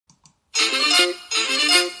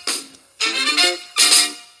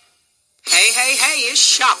is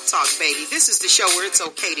Shop Talk, baby. This is the show where it's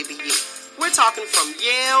okay to be you. We're talking from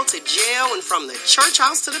Yale to jail and from the church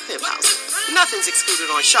house to the pimp house. Nothing's excluded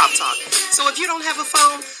on Shop Talk. So if you don't have a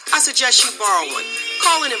phone, I suggest you borrow one.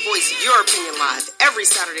 Call in and voice your opinion live every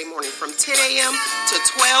Saturday morning from 10 a.m. to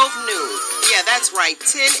 12 noon. Yeah, that's right,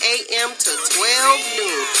 10 a.m. to 12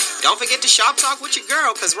 noon. Don't forget to Shop Talk with your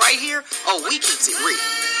girl, because right here, we keeps it real.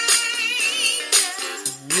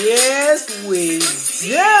 Yes, we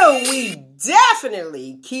do. We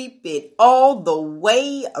definitely keep it all the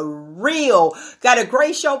way real. Got a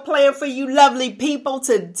great show planned for you lovely people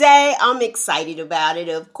today. I'm excited about it,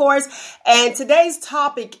 of course. And today's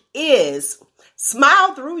topic is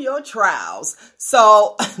smile through your trials.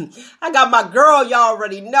 So I got my girl, y'all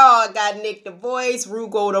already know. I got Nick the voice,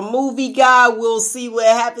 Roogle the Movie Guy. We'll see what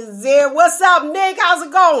happens there. What's up, Nick? How's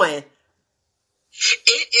it going?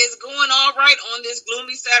 It is going all right on this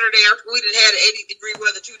gloomy Saturday after we done had 80-degree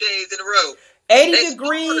weather 2 days in a row.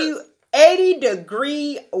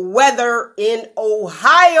 80-degree weather in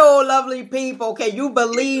Ohio, lovely people. Can you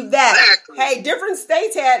believe that? Exactly. Hey, different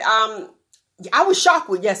states had, I was shocked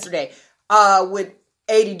with yesterday, with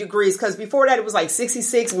 80 degrees, because before that it was like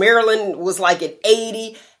 66. Maryland was like at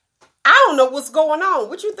 80. I don't know what's going on.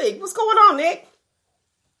 What you think? What's going on, Nick?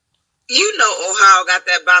 You know Ohio got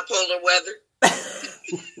that bipolar weather.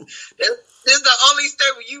 This is the only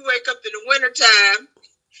state where you wake up in the wintertime.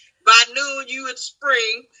 By noon, you in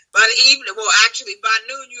spring. By the evening, by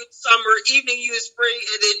noon, you in summer. Evening, you in spring.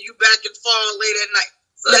 And then you back in fall late at night.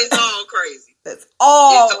 So it's all crazy. It's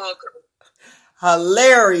all crazy.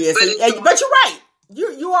 Hilarious. But you're right.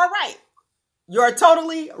 You are right. You're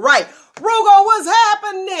totally right. Roogle, what's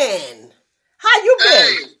happening? How you been?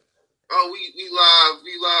 Hey. Oh, we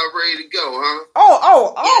live, ready to go, huh?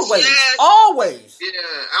 Always, yes. Always. Yeah,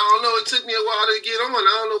 I don't know. It took me a while to get on. I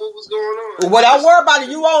don't know what was going on. Well, don't worry about it.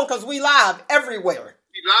 You on, because we live everywhere.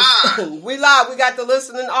 We live. We live. We got the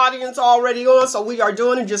listening audience already on, so we are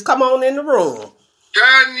doing it. Just come on in the room.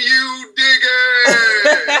 Can you dig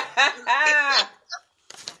it?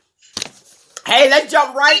 Hey, let's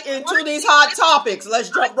jump right into these hot topics. Let's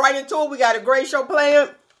jump right into it. We got a great show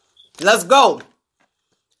planned. Let's go.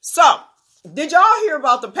 So, did y'all hear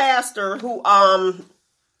about the pastor who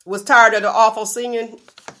was tired of the awful singing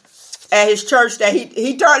at his church that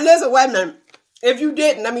he turned? Listen, wait a minute. If you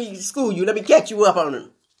didn't, let me school you. Let me catch you up on him.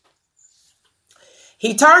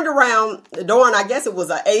 He turned around during, I guess it was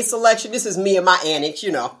an A selection. This is me and my annex,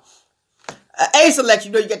 you know. An A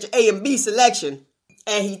selection, you got your A and B selection.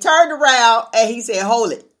 And he turned around and he said,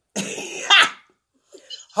 hold it.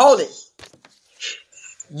 Hold it.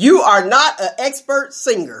 You are not an expert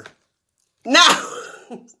singer. Now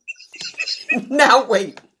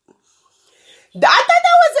wait. I thought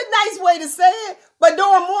that was a nice way to say it. But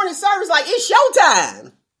during morning service, like, it's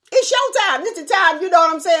showtime. It's showtime. It's the time, you know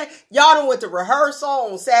what I'm saying? Y'all done went to rehearsal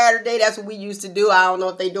on Saturday. That's what we used to do. I don't know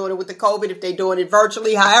if they doing it with the COVID, if they doing it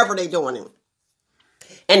virtually, however they doing it.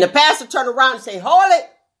 And the pastor turned around and said, hold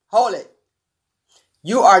it.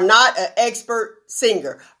 You are not an expert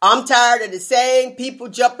singer. I'm tired of the same people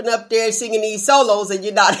jumping up there singing these solos, and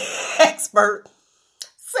you're not an expert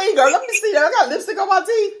singer. Let me see that. I got lipstick on my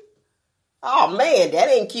teeth. Oh, man, that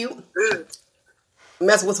ain't cute.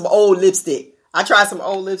 Messing with some old lipstick. I tried some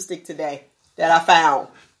old lipstick today that I found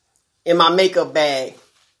in my makeup bag.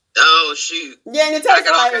 Oh, shoot. Yeah, and it tastes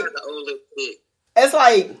like the old lipstick. It's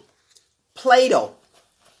like Play-Doh.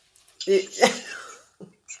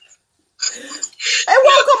 It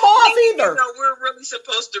won't come off either. You know, we're really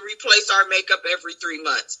supposed to replace our makeup every 3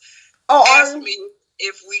 months. Ask me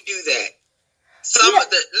if we do that.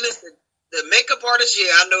 The makeup artists,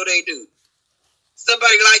 yeah, I know they do.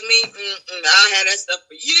 Somebody like me, I had that stuff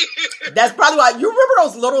for years. That's probably why. You remember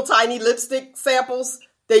those little tiny lipstick samples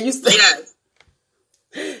they used to? Yes.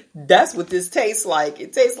 That's what this tastes like.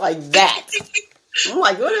 It tastes like that. I'm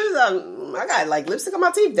like, what is that? I got like lipstick on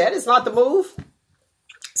my teeth. That is not the move.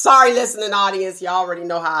 Sorry, listening audience. Y'all already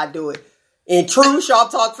know how I do it. In true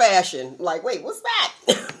ShopTalk fashion. Like, wait, what's that?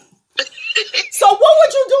 So what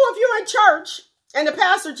would you do if you're in church and the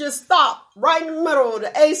pastor just stopped right in the middle of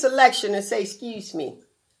the A selection and say, excuse me,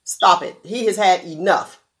 stop it. He has had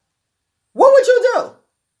enough. What would you do?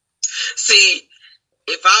 See,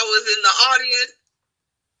 if I was in the audience,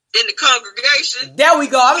 in the congregation. There we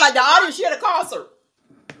go. I'm like the audience at a concert.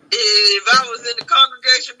 If I was in the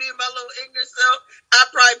congregation, being my little ignorant self,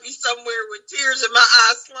 I'd probably be somewhere with tears in my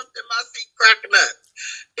eyes, slumped in my seat, cracking up.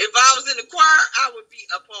 If I was in the choir, I would be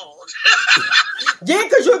appalled. Yeah,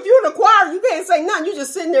 because if you're in the choir, you can't say nothing. You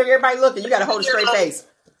just sitting there, everybody looking. You got to hold a straight face.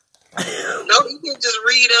 No, you can't just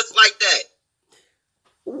read us like that.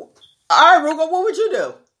 All right, Roogle, what would you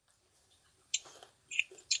do?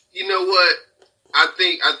 You know what? I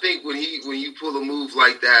think when you pull a move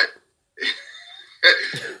like that,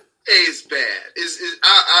 it's bad.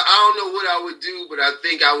 I don't know what I would do, but I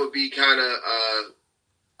think I would be kind of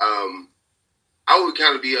I would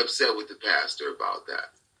kind of be upset with the pastor about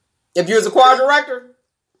that. If you was a choir director?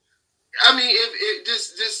 I mean, if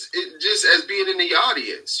just as being in the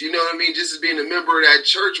audience, you know what I mean? Just as being a member of that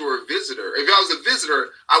church or a visitor. If I was a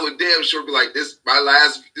visitor, I would damn sure be like, this is my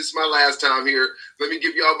last time here. Let me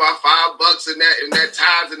give y'all my $5 in that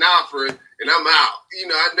tithes and offering, and I'm out. You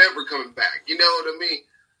know, I'm never coming back. You know what I mean?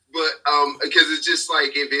 But because it's just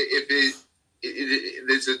like it's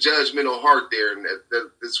a judgmental heart there, and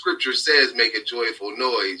the scripture says make a joyful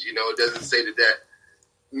noise. You know, it doesn't say that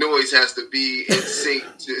noise has to be in sync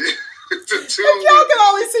to. If y'all can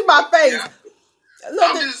only see my face. Yeah.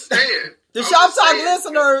 Look, I'm just saying. The ShopTalk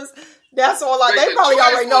listeners, that's all. They probably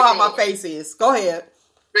already know how my face is. Go ahead.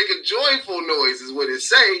 Make a joyful noise is what it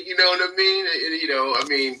say. You know what I mean? You know, I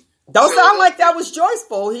mean. Don't sound like that was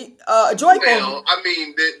joyful. Joyful. Well, I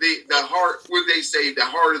mean, the heart. What they say, the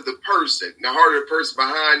heart of the person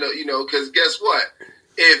behind. You know, because guess what?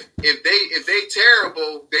 If they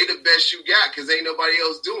terrible, they the best you got because ain't nobody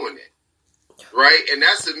else doing it. Right, and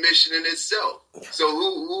that's a mission in itself. So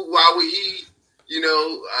why would he,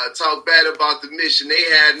 talk bad about the mission they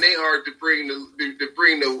had in their heart to bring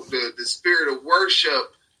the spirit of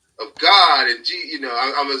worship of God? And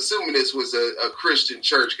I'm assuming this was a Christian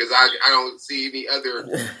church because I don't see any other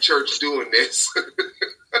church doing this.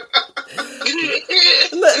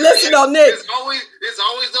 Listen on Nick. It's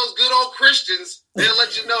always those good old Christians. They'll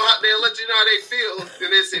let you know how they feel,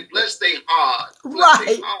 and they say, "Bless they heart."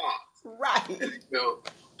 Right.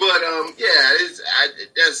 But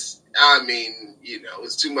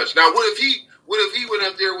it's too much. Now, what if he went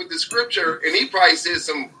up there with the scripture and he probably said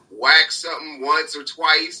some whack something once or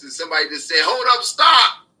twice, and somebody just said, "Hold up,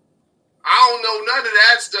 stop! I don't know none of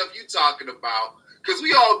that stuff you talking about." Because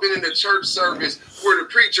we all been in a church service where the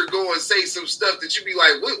preacher go and say some stuff that you be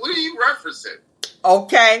like, "What are you referencing?"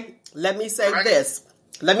 Okay, let me say this.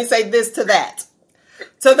 Let me say this to that.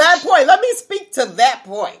 To that point, let me speak to that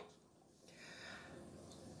point.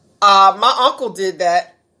 My uncle did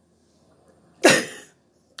that.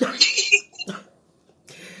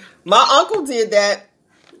 My uncle did that.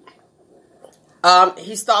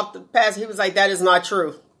 He stopped the pastor. He was like, "That is not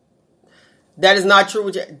true. That is not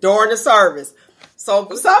true," during the service. So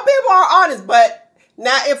some people are honest, but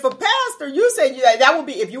now if a pastor, you said that would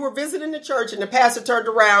be if you were visiting the church and the pastor turned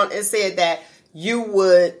around and said that you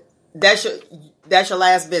would, that's your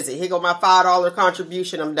last visit. Here go my $5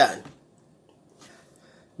 contribution. I'm done.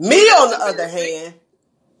 Me, on the other hand,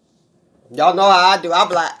 y'all know how I do. I'm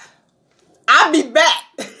like, I'll be back.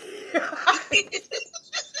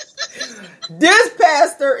 This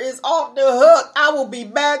pastor is off the hook. I will be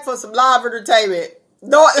back for some live entertainment.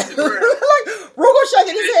 No, like Roogle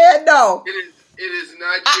shaking his head. No, it is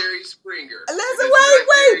not Jerry Springer. Listen,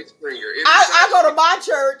 wait. I go to my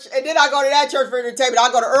church and then I go to that church for entertainment. I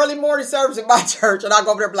go to early morning service in my church and I go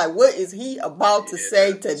over there and be like, "What is he about to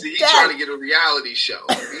say today?" See, he's trying to get a reality show.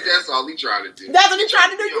 That's all he's trying to do. That's what he's trying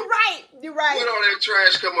to do. You're right. When all that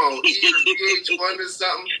trash come on, either VH1 or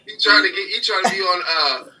something. He's trying to be on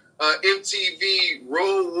MTV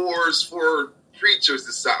Road Wars for preachers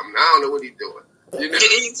or something. I don't know what he's doing.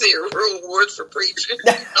 He's here Road Wars for preachers.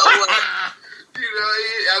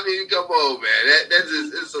 I mean, come on, man. That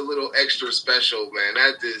is a little extra special, man.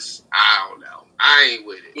 I don't know. I ain't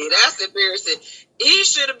with it. Yeah, that's embarrassing. He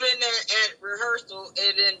should have been there at rehearsal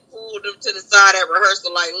and then pulled him to the side at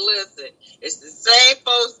rehearsal. Like, listen, it's the same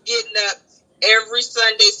folks getting up every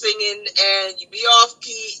Sunday singing, and you be off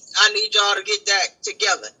key. I need y'all to get that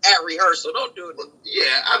together at rehearsal. Don't do it.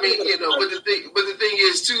 Yeah, I mean, but the thing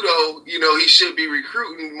is too, though, he should be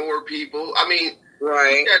recruiting more people. I mean.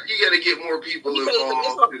 Right. You got to get more people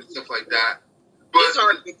involved and stuff like that. But it's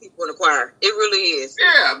hard to get people in the choir. It really is.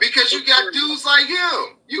 Yeah, because you got dudes like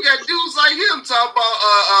him. Talking about,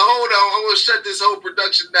 hold on, I'm going to shut this whole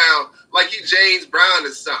production down like he James Brown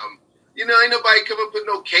or something. Ain't nobody come and put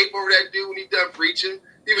no cape over that dude when he done preaching.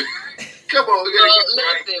 Come on.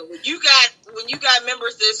 Listen, when you got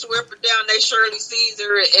members that swear for down, they Shirley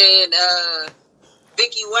Caesar and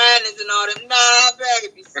Vicky Winans and all them. Nah,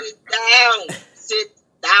 baby, sit down.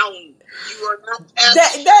 You are not.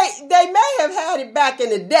 They may have had it back in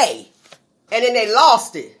the day, and then they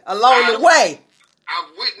lost it along the way.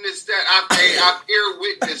 I've witnessed that. I've ear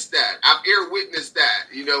witnessed that.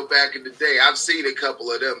 Back in the day, I've seen a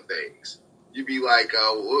couple of them things. You be like,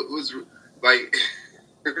 what was like?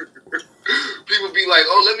 People be like,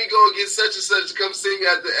 "Oh, let me go and get such and such to come sing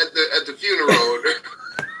at the funeral."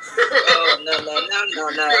 Oh, no.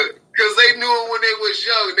 Because they knew it when they was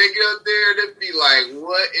young. They get up there, they'd be like,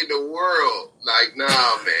 what in the world? Like,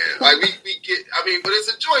 nah, man. Like, we get, I mean, but it's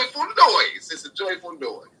a joyful noise. It's a joyful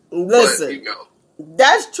noise. Listen, but, you know.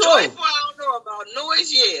 That's true. Joyful, I don't know about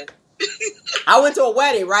noise, yeah. I went to a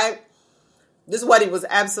wedding, right? This wedding was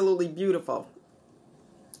absolutely beautiful.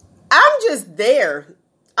 I'm just there.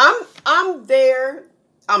 I'm there.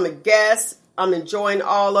 I'm a guest. I'm enjoying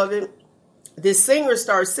all of it. This singer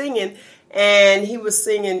starts singing, and he was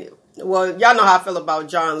singing. Well, y'all know how I feel about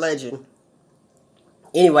John Legend.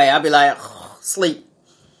 Anyway, I'll be like, sleep.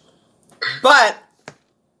 But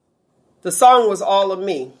the song was All of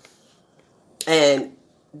Me. And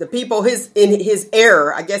the people in his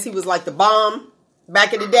era, I guess he was like the bomb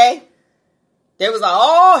back in the day. They was like,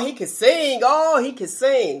 oh, he could sing. Oh, he could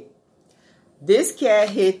sing. This cat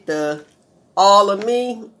hit the All of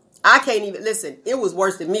Me. I can't even, listen, it was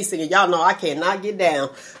worse than me singing. Y'all know I cannot get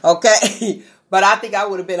down. Okay? But I think I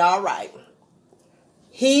would have been all right.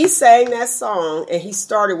 He sang that song, and he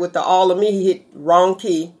started with the All of Me. He hit wrong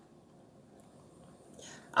key.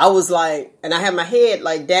 I was like, and I had my head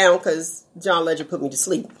like down because John Legend put me to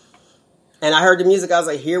sleep. And I heard the music. I was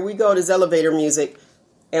like, here we go, this elevator music.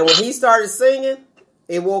 And when he started singing,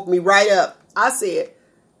 it woke me right up. I said,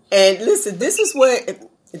 and listen, this is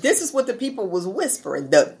what the people was whispering.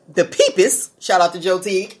 The peepists, shout out to Joe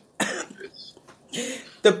Teague.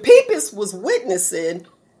 The peepists was witnessing.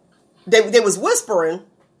 They was whispering,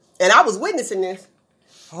 and I was witnessing this.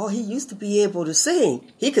 Oh, he used to be able to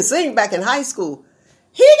sing. He could sing back in high school.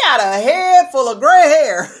 He got a head full of gray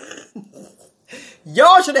hair.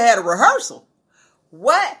 Y'all should have had a rehearsal.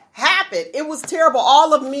 What happened? It was terrible.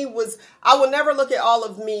 All of Me was, I will never look at All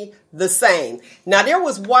of Me the same. Now, there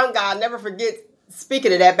was one guy, I'll never forget,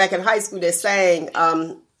 speaking of that, back in high school that sang,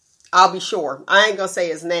 I'll Be Sure. I ain't going to say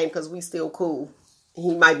his name because we still cool.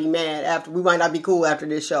 He might be mad we might not be cool after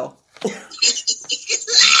this show.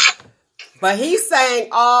 But he sang,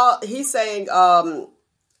 I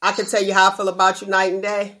Can Tell You How I Feel About You Night and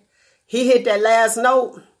Day. He hit that last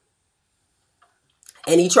note,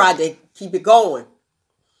 and he tried to keep it going.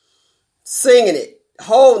 Singing it,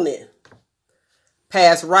 holding it.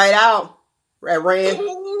 Passed right out. Passed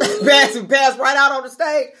right out on the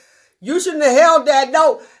stage. You shouldn't have held that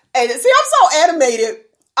note. And see, I'm so animated.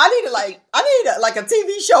 I need a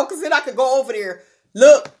TV show, because then I could go over there.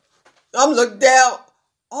 Look, I'm looking down.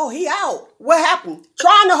 Oh, he out. What happened?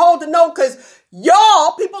 Trying to hold the note, because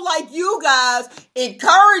y'all, people like you guys,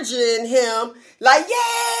 encouraging him, like,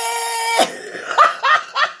 yeah!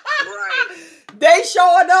 Right. They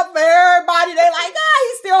showing up for everybody. They like,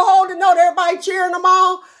 he's still holding the note. Everybody cheering them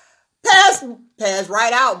on. Passed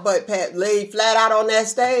right out, but laid flat out on that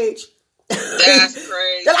stage. That's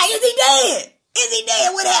crazy. They're like, is he dead? Is he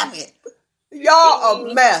dead? What happened? Y'all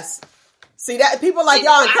a mess. See that people like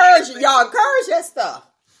y'all encourage that stuff.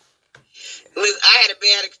 I had a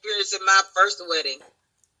bad experience in my first wedding.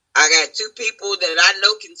 I got two people that I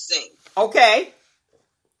know can sing. Okay.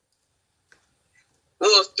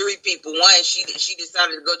 Well, three people. One, she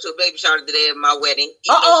decided to go to a baby shower the day of my wedding.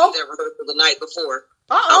 Even though she never heard for the night before.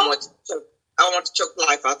 I want to choke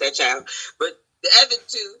life out that child. But the other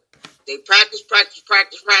two, they practice,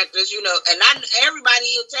 you know, and everybody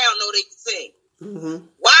in town know they can sing. Mm-hmm.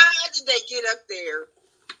 Why did they get up there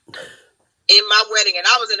in my wedding? And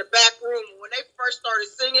I was in the back room. When they first started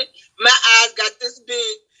singing, my eyes got this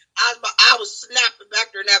big. I was snapping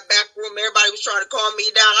back there in that back room. Everybody was trying to calm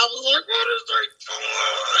me down. I was like, what is they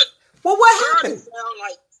doing? Well, what happened? It sound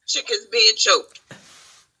like chickens being choked.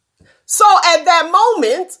 So at that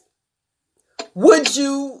moment, would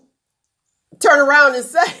you turn around and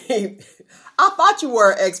say, I thought you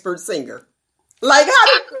were an expert singer? Like,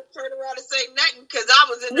 I couldn't turn around and say nothing because I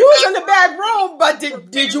was in the you was in the back room, but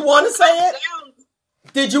did you want to say it?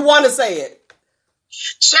 Did you want to say it?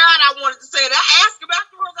 Child, I wanted to say it. I asked him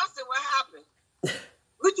afterwards. I said, what happened?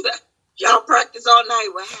 What you got? Y'all practice all night.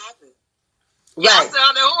 What happened? Right. Y'all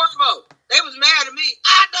sounded horrible. They was mad at me.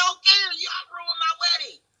 I don't care. Y'all ruined my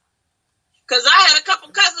wedding. Because I had a couple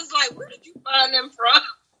cousins like, where did you find them from?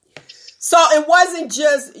 So it wasn't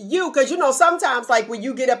just you, because, you know, sometimes, like, when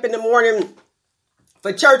you get up in the morning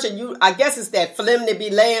for church and I guess it's that phlegm that be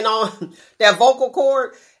laying on that vocal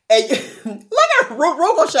cord, and look at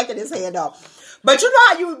Roogle shaking his head off. But you know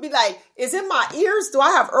how you would be like, is it my ears? Do I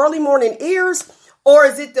have early morning ears? Or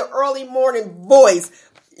is it the early morning voice?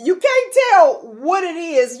 You can't tell what it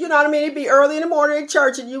is. You know what I mean? It'd be early in the morning in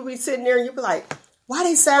church, and you'd be sitting there and you'd be like, why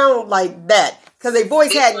they sound like that? Because their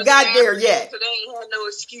voice hadn't got there yet. So they ain't had no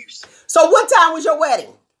excuse. So what time was your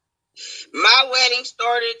wedding? My wedding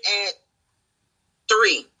started at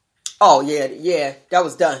 3. Oh, yeah, that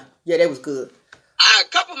was done. Yeah, that was good. A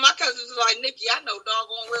couple of my cousins was like, Nikki, I know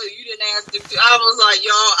doggone well you didn't ask them to. I was like,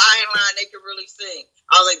 y'all, I ain't lying, they can really sing.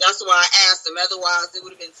 I was like, that's why I asked them. Otherwise, it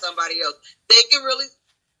would have been somebody else. They can really,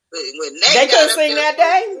 when they couldn't sing that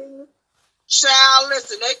day? Child,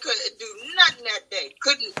 listen, they couldn't do nothing that day.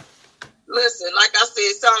 Couldn't, listen, like I said,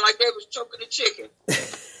 it sounded like they was choking a chicken.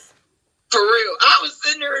 For real. I was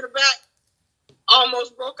sitting there in the back,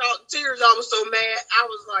 almost broke out in tears. I was so mad. I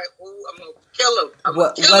was like, "Oh, I'm gonna kill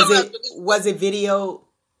him." Was it video?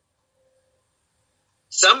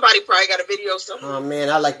 Somebody probably got a video somewhere. Oh man,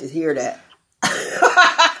 I like to hear that.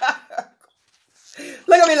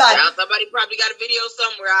 Look at me like somebody probably got a video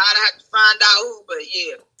somewhere. I'd have to find out who, but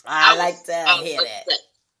yeah, I like to hear that.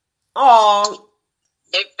 Oh,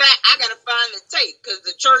 in fact, I gotta find the tape because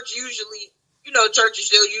the church usually. You know,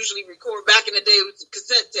 churches, they'll usually record. Back in the day, it was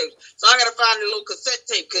cassette tapes. So I got to find a little cassette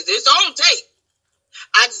tape because it's on tape.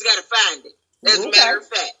 I just got to find it. As a matter of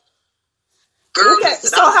fact. Girl,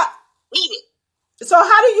 listen, eat it. So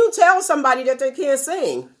how do you tell somebody that they can't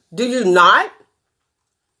sing? Do you not?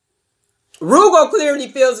 Roogle clearly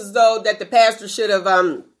feels as though that the pastor should have,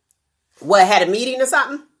 had a meeting or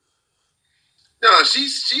something? No, she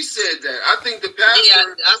said that. I think the pastor...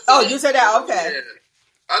 Yeah, you said that? Okay. Yeah.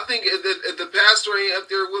 I think if the pastor ain't up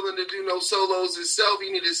there willing to do no solos himself,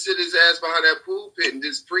 he need to sit his ass behind that pulpit and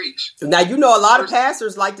just preach. Now, you know a lot of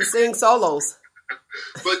pastors like to sing solos.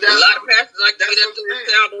 But a lot of pastors like to get up there and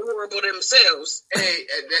sound horrible themselves. Hey,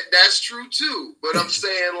 that's true too. But I'm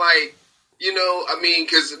saying, like, you know, I mean,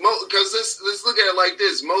 because let's look at it like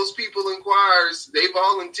this. Most people in choirs, they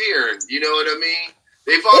volunteering. You know what I mean?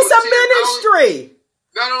 They volunteer. It's a ministry.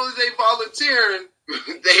 Not only they volunteering,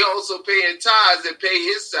 they also paying tithes that pay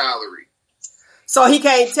his salary. So he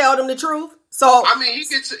can't tell them the truth? So I mean, he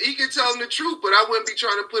could tell them the truth, but I wouldn't be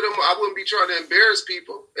trying to embarrass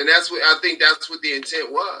people. And I think that's what the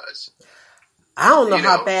intent was. I don't know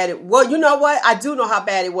how bad it... Well, you know what? I do know how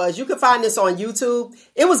bad it was. You can find this on YouTube.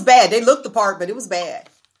 It was bad. They looked the part, but it was bad.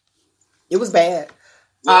 It was bad.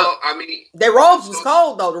 Well, I mean... Their robes was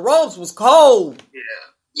cold, though. The robes was cold.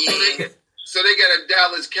 Yeah. So they got a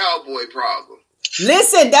Dallas Cowboy problem.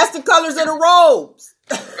 Listen, that's the colors of the robes.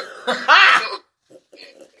 Wow.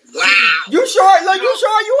 You sure? Look, you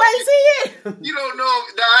sure you ain't see it? You don't know.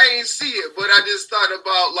 No, I ain't see it, but I just thought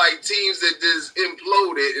about like teams that just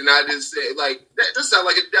imploded, and I just said like that sounds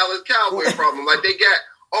like a Dallas Cowboy problem. Like they got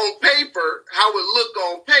on paper how it look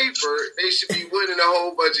on paper, they should be winning a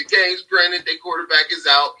whole bunch of games. Granted, their quarterback is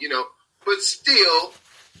out, you know, but still,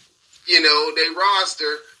 you know, they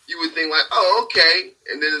roster. You would think like, oh, okay,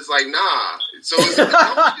 and then it's like, nah. So it's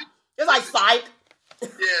like psych.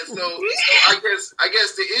 Yeah, so I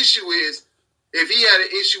guess the issue is if he had an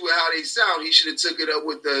issue with how they sound, he should have took it up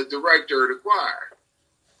with the director of the choir.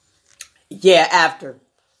 Yeah, after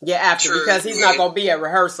because he's not going to be at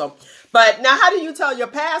rehearsal. But now, how do you tell your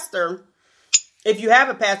pastor, if you have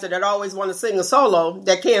a pastor that always want to sing a solo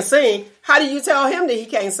that can't sing, how do you tell him that he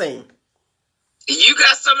can't sing? You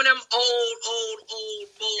got some of them old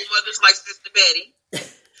bull mothers like Sister Betty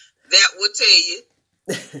that will tell you.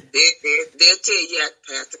 They'll tell you,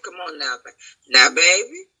 Pastor, come on now,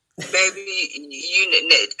 baby,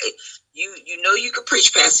 you know you can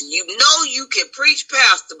preach, Pastor. You know you can preach,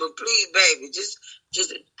 Pastor, but please, baby, just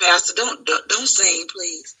Pastor, don't sing,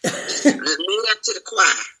 please. Just lay that to the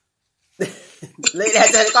choir. Lay that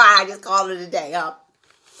to the choir. Just call it a day, huh?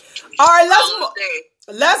 All right,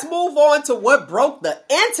 let's move on to what broke the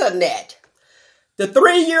internet. The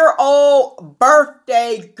 3-year-old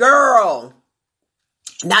birthday girl.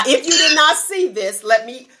 Now, if you did not see this, let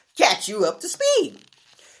me catch you up to speed.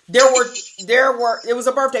 It was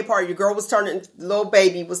a birthday party. The little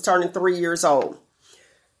baby was turning 3 years old.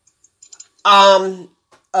 It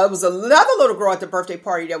was another little girl at the birthday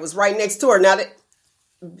party that was right next to her. Now,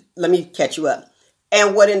 let me catch you up.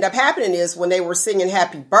 And what ended up happening is when they were singing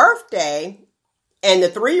happy birthday, and the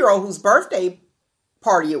 3-year-old whose birthday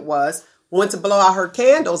party it was, went to blow out her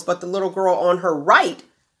candles, but the little girl on her right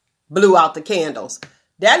blew out the candles.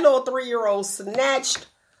 That little 3-year-old snatched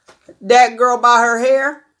that girl by her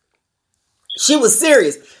hair. She was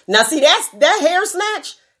serious. Now, see, that hair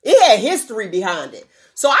snatch, it had history behind it.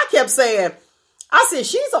 So I kept saying,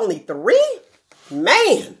 she's only 3?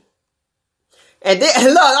 Man. And then,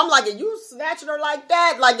 look, I'm like, if you snatching her like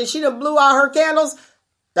that, like if she done blew out her candles,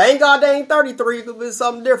 thank God they ain't 33. It could be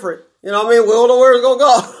something different. You know what I mean? We don't know where it's going to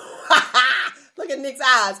go. Look at Nick's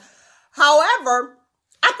eyes. However,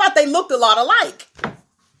 I thought they looked a lot alike.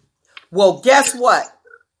 Well, guess what?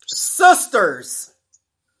 Sisters.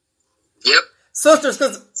 Yep. Sisters,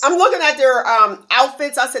 because I'm looking at their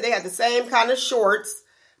outfits. I said they had the same kind of shorts,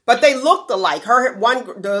 But they looked alike.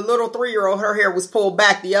 The little 3-year-old, her hair was pulled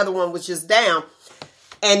back. The other one was just down.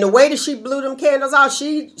 And the way that she blew them candles out,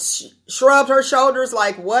 she shrugged her shoulders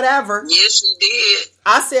like whatever. Yes, she did.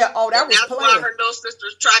 I said, "Oh, that was That's planned." why her little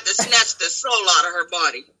sisters tried to snatch the soul out of her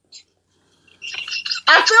body.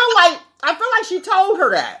 I feel like she told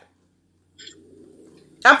her that.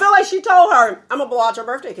 I feel like she told her, "I'm gonna blow out your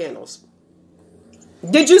birthday candles."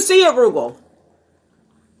 Did you see it, Roogle?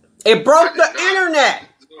 It broke the internet.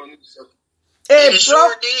 It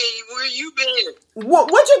sure did. Where you been?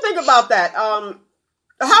 What'd you think about that?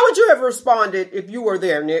 How would you have responded if you were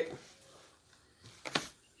there, Nick?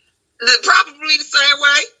 Probably the same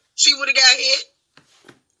way. She would have got hit.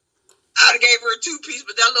 I'd have gave her a 2-piece,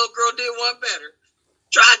 but that little girl did one better.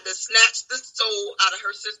 Tried to snatch the soul out of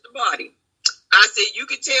her sister's body. I said, you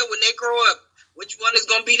can tell when they grow up which one is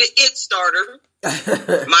going to be the it starter.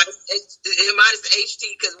 minus the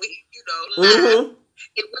HT, because we, live. And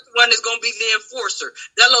which one is going to be the enforcer.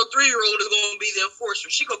 That little 3-year-old is going to be the enforcer.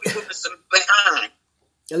 She going to be whipping some behind.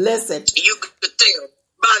 Listen. You could tell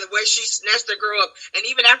by the way she snatched the girl up. And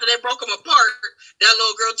even after they broke them apart, that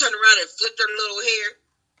little girl turned around and flipped her little hair.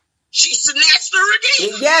 She snatched her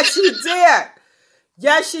again. Yes, she did.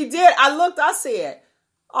 Yes, she did.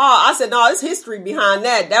 I said, no, it's history behind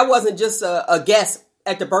that. That wasn't just a guest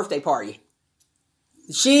at the birthday party.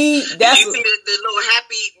 Did you see the little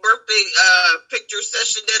happy birthday picture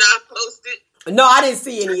session that I posted? No, I didn't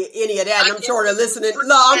see any of that. I'm sure the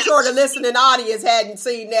listening audience hadn't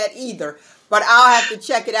seen that either. But I'll have to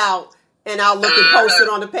check it out, and I'll look and post it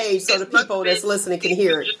on the page so the people that's listening can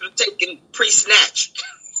hear it. Taking pre-snatch.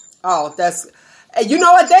 Oh, you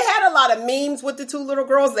know what? They had a lot of memes with the 2 little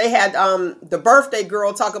girls. They had the birthday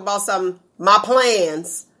girl talk about my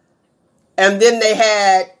plans, and then they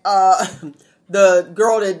had the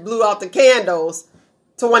girl that blew out the candles,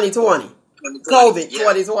 2020. COVID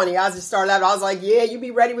 2020. I just started out. I was like, yeah, you be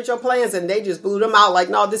ready with your plans. And they just blew them out like,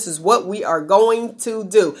 no, this is what we are going to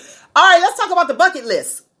do. All right, let's talk about the bucket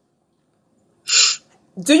list.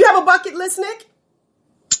 Do you have a bucket list, Nick?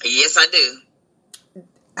 Yes, I do.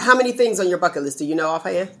 How many things on your bucket list do you know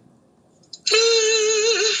offhand?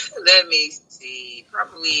 Let me see.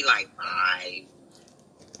 Probably like 5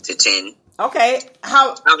 to 10. Okay.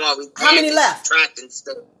 How many left? Subtracting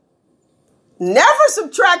stuff. Never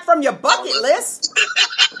subtract from your bucket list.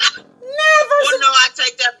 Never. Well, no, I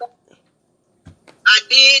take that back. I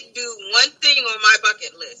did do one thing on my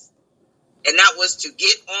bucket list, and that was to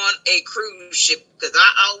get on a cruise ship, because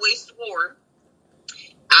I always swore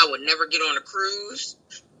I would never get on a cruise.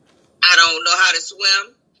 I don't know how to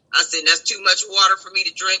swim. I said, that's too much water for me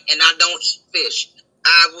to drink, and I don't eat fish.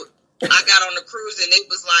 I got on the cruise, and it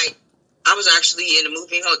was like, I was actually in a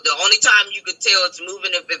moving hole. The only time you could tell it's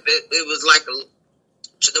moving if it was like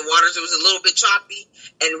the waters, it was a little bit choppy.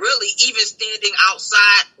 And really, even standing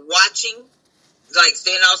outside watching, like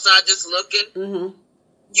standing outside just looking,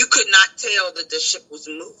 you could not tell that the ship was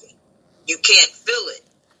moving. You can't feel it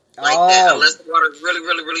like that unless the water is really,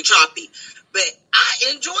 really, really choppy. But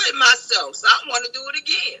I enjoyed myself, so I want to do it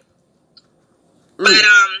again.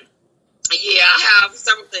 But yeah, I have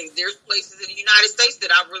several things. There's places in the United States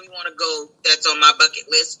that I really want to go that's on my bucket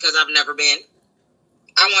list because I've never been.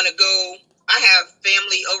 I want to go. I have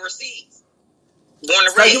family overseas. Born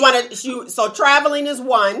and raised. So traveling is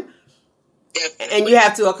one. Definitely.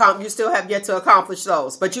 And you still have yet to accomplish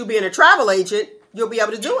those. But you being a travel agent, you'll be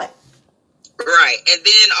able to do it. Right. And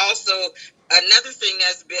then also another thing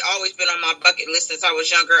that's always been on my bucket list since I was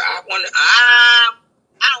younger, I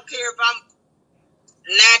don't care if I'm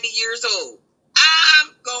 90 years old.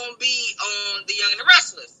 I'm going to be on The Young and the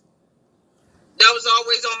Restless. That was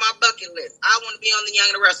always on my bucket list. I want to be on The Young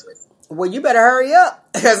and the Restless. Well, you better hurry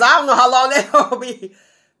up, because I don't know how long that will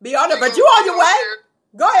be on there. But you on your way.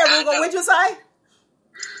 Go ahead, Roogle. What'd you say?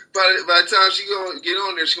 By the time she going to get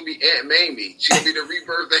on there, she's going to be Aunt Mamie. She's going to be the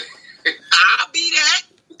rebirth. I'll be that.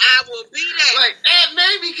 I will be that. Like, Aunt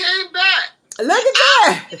Mamie came back. Look at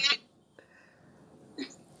that.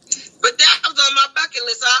 But that was on my bucket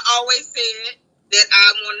list. I always said that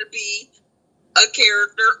I want to be a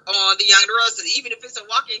character on The Young and the Restless. Even if it's a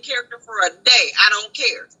walk-in character for a day, I don't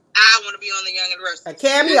care. I want to be on The Young and the Restless. A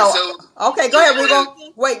cameo. Okay, go ahead,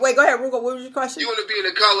 Roogle. Wait, go ahead, Roogle. What was your question? You want to be in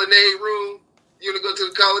the culinary room? You want to go to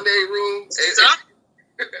the culinary room?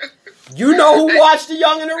 You know who watched The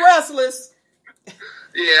Young and the Restless.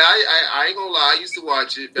 Yeah, I ain't gonna lie. I used to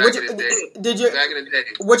watch it back in the day. Did you? Back in the day.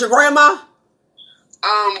 With your grandma?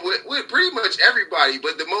 With pretty much everybody,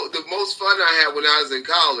 but the most fun I had when I was in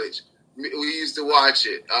college, we used to watch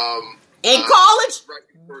it. In college?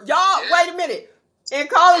 Right, y'all, wait a minute. In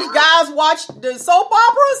college, guys watch the soap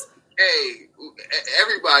operas? Hey,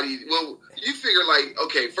 everybody. Well, you figure like,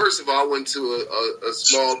 okay, first of all, I went to a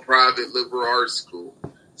small private liberal arts school,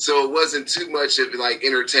 so it wasn't too much of like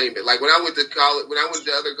entertainment. Like when I went to college, when I went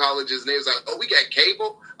to other colleges, and they was like, "Oh, we got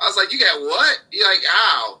cable." I was like, "You got what?" You're like,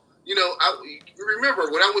 "How?" You know, remember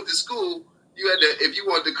when I went to school, you had to, if you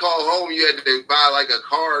wanted to call home, you had to buy like a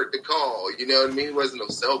card to call. You know what I mean? It wasn't no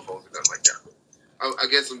cell phones or nothing like that. I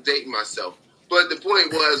guess I'm dating myself. But the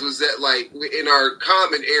point was that like in our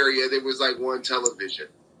common area, there was like one television.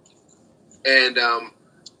 And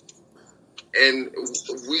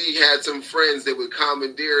we had some friends that would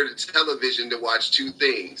commandeer the television to watch two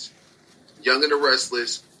things: Young and the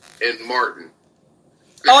Restless and Martin.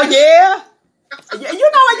 Oh yeah, you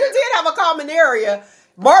know you did have a common area.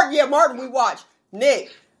 Martin, we watched.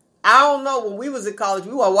 Nick, I don't know, when we was in college,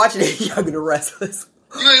 we were watching Young and the Restless.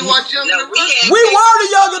 You ain't watch Young and the Restless? We were the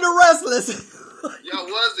Young and the Restless. Y'all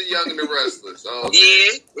was the Young and the Restless. Oh, okay.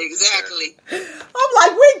 Yeah, exactly. I'm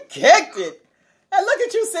like, we kicked it. And look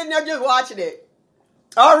at you sitting there just watching it.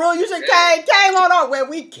 Oh, really? You just came on our way.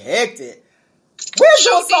 We kicked it. We're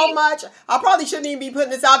doing so much. I probably shouldn't even be putting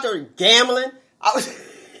this out there gambling.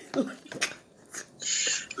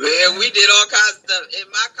 Man, we did all kinds of stuff. In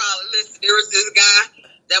my college, listen, there was this guy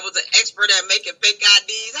that was an expert at making fake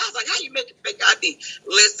IDs. I was like, how you make a fake ID?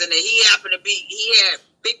 Listen, and he had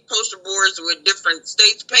big poster boards with different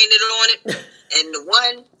states painted on it. And the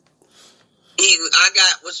one he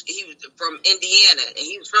was from Indiana, and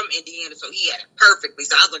he was from Indiana, so he had it perfectly.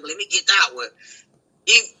 So I was like, let me get that one.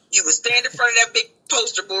 You would stand in front of that big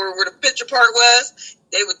poster board where the picture part was.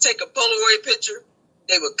 They would take a Polaroid picture,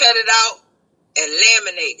 they would cut it out and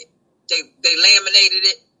laminate it. They laminated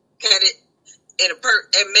it, cut it,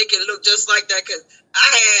 and make it look just like that. Because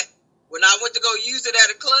when I went to go use it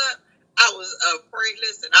at a club, I was afraid.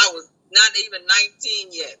 Listen, I was not even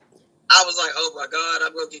 19 yet. I was like, oh my God,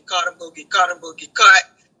 I'm going to get caught. I'm going to get caught.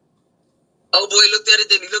 Oh boy looked at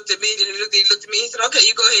it, then he looked at me, then he looked at me. He said, okay,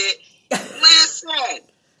 you go ahead. Listen,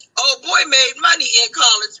 oh boy made money in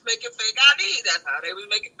college making fake IDs. That's how they was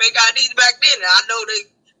making fake IDs back then. And I know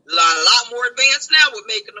they a lot more advanced now with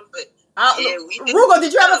making them. But Roogle,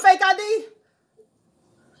 did you have a fake ID?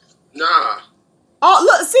 Nah. Oh,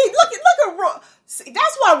 look at Roogle. See,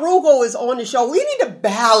 that's why Roogle is on the show. We need to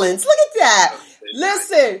balance. Look at that.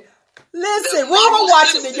 Listen. We were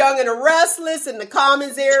watching the Young and the Restless in the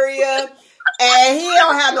Commons area, and he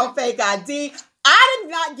don't have no fake ID. I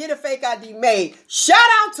did not get a fake ID made. Shout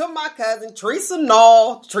out to my cousin,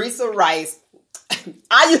 Teresa Rice.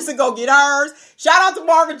 I used to go get hers. Shout out to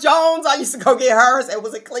Marvin Jones. I used to go get hers. It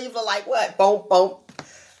was in Cleveland, like what? Boom, boom.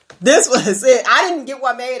 This was it. I didn't get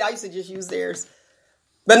one made. I used to just use theirs.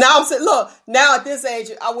 But now I'm saying, look, now at this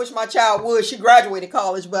age, I wish my child would. She graduated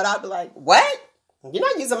college, but I'd be like, what? You're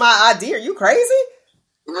not using my ID. Are you crazy?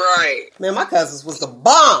 Right. Man, my cousins was the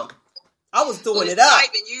bomb. I was doing it up. I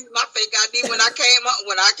even used my fake ID when I came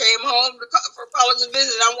home for college and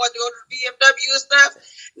visit. I wanted to go to the VFW and stuff.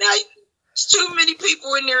 Now, too many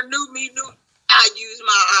people in there knew me.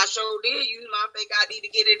 I sure did use my fake ID to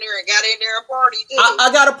get in there and got in there and party too.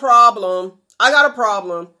 I got a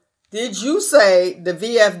problem. Did you say the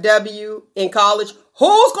VFW in college?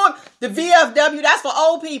 Who's going? The VFW, that's for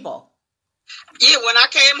old people. Yeah, when I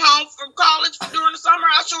came home from college during the summer,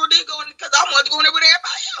 I sure did go in because I wanted to go in there with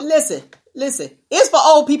everybody else. Listen. It's for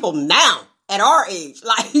old people now at our age.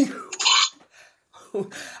 Like, who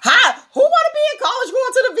want to be in college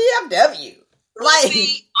going to the VFW? Like,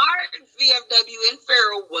 see, our VFW in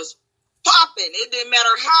Farrell was popping. It didn't matter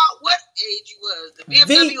what age you was. The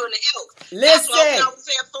VFW and the Elks. That's why I was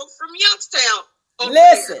saying folks from Youngstown.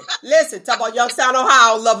 Listen. Talk about Youngstown,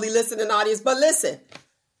 Ohio, lovely listening audience. But listen,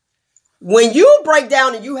 when you break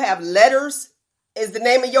down and you have letters is the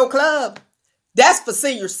name of your club, that's for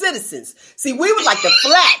senior citizens. See, we were like the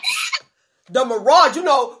Flats, the Mirage. You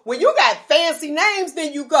know, when you got fancy names,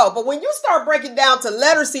 then you go. But when you start breaking down to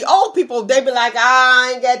letters, see, old people, they be like,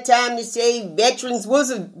 I ain't got time to say veterans.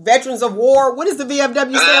 What's it? Veterans of War. What does the VFW stand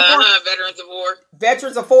for? Veterans of War.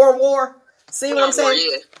 Veterans of Foreign War. See what I'm saying?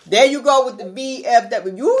 Yeah. There you go with the VFW.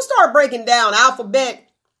 When you start breaking down alphabet,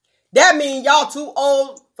 that means y'all too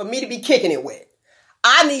old for me to be kicking it with.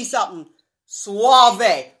 I need something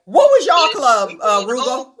suave. What was y'all club,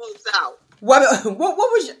 Roogle? What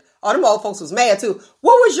was your... Oh, them old folks was mad too.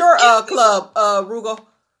 What was your club, Roogle?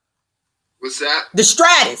 What's that? The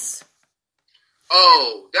Stratus.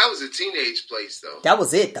 Oh, that was a teenage place, though. That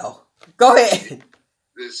was it, though. Go ahead.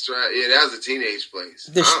 That was a teenage place.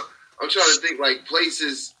 I'm trying to think, like,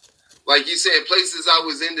 places, like you said, places I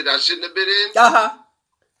was in that I shouldn't have been in. Uh-huh.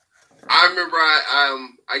 I remember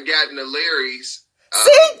I got into Larry's.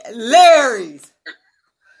 See? Larry's.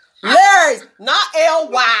 Larry's, not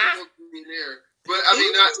L-Y. But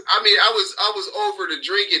I was over the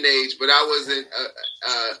drinking age, but I wasn't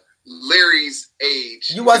Larry's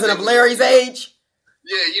age. You wasn't of Larry's age?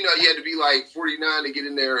 Yeah, you had to be like 49 to get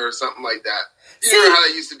in there or something like that. You remember how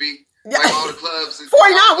that used to be? Yeah. Like all the clubs.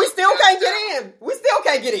 49, we still can't get in. We still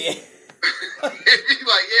can't get in.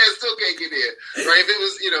 Still can't get in. Right? If it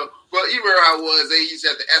was, well, you remember how it was. They used to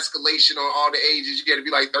have the escalation on all the ages. You got to be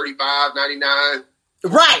like 35, 99.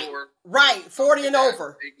 Right. 40 and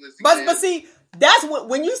over. But see, that's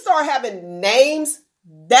when you start having names,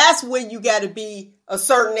 that's when you got to be a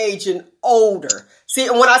certain age and older. See,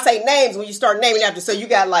 and when I say names, when you start naming after, so you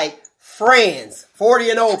got like Friends, 40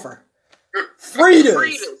 and over.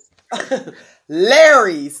 Frida's.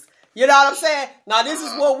 Larry's. You know what I'm saying? Now, this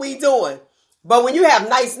is what we doing. But when you have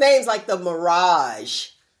nice names like the Mirage,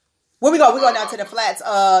 where we go? We go down to the flats,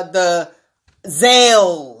 the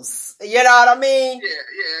Zales. You know what I mean?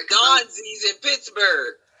 Yeah. Donzi's in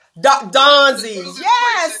Pittsburgh. Donzi's,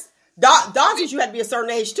 yes. Donzi's, you had to be a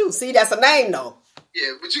certain age too. See, that's a name though.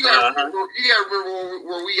 Yeah, but you gotta remember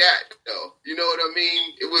where we at though. You know what I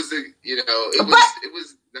mean? It was it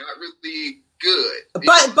was not really good.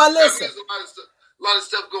 But listen, there's a lot of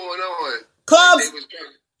stuff going on.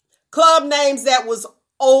 Club names that was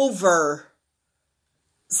over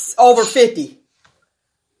 50.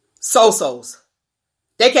 So-sos.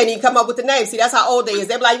 They can't even come up with the name. See, that's how old they is.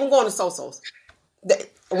 They be like, even going to so-sos. Those are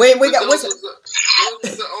the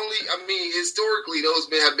only, historically, those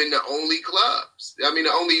have been the only clubs. The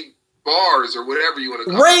only bars or whatever you want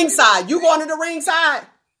to call it. Ringside. You going to the ringside?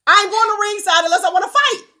 I ain't going to ringside unless I want to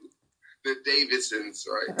fight. The Davidsons,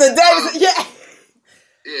 right? The Davidsons, yeah.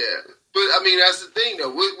 Yeah. But, that's the thing,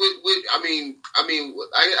 though. I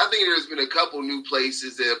think there's been a couple new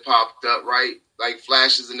places that have popped up, right? Like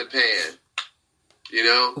Flashes in the Pan.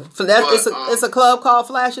 It's a club called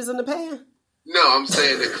Flashes in the Pan? No, I'm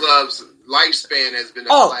saying the club's lifespan has been a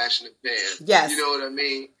flash in the pan. Yes. You know what I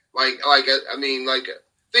mean?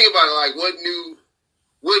 Think about it. Like,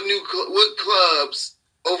 what clubs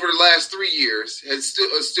over the last 3 years are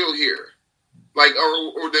still here? Like,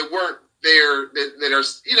 or that weren't there that are,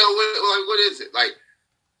 what is it? Like,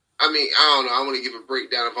 I don't know. I want to give a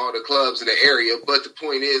breakdown of all the clubs in the area, but the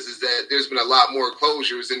point is that there's been a lot more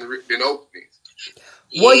closures than openings.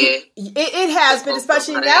 Well, it has been,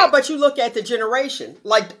 especially now, but you look at the generation.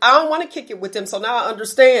 Like, I don't want to kick it with them, so now I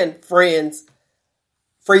understand Friends,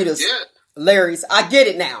 Frida's, Larry's. I get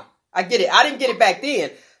it now. I get it. I didn't get it back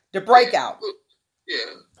then. The Breakout. Yeah.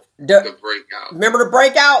 The Breakout. Remember the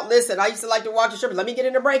Breakout? Listen, I used to like to watch the show. Let me get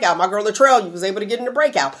in the Breakout. My girl Latrell was able to get in the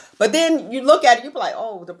Breakout. But then you look at it, you be like,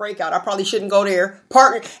 oh, the Breakout. I probably shouldn't go there.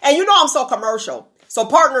 Partner. And I'm so commercial. So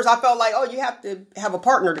Partners, I felt like, you have to have a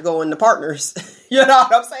partner to go in the Partners. You know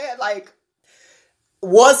what I'm saying? Like,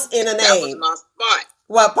 what's in a name? That was my spot.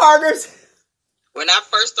 What, Partners? When I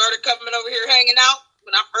first started coming over here hanging out,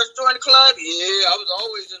 when I first joined the club, I was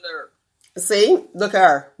always in there. See? Look at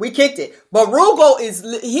her. We kicked it. But Roogle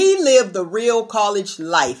he lived the real college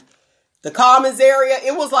life. The Commons area,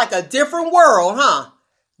 it was like a different world, huh?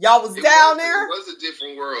 Y'all was down there? It was a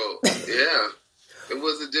different world. Yeah. It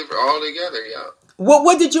was a different, all together, yeah.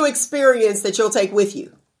 What did you experience that you'll take with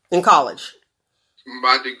you in college?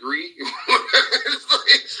 My degree.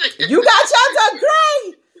 You got your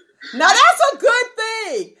degree. Now that's a good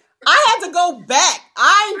thing. I had to go back.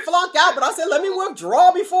 I ain't flunked out, but I said, let me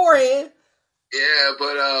withdraw beforehand. Yeah,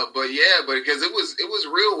 but because it was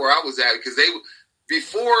real where I was at, because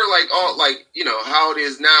before how it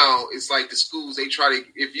is now, it's like the schools, they try to,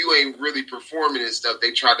 if you ain't really performing and stuff,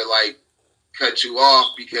 they try to like cut you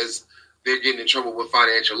off because they're getting in trouble with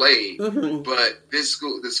financial aid. Mm-hmm. But the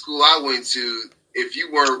school I went to, if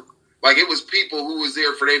you weren't, like, it was people who was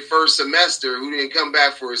there for their first semester who didn't come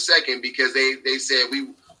back for a second because they said, we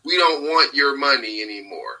don't want your money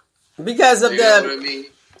anymore. Because of know what I mean?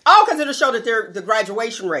 Oh, because it'll show that they're the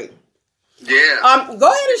graduation rate. Yeah. Go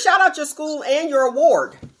ahead and shout out your school and your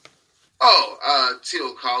award.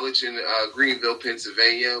 Till College in Greenville,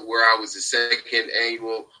 Pennsylvania, where I was the second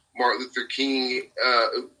annual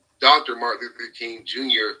Dr. Martin Luther King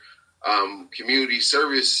Jr. Community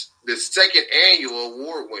Service, the second annual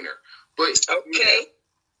award winner. But okay.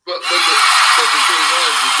 But the thing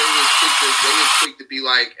was they was quick to be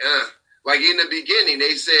like, Like in the beginning,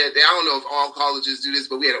 they said, I don't know if all colleges do this,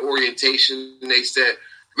 but we had an orientation, and they said,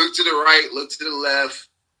 look to the right, look to the left.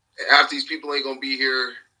 After these people ain't going to be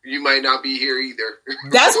here, you might not be here either.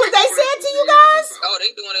 That's what they said to you guys? Oh,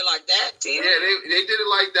 they doing it like that, too? Yeah, they did it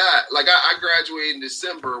like that. Like, I graduated in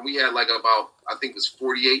December, and we had like about, I think it was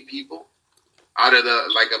 48 people out of a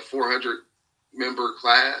 400-member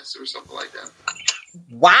class or something like that.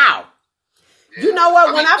 Wow. You know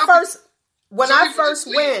what? When I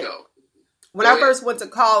first went to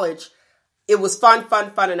college, it was fun,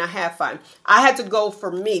 and I had fun. I had to go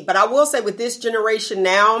for me. But I will say with this generation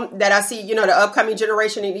now that I see, the upcoming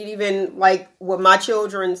generation, and even like with my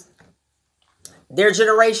children's, their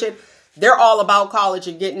generation, they're all about college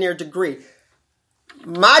and getting their degree.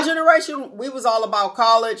 My generation, we was all about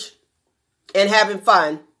college and having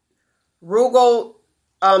fun. Roogle,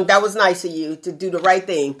 that was nice of you to do the right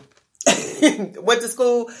thing. Went to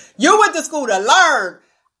school. You went to school to learn.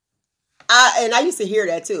 And I used to hear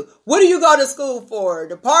that too. What do you go to school for?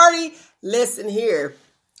 To party? Listen here.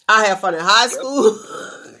 I had fun in high school.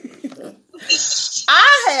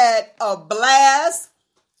 I had a blast.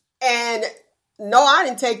 And no, I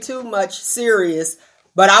didn't take too much serious,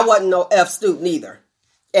 but I wasn't no F student either.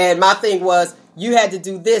 And my thing was, you had to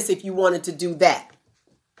do this if you wanted to do that.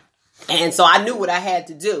 And so I knew what I had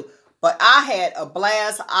to do. But I had a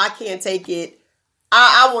blast. I can't take it.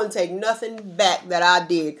 I wouldn't take nothing back that I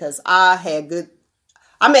did because I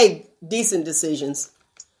made decent decisions.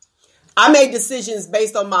 I made decisions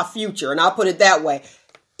based on my future, and I'll put it that way.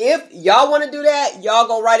 If y'all want to do that, y'all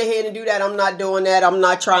go right ahead and do that. I'm not doing that. I'm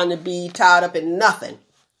not trying to be tied up in nothing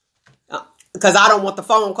because I don't want the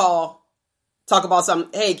phone call, talk about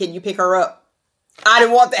something. Hey, can you pick her up? I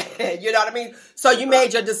didn't want that. You know what I mean? So you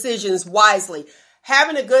made your decisions wisely.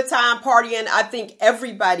 Having a good time partying, I think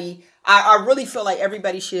everybody, I really feel like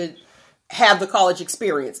everybody should have the college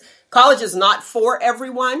experience. College is not for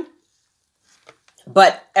everyone,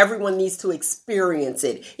 but everyone needs to experience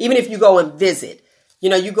it. Even if you go and visit,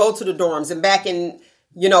 you go to the dorms, and back in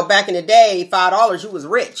the day, $5, you was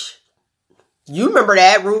rich. You remember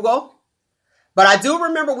that, Roogle? But I do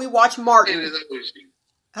remember we watched Martin.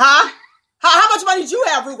 Huh? How much money did you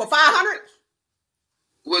have, Roogle? 500?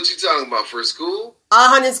 What you talking about for school?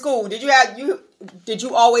 In school. Did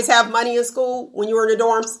you always have money in school when you were in the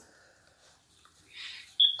dorms?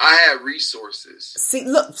 I had resources.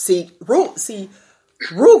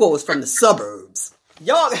 Roogle is from the suburbs.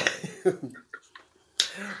 Y'all,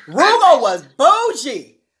 Roogle was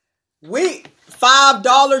bougie.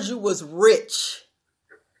 $5, you was rich.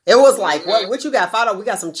 It was like, what you got? $5, we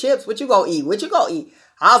got some chips. What you gonna eat?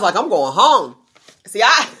 I was like, I'm going home. See,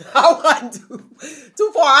 I wasn't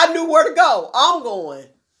too far. I knew where to go. I'm going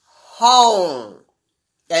home.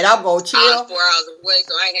 And I'm going to chill. I was 4 hours away,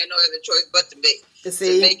 so I ain't had no other choice but to make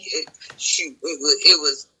it. Shoot, it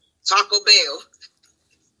was Taco Bell.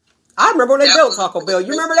 I remember when they built Taco Bell.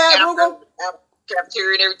 You remember that, Roogle?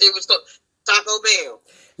 Cafeteria and everything was called Taco Bell.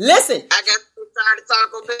 Listen. I got so tired of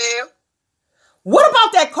Taco Bell. What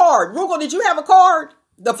about that card? Roogle, did you have a card?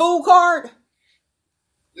 The food card?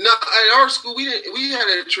 No, at our school we had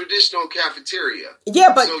a traditional cafeteria.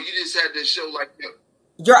 Yeah, but so you just had to show like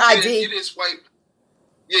your ID. You didn't swipe.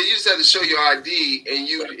 Yeah, you just had to show your ID, and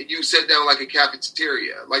you sat down like a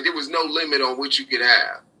cafeteria. Like there was no limit on what you could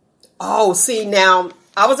have. Oh, see, now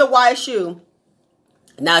I was at YSU.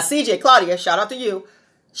 Now CJ Claudia, shout out to you.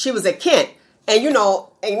 She was at Kent, and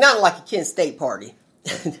ain't nothing like a Kent State party.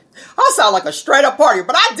 I sound like a straight up party,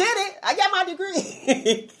 but I did it. I got my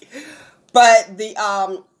degree. But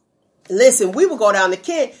listen, we would go down to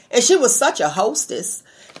Kent, and she was such a hostess.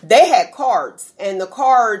 They had cards, and the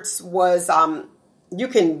cards was, you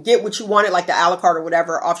can get what you wanted, like the a la carte or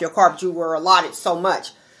whatever, off your card, but you were allotted so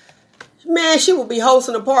much. Man, she would be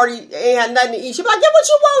hosting a party, ain't had nothing to eat. She'd be like, get what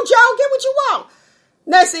you want, Joe, get what you want.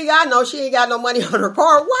 Next thing I know, she ain't got no money on her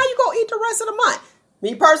card. Why you gonna eat the rest of the month?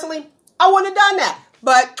 Me personally, I wouldn't have done that.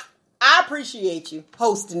 But I appreciate you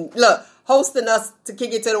hosting us to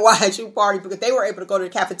kick it to the YSU party because they were able to go to the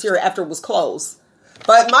cafeteria after it was closed.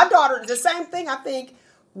 But my daughter, the same thing, I think,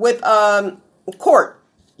 with Court.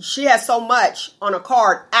 She had so much on a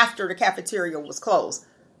card after the cafeteria was closed.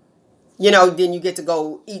 Then you get to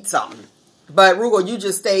go eat something. But Roogle, you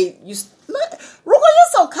just stayed. Roogle,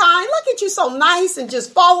 you're so kind. Look at you, so nice and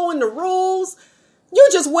just following the rules. You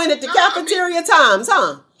just went at the cafeteria times,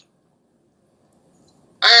 huh?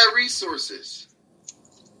 I had resources.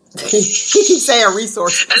 He keeps saying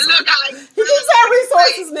resources. He keeps saying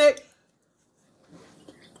resources, Nick.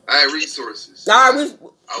 I had resources. All right,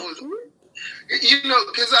 I was,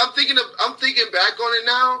 because I'm thinking back on it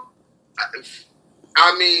now.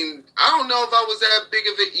 I mean, I don't know if I was that big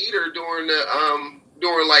of an eater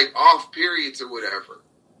during like off periods or whatever.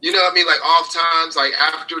 Like off times, like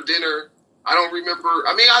after dinner. I don't remember.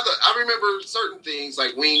 I mean, I remember certain things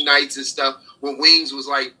like wing nights and stuff when wings was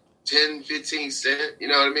like 10, 15 cents. You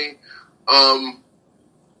know what I mean?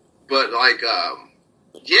 But like,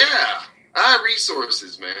 yeah, I had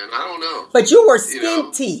resources, man. I don't know. But you were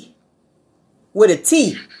skinty with a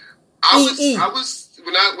T. I was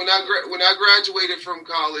when I graduated from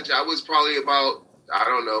college, I was probably about, I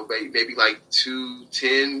don't know, maybe like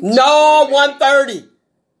 210. No, 130.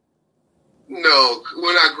 No,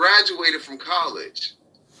 when I graduated from college.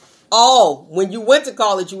 Oh, when you went to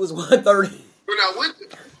college, you was 130. When I went,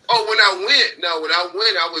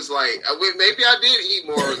 I was like, maybe I did eat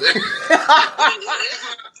more than.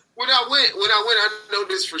 When I went, I know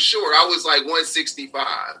this for sure. I was like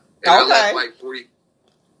 165. And I left like 40.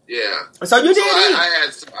 Yeah. So you did eat. I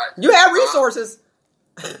had some, you had resources.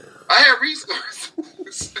 I had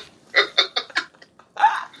resources.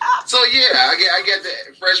 So yeah, I get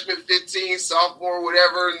the freshman 15, sophomore,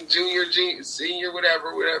 whatever, and junior, senior,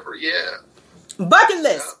 whatever. Yeah. Bucket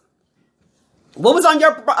list. Yeah. What was on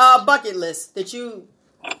your bucket list that you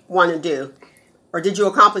want to do, or did you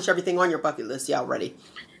accomplish everything on your bucket list already?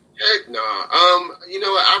 Heck no. You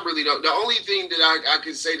know what? I really don't. The only thing that I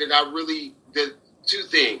can say that the two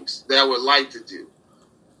things that I would like to do,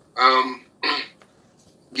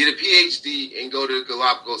 get a PhD and go to the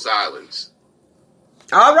Galapagos Islands.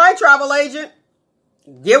 All right, travel agent.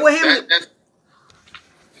 Get with him.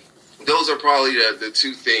 Those are probably the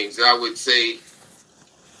two things that I would say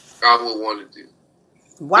I would want to do.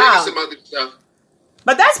 Wow. Maybe some other stuff.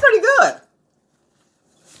 But that's pretty good.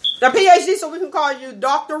 The PhD, so we can call you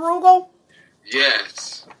Dr. Roogle?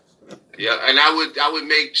 Yes. Yeah, and I would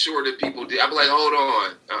make sure that people did. I'd be like, hold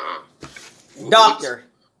on. Doctor.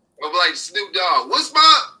 I'd be like, Snoop Dogg, what's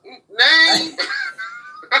my name?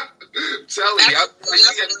 Tell me. That's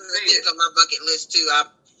things on my bucket list too.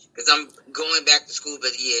 Because I'm going back to school,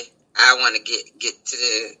 but yeah, I want to get to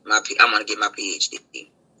I want to get my PhD.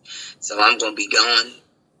 So I'm going to be going,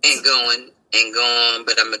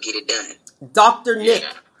 but I'm going to get it done. Dr. Nick.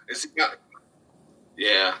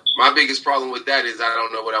 Yeah. My biggest problem with that is I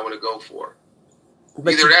don't know what I want to go for.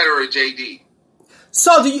 Either that or a JD.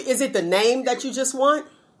 So is it the name that you just want?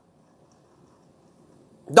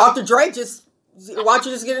 Dr. Dre why don't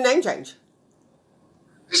you just get a name change?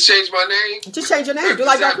 Just change my name? Just change your name. Do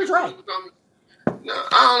like Dr. Dre. No,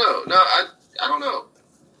 I don't know. No, I don't know.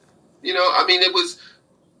 You know, I mean, it was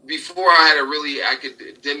before I had a really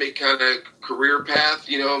academic kind of career path,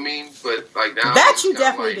 you know what I mean? But like now. That you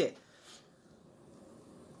definitely did.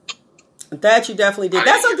 That you definitely did.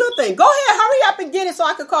 That's a good thing. Go ahead, hurry up and get it so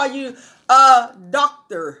I can call you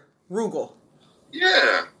Dr. Roogle.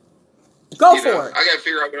 Yeah. Go for it. I got to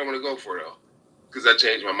figure out what I'm going to go for, though. Because I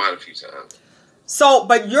changed my mind a few times. So,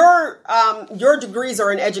 but your degrees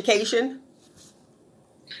are in education?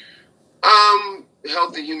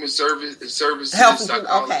 Health and human services,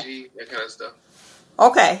 psychology, that kind of stuff.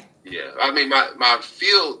 Okay. Yeah. I mean, my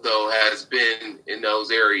field, though, has been in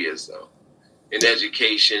those areas, though. In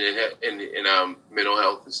education and mental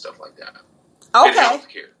health and stuff like that. Okay. And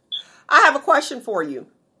healthcare. I have a question for you.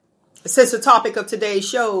 Since the topic of today's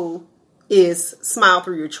show is smile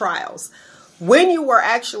through your trials. When you were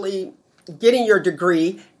actually getting your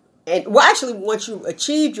degree, once you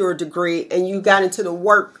achieved your degree and you got into the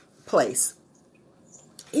workplace,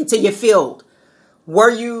 into your field, were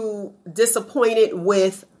you disappointed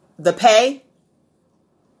with the pay?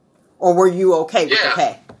 Or were you okay with the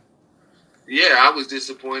pay? Yeah, I was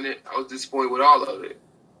disappointed. I was disappointed with all of it.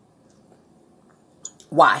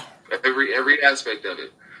 Why? Every aspect of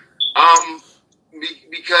it.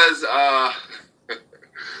 Because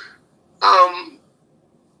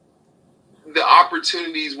the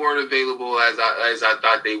opportunities weren't available as I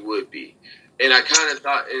thought they would be. And I kind of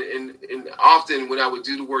thought, and often when I would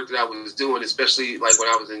do the work that I was doing, especially like when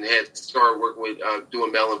I was in Head Start working with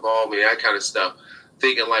doing male involvement, that kind of stuff,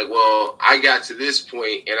 thinking like, well, I got to this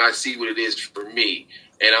point and I see what it is for me,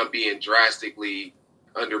 and I'm being drastically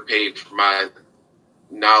underpaid for my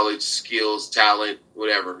knowledge, skills, talent,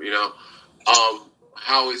 whatever, you know.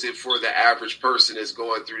 How is it for the average person that's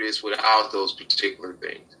going through this without those particular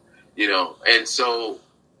things, you know? And so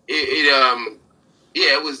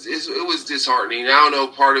it was disheartening. I don't know.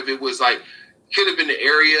 Part of it was like, could have been the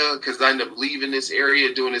area, because I ended up leaving this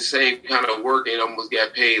area doing the same kind of work and almost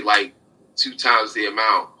got paid like 2 times the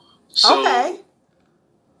amount. So, okay.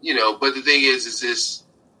 You know, but the thing is this,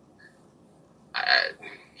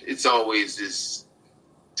 it's always this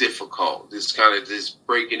difficult, this kind of this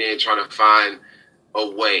breaking in, trying to find a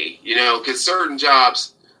way, you know, because certain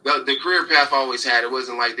jobs, the career path I always had, it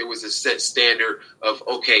wasn't like there was a set standard of,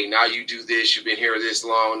 okay, now you do this, you've been here this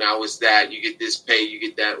long, now it's that, you get this pay, you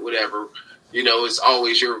get that, whatever. You know, it's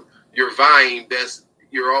always you're vying best.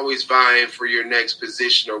 You're always vying for your next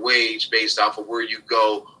position or wage based off of where you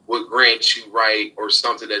go, what grants you right, or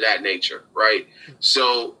something of that nature, right?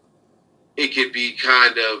 So it could be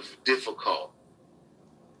kind of difficult.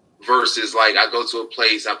 versus like I go to a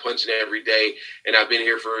place, I punch in every day, and I've been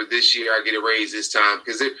here for this year, I get a raise this time.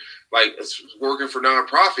 Because like working for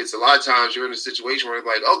nonprofits, a lot of times you're in a situation where it's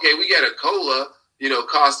like, okay, we got a COLA,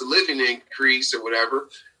 cost of living increase or whatever,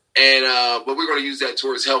 and but we're going to use that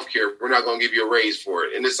towards healthcare. We're not going to give you a raise for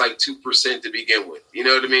it, and it's like 2% to begin with. You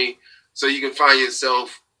know what I mean? So you can find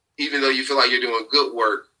yourself, even though you feel like you're doing good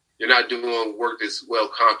work, you're not doing work that's well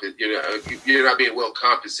compensated. You're not being well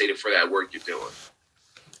compensated for that work you're doing.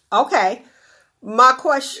 Okay. My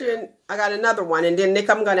question, I got another one, and then Nick,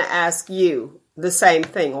 I'm going to ask you the same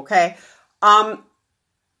thing. Okay.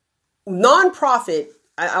 Nonprofit.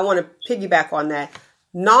 I want to piggyback on that.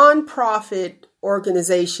 Nonprofit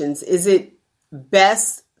organizations. Is it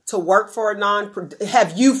best to work for a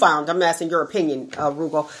have you found, I'm asking your opinion,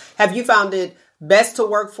 Roogle, have you found it best to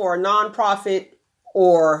work for a nonprofit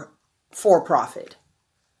or for profit?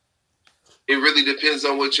 It really depends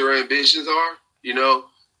on what your ambitions are.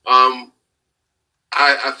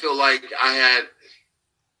 I feel like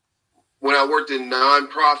when I worked in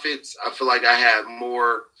nonprofits, I feel like I had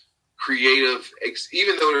more creative,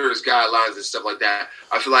 even though there's guidelines and stuff like that,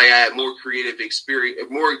 I feel like I had more creative experience,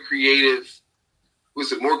 more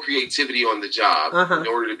creativity on the job in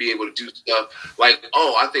order to be able to do stuff like,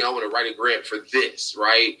 I think I want to write a grant for this,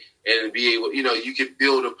 right? And be able, you can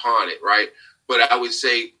build upon it, right? But I would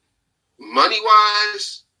say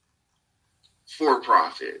money-wise, for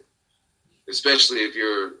profit, especially if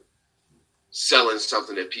you're selling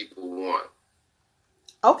something that people want.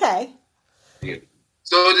 Okay. Yeah.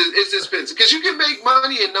 So it's expensive because you can make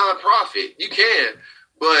money in nonprofit. You can,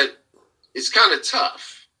 but it's kind of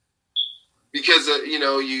tough because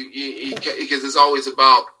because it's always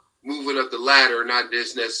about moving up the ladder, not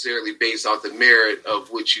just necessarily based off the merit of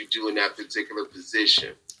what you do in that particular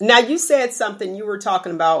position. Now, you said something, you were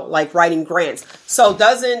talking about like writing grants. So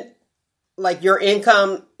doesn't like your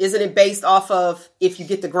income, isn't it based off of if you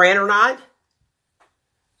get the grant or not?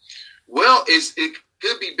 Well, it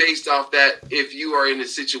could be based off that if you are in a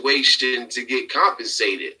situation to get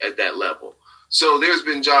compensated at that level. So there's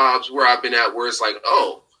been jobs where I've been at where it's like,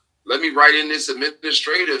 let me write in this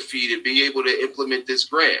administrative fee to be able to implement this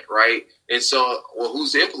grant, right? And so, well,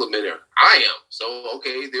 who's the implementer? I am. So,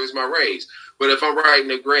 okay, there's my raise. But if I'm writing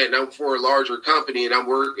a grant and I'm for a larger company and I'm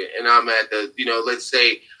working and I'm at the, let's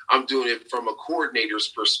say I'm doing it from a coordinator's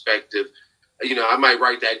perspective, I might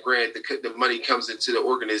write that grant. The money comes into the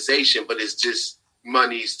organization, but it's just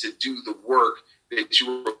monies to do the work that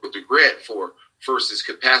you wrote the grant for versus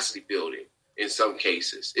capacity building in some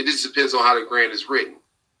cases. It just depends on how the grant is written.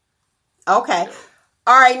 Okay.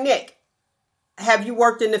 All right, Nick, have you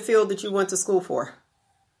worked in the field that you went to school for?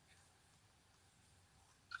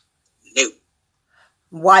 No.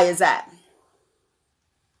 Why is that?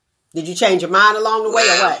 Did you change your mind along the way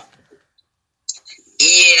or what?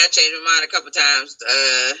 Yeah, I changed my mind a couple times.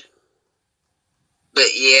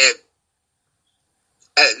 But yeah,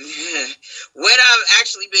 what I've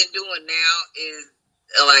actually been doing now is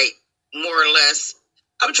like more or less,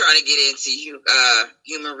 I'm trying to get into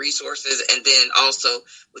human resources, and then also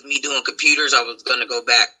with me doing computers, I was going to go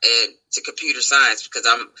back to computer science because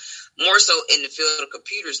I'm more so in the field of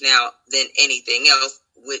computers now than anything else,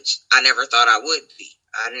 which I never thought I would be.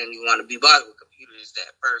 I didn't even want to be bothered with computers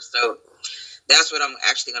at first, so that's what I'm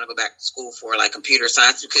actually going to go back to school for, like computer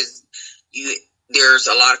science, because there's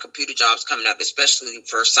a lot of computer jobs coming up, especially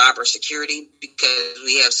for cybersecurity, because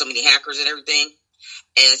we have so many hackers and everything.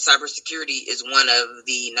 And cybersecurity is one of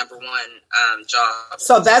the number one jobs.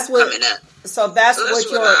 So that's what coming up. So that's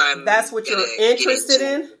what you're interested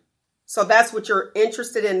in. So that's what you're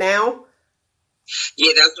interested in now.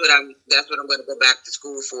 Yeah, that's what I'm going to go back to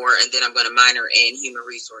school for, and then I'm going to minor in human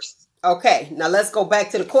resources. Okay, now let's go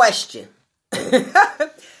back to the question.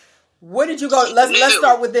 What did you go? Let's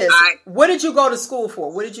start with this. What did you go to school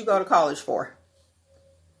for? What did you go to college for?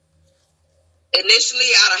 Initially,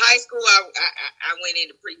 out of high school, I went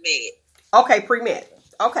into pre-med. Okay, pre-med.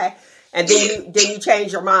 Okay, and then you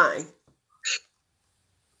changed your mind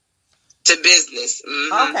to business.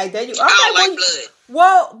 Mm-hmm. Okay, then you. Okay, I don't like blood.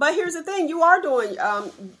 Well, but here's the thing: you are doing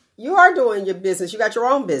your business. You got your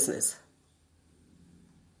own business.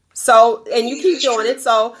 So, and you keep doing it.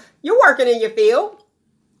 So you're working in your field.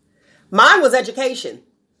 Mine was education.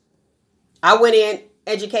 I went in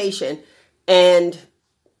education, and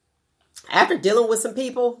after dealing with some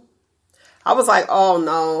people, I was like, oh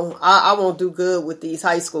no, I won't do good with these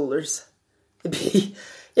high schoolers.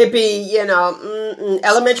 It'd be,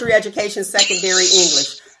 elementary education, secondary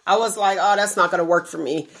English. I was like, oh, that's not going to work for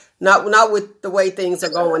me. Not with the way things are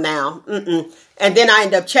going now. Mm-mm. And then I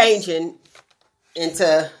end up changing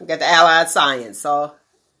into, get the allied science. So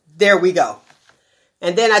there we go.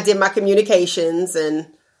 And then I did my communications, and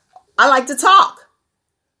I like to talk.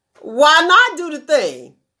 Why not do the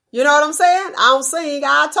thing? You know what I'm saying? I don't sing,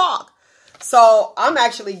 I talk. So I'm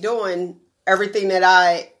actually doing everything that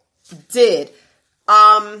I did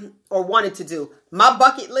or wanted to do. My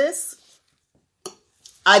bucket list,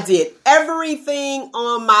 I did everything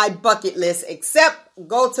on my bucket list except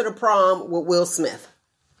go to the prom with Will Smith.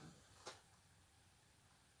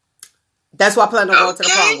 That's what I plan on going to the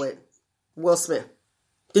prom with Will Smith.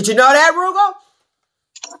 Did you know that, Roogle?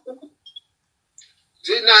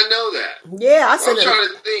 Did not know that. Yeah, I'm trying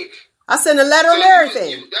to think. I sent a letter and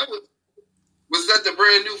everything. Was that the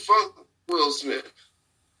brand new funk Will Smith?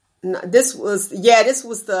 No, this was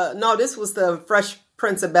the Fresh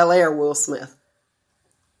Prince of Bel-Air Will Smith.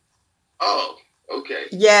 Oh, okay.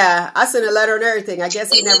 Yeah, I sent a letter and everything. I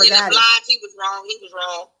guess he never got it. He was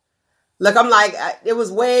wrong. Look, I'm like, it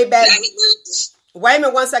was way back. Wait a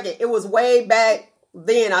minute, 1 second. It was way back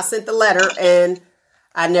then. I sent the letter and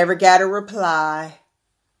I never got a reply.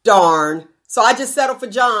 Darn. So I just settled for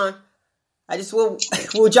John. I just will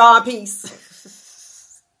John peace.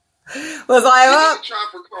 Was like, Did try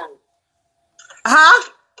for Carl? Huh?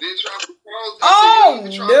 Did try for Carl? Oh,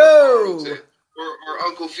 no. Or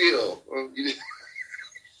Uncle Phil.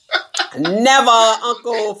 Never,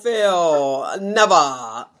 Uncle Phil.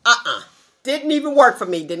 Never. Didn't even work for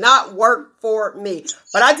me. Did not work for me.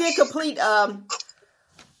 But I did complete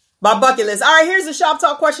my bucket list. All right, here's the Shop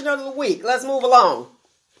Talk question of the week. Let's move along.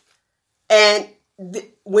 And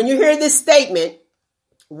when you hear this statement,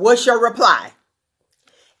 what's your reply?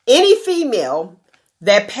 Any female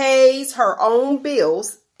that pays her own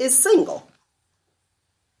bills is single.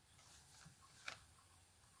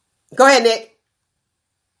 Go ahead, Nick.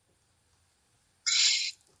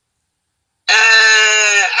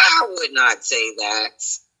 I would not say that.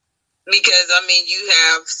 Because, you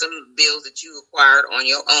have some bills that you acquired on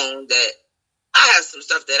your own that I have some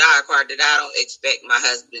stuff that I acquired that I don't expect my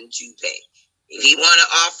husband to pay. If he want to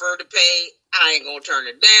offer to pay, I ain't going to turn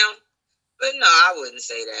it down. But no, I wouldn't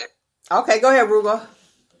say that. Okay, go ahead, Roogle.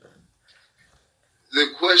 The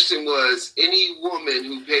question was, any woman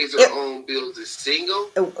who pays her own bills is single?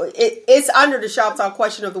 It's under the Shop Talk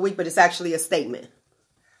question of the week, but it's actually a statement.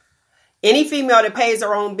 Any female that pays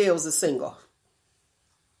her own bills is single.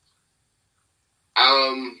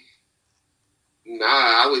 Nah,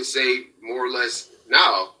 I would say more or less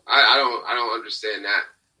no. I don't understand that.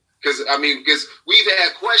 Because we've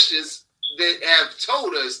had questions that have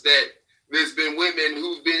told us that there's been women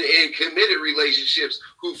who've been in committed relationships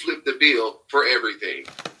who flip the bill for everything.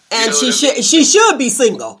 And she should be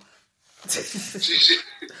single. She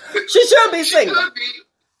should be single.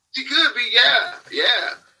 She could be,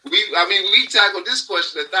 yeah. We tackled this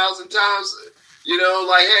question 1,000 times.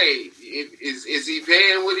 Hey, is he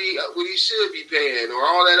paying what he should be paying, or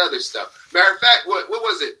all that other stuff? Matter of fact, what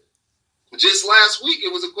was it? Just last week,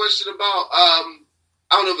 it was a question about I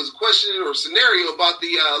don't know if it was a question or a scenario about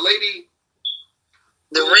the lady,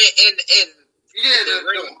 the rent and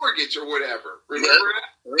the mortgage or whatever. Remember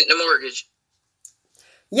that? Rent the mortgage.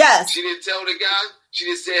 Yes. She didn't tell the guy. She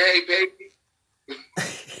just said, "Hey, baby."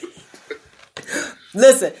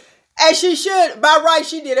 Listen, as she should. By right,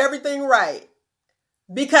 she did everything right.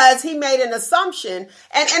 Because he made an assumption,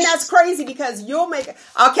 and that's crazy because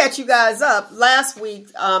I'll catch you guys up. Last week,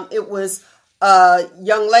 it was a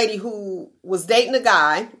young lady who was dating a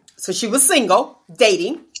guy. So she was single,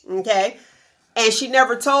 dating, okay? And she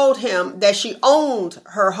never told him that she owned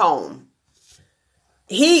her home.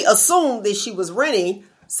 He assumed that she was renting.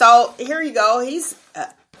 So here you go. He's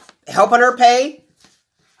helping her pay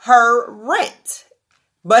her rent,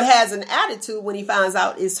 but has an attitude when he finds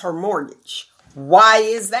out it's her mortgage. Why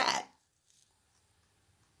is that?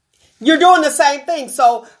 You're doing the same thing.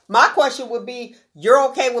 So my question would be, you're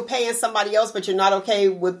okay with paying somebody else, but you're not okay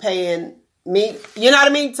with paying me. You know what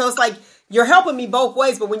I mean? So it's like, you're helping me both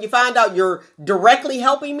ways, but when you find out you're directly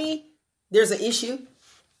helping me, there's an issue.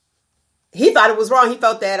 He thought it was wrong. He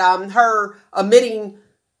felt that her omitting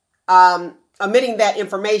that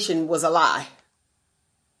information was a lie.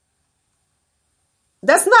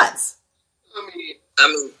 That's nuts.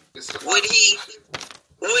 Would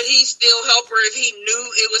he still help her if he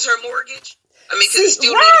knew it was her mortgage? Because he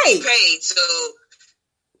still needed to be paid. So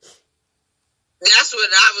that's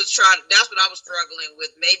what I was struggling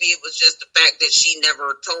with. Maybe it was just the fact that she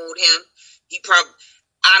never told him.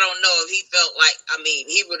 I don't know if he felt like,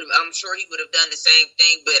 I'm sure he would have done the same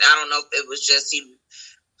thing, but I don't know if it was just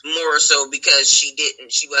more so because she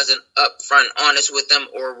wasn't upfront honest with him,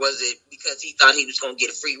 or was it because he thought he was going to get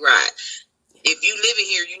a free ride? If you live in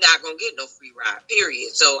here, you're not going to get no free ride,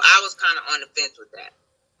 period. So I was kind of on the fence with that.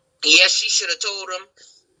 Yes, she should have told him,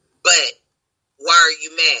 but why are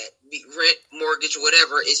you mad? Rent, mortgage,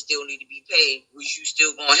 whatever, it still need to be paid. Was you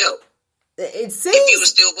still going to help? It seems, if you were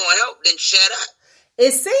still going to help, then shut up.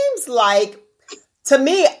 It seems like, to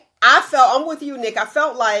me, I'm with you, Nick. I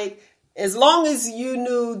felt like as long as you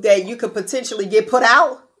knew that you could potentially get put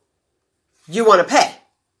out, you want to pay.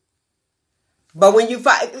 But when you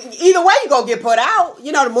find, either way, you're going to get put out,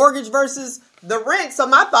 the mortgage versus the rent. So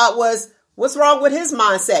my thought was, what's wrong with his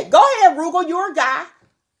mindset? Go ahead, Roogle, you're a guy.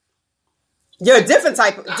 You're a different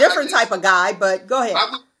type of guy, but go ahead.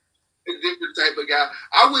 I'm a different type of guy.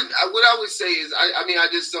 What I would say is, I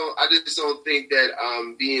just don't think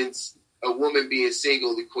that being a woman being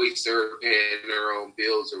single equates to her paying her own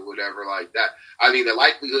bills or whatever like that. I mean, the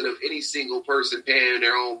likelihood of any single person paying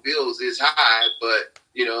their own bills is high, but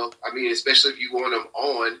especially if you want them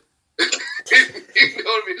on. You know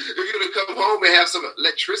what I mean? If you're gonna come home and have some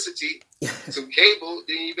electricity, some cable,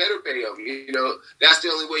 then you better pay them. That's the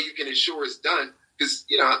only way you can ensure it's done. Because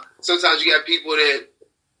sometimes you got people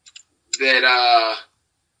that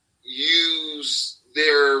use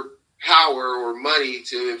their power or money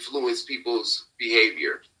to influence people's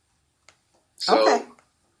behavior. So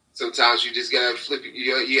sometimes you just gotta flip.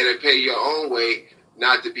 You gotta pay your own way,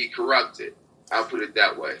 not to be corrupted. I'll put it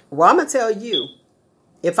that way. Well, I'm gonna tell you.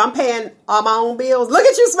 If I'm paying all my own bills, look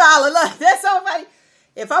at you smiling. Look, that's so funny.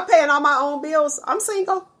 If I'm paying all my own bills, I'm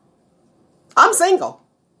single.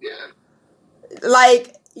 Yeah.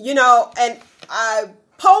 Like, and I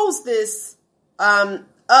posed this up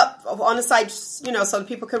on the site, so that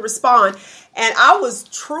people could respond. And I was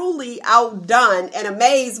truly outdone and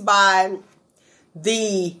amazed by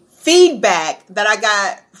the feedback that I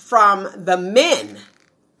got from the men.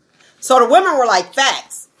 So the women were like,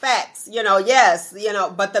 facts, yes,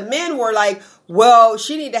 but the men were like, well,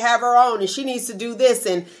 she need to have her own and she needs to do this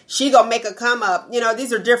and she gonna make a come up.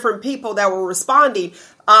 These are different people that were responding.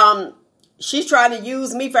 She's trying to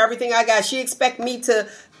use me for everything I got. She expect me to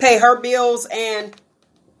pay her bills and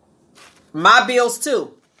my bills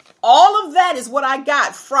too. All of that is what I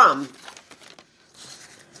got from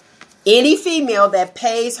any female that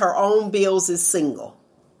pays her own bills is single.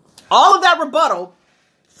 All of that rebuttal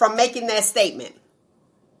from making that statement.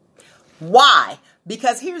 Why?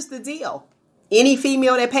 Because here's the deal. Any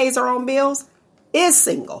female that pays her own bills is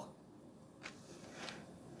single.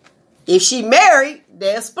 If she married,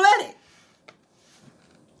 they'll split it.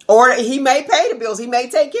 Or he may pay the bills. He may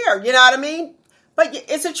take care. You know what I mean? But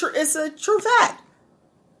it's a true fact.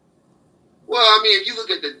 Well, if you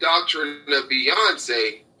look at the doctrine of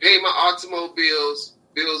Beyonce, pay my automobiles,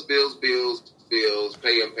 bills,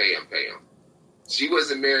 pay them. She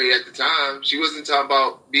wasn't married at the time. She wasn't talking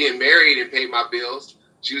about being married and pay my bills.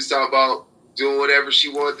 She was talking about doing whatever she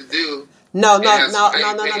wanted to do. No.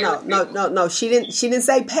 She didn't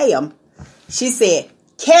say pay them. She said,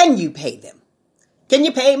 can you pay them? Can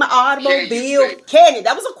you pay my automobile? Can you?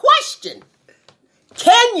 That was a question.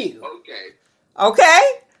 Can you? Okay.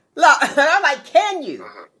 Look, I'm like, can you?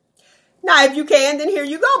 Uh-huh. Now, if you can, then here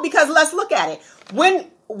you go. Because let's look at it.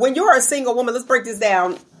 When you're a single woman, let's break this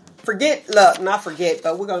down. Not forget,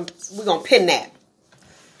 but we're gonna pin that.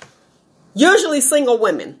 Usually single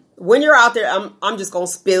women, when you're out there, I'm just gonna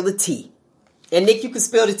spill the tea. And Nick, you can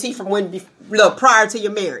spill the tea from prior to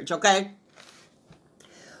your marriage, okay?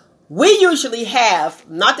 We usually have,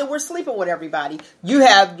 not that we're sleeping with everybody, you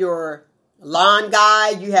have your lawn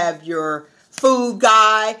guy, you have your food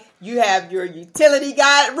guy, you have your utility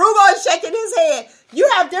guy. Roogle is shaking his head. You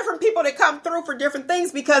have different people that come through for different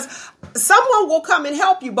things because someone will come and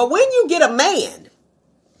help you. But when you get a man,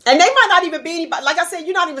 and they might not even be anybody, like I said,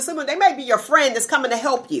 you're not even sleeping, they may be your friend that's coming to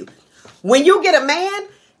help you. When you get a man,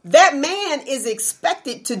 that man is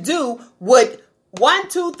expected to do what 1,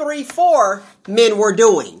 2, 3, 4 men were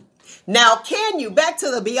doing. Now, back to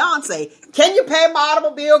the Beyonce, can you pay my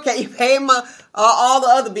automobile? Can you pay my all the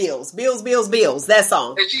other bills? Bills, that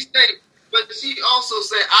song. And she said, but she also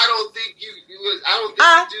said, I don't think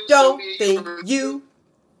you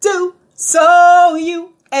do. So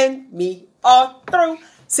you and me are through.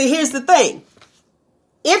 See, here's the thing.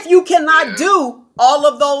 If you cannot do all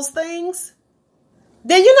of those things,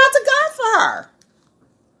 then you're not the guy for her.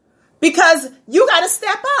 Because you got to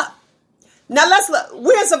step up. Now let's look.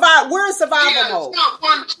 We're in survival mode. Top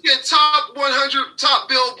 100 top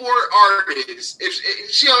Billboard artists.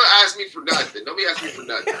 If she don't ask me for nothing, don't be asking me for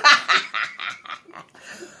nothing.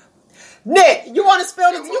 Nick, you want to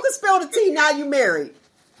spill the tea? You can spill the tea now. You married.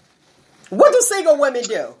 What do single women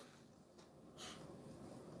do?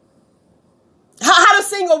 How do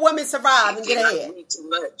single women survive and get ahead? Like me too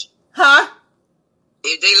much. Huh?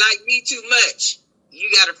 If they like me too much,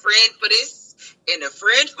 you got a friend for this. and a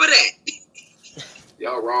friend for that.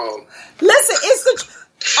 Y'all wrong. Listen, it's the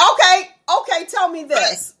okay. Tell me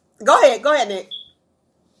this. Go ahead, Nick.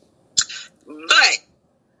 But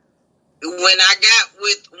when I got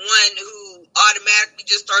with one who automatically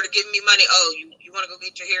just started giving me money, oh, you want to go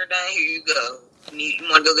get your hair done? Here you go. You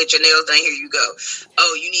want to go get your nails done? Here you go.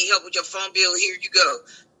 Oh, you need help with your phone bill? Here you go.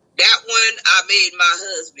 That one I made my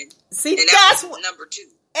husband. See, and that's was number 2.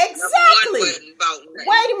 Exactly.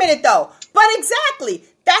 Wait a minute though. But exactly.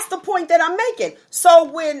 That's the point that I'm making. So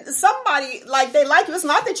when somebody like they like you, it's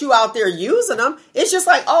not that you out there using them. It's just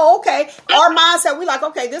like, oh, okay. Our mindset, we like,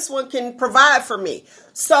 okay, this one can provide for me.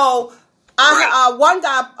 So one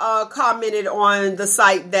guy commented on the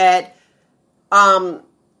site that I'm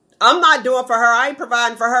not doing for her. I ain't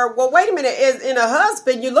providing for her. Well, wait a minute. In a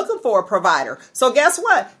husband, you're looking for a provider. So guess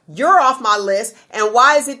what? You're off my list. And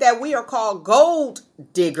why is it that we are called gold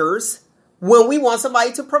diggers when we want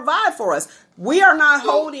somebody to provide for us? We are not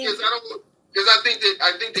holding. Because I think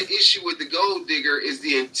the issue with the gold digger is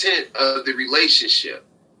the intent of the relationship.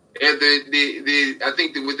 And I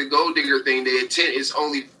think that with the gold digger thing, the intent is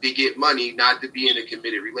only to get money, not to be in a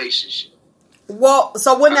committed relationship. Well,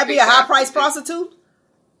 so wouldn't that be a high price prostitute?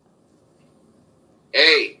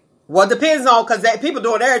 Hey. Well, it depends on, because people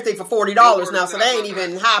doing everything for $40 now, so they ain't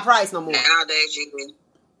even high price no more. Nowadays, you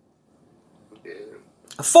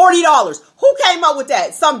 $40. Who came up with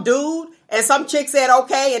that? Some dude and some chick said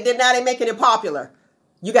okay, and then now they making it popular.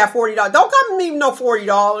 You got $40. Don't come to me with no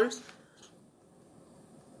 $40.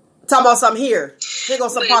 Talking about something here. Here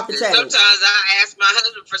goes some pocket change. Sometimes I ask my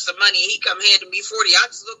husband for some money, he come handing me $40. I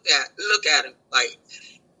just look at him like,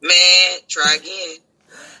 man, try again.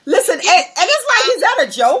 Listen, and it's like, is that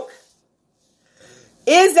a joke?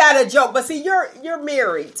 Is that a joke? But see, you're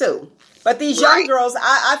married too. But these young girls,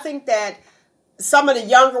 I think that some of the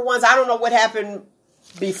younger ones, I don't know what happened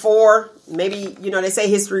before. Maybe, they say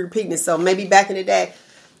history repeating itself. Maybe back in the day,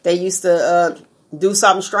 they used to do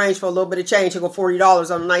something strange for a little bit of change. You go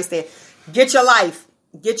 $40 on a nightstand. Get your life.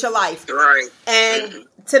 Right. And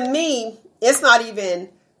to me, it's not even,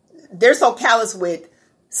 they're so callous with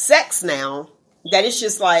sex now that it's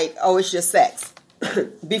just like, oh, it's just sex.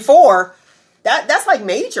 Before, that's like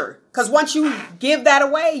major. Because once you give that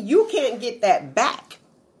away, you can't get that back.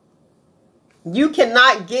 You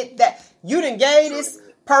cannot get that. You done gave this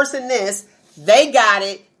person this. They got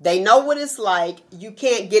it. They know what it's like. You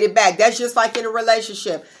can't get it back. That's just like in a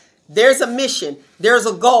relationship. There's a mission. There's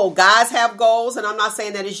a goal. Guys have goals. And I'm not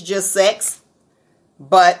saying that it's just sex.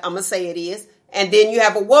 But I'm going to say it is. And then you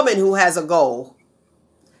have a woman who has a goal.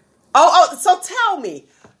 Oh, so tell me.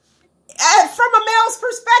 From a male's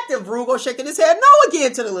perspective, Roogle shaking his head no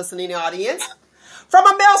again to the listening audience. From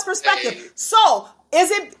a male's perspective. So,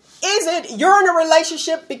 is it you're in a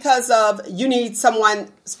relationship because of you need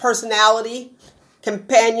someone's personality,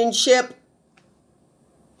 companionship?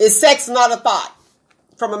 Is sex not a thought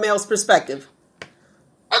from a male's perspective?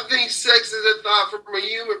 I think sex is a thought from a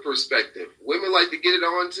human perspective. Women like to get it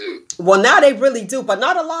on too. Well, now they really do, but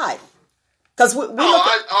not a lot. Because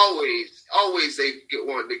always they get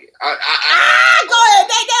one to get. Go ahead.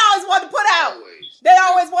 They always want to put out. They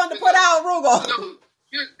always want to put out, Roogle.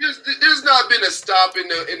 There's not been a stop in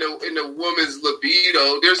the woman's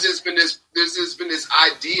libido. There's just been this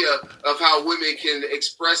idea of how women can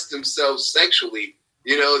express themselves sexually.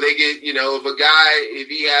 They get, if a guy, if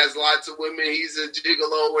he has lots of women, he's a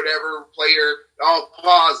gigolo, whatever, player, all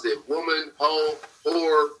positive, woman, hoe,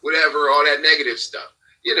 whore, whatever, all that negative stuff.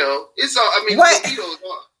 It's all, libido's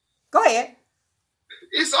on. Go ahead.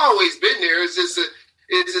 It's always been there. It's just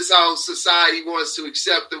how society wants to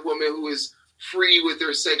accept a woman who is free with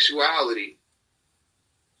their sexuality.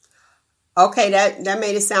 Okay, that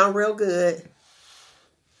made it sound real good.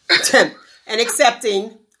 And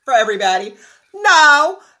accepting for everybody.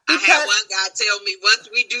 No. I had one guy tell me, once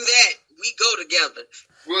we do that, we go together.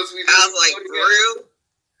 I was like, for real?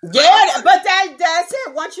 Yeah, but that's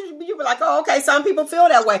it. Once you be like, oh, okay, some people feel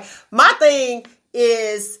that way. My thing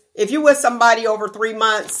is, if you're with somebody over 3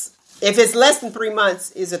 months, if it's less than 3 months,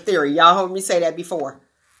 is a theory. Y'all heard me say that before.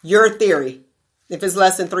 Your theory. If it's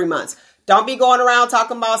less than 3 months. Don't be going around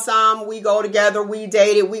talking about we go together, we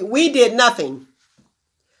dated. We did nothing.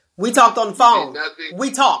 We talked on the phone. We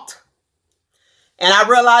talked. And I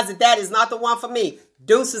realized that is not the one for me.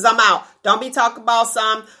 Deuces, I'm out. Don't be talking about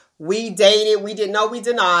we dated. We did. No, we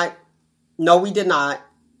did not. No, we did not.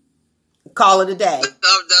 Call it a day. That's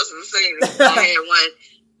what I'm saying. I had one,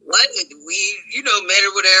 we, met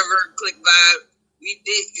or whatever, click vibe. We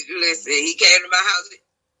did, listen, he came to my house.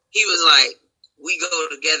 He was like, we go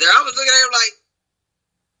together. I was looking at him like,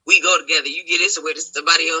 we go together. You get this away to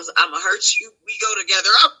somebody else, I'm going to hurt you. We go together.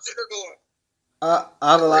 I'm sitting there going,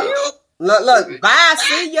 Look, bye,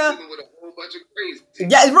 see ya. With a whole bunch of crazy.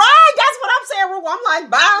 Yeah, right. That's what I'm saying, Roogle. I'm like,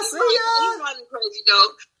 bye, see ya. He wasn't crazy though.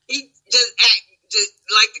 He just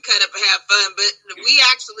like to cut up and have fun. But we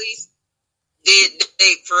actually did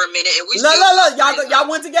date for a minute, and we look. Y'all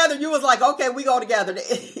went together. You was like, okay, we go together.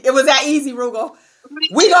 It was that easy, Roogle.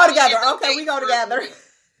 We go together. Okay, we go together.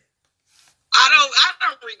 I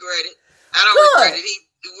don't regret it. I don't regret it.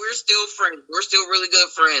 We're still friends. We're still really good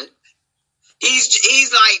friends.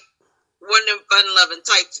 He's like one of them fun-loving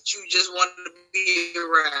types that you just want to be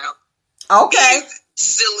around. Okay. He's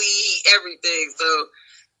silly, everything. So,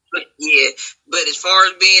 but yeah. But as far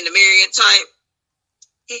as being the Marion type,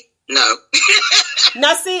 no.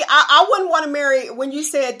 Now, see, I wouldn't want to marry. When you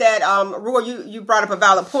said that, Roogle, you brought up a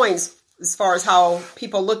valid point as far as how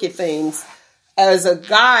people look at things. As a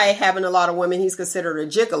guy having a lot of women, he's considered a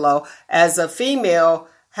gigolo. As a female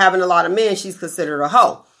having a lot of men, she's considered a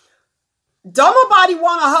hoe. Don't nobody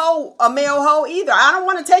want a male hoe either. I don't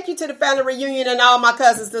want to take you to the family reunion and all my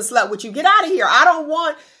cousins that slept with you. Get out of here. I don't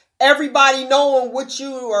want everybody knowing what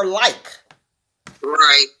you are like.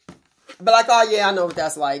 Right. But like, oh yeah, I know what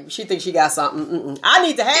that's like. She thinks she got something. I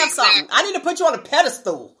need to have something. I need to put you on a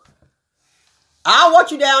pedestal. I don't want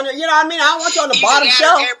you down there. You know what I mean? I don't want you on the bottom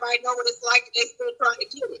shelf. Everybody know what it's like, and they still trying to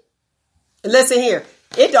get it. Listen here.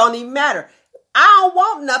 It don't even matter. I don't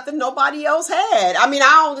want nothing nobody else had. I mean,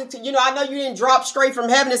 I know you didn't drop straight from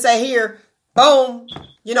heaven and say, here, boom,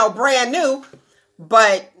 brand new.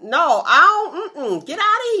 But no, I don't, get out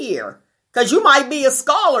of here. Because you might be a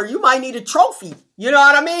scholar. You might need a trophy. You know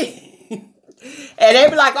what I mean? And they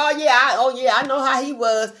be like, oh yeah, I know how he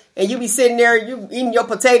was. And you be sitting there, you eating your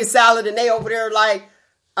potato salad, and they over there like,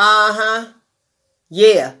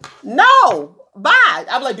 yeah. No, bye.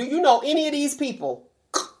 I'm like, do you know any of these people?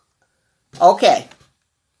 Okay,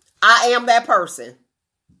 I am that person.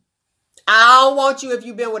 I don't want you if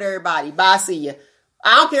you've been with everybody. Bye, see ya.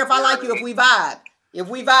 I don't care if I like you if we vibe. If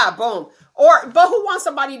we vibe, boom. But who wants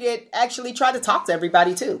somebody that actually try to talk to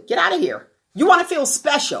everybody too? Get out of here. You want to feel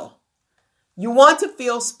special. You want to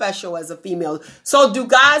feel special as a female. So do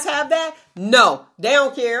guys have that? No, they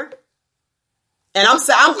don't care. And I'm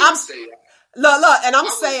saying, and I'm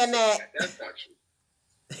saying that. That's not true.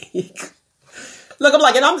 Look, I'm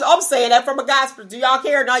like, and I'm saying that from a guy's perspective. Do y'all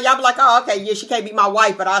care? No, y'all be like, oh, okay, yeah, she can't be my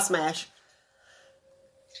wife, but I'll smash.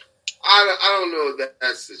 I don't know if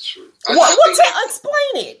that's the truth.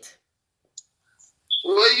 Explain it.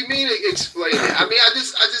 What do you mean explain it? I mean, I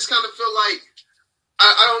just kind of feel like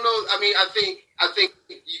I don't know. I mean, I think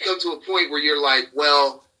you come to a point where you're like,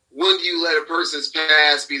 well, when do you let a person's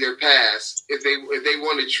past be their past if they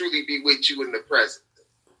want to truly be with you in the present?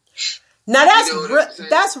 Now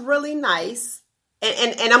that's really nice.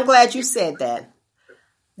 And I'm glad you said that.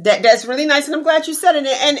 That's really nice, and I'm glad you said it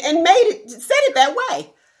and said it that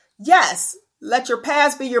way. Yes, let your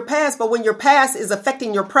past be your past, but when your past is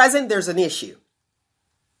affecting your present, there's an issue.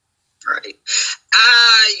 Right.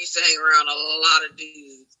 I used to hang around a lot of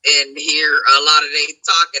dudes and hear a lot of they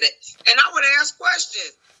talking it, and I would ask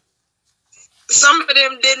questions. Some of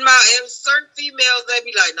them didn't mind. Certain females, they'd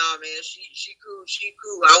be like, "Nah, man, she cool.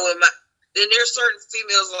 I wouldn't mind." Then there's certain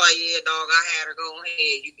females like, yeah, dog, I had her. Go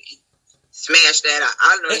ahead, you can smash that.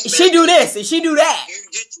 I know. She do this and she do that.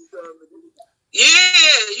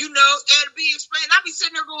 Yeah, and be explained. I be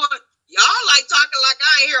sitting there going, y'all like talking like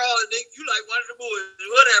I ain't hear all the niggas. You like one of the boys,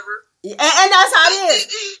 whatever. And that's how it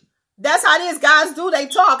is. That's how it is. Guys do, they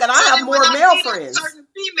talk, and I have more male friends. Certain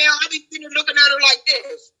female, I be sitting there looking at her like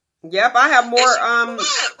this. Yep, I have more.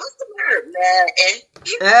 What's the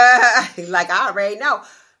matter? Like I already know.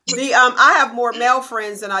 I have more male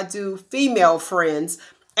friends than I do female friends,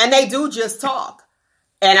 and they do just talk.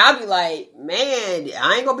 And I'll be like, man,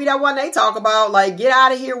 I ain't gonna be that one they talk about. Like, get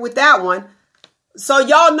out of here with that one. So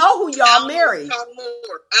y'all know who y'all marry. Talk more,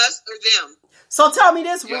 us or them. So tell me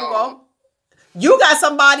this, Roogle. You got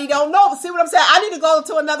somebody don't know. See what I'm saying? I need to go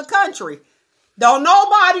to another country. Don't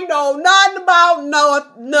nobody know nothing about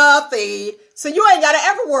nothing. So you ain't gotta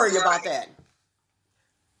ever worry about that.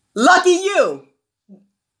 Lucky you.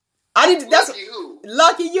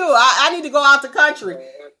 Lucky you. I need to go out the country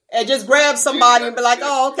and just grab somebody and be like,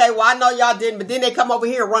 oh, okay, well, I know y'all didn't, but then they come over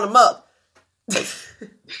here and run them up.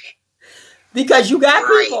 Because you got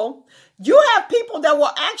people. You have people that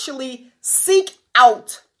will actually seek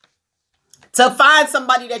out to find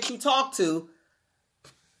somebody that you talk to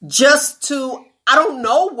just to, I don't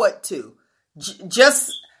know what to.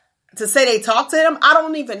 Just to say they talk to them, I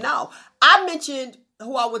don't even know. I mentioned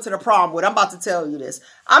who I went to the prom with. I'm about to tell you this.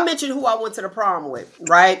 I mentioned who I went to the prom with,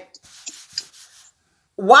 right?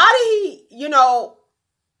 Why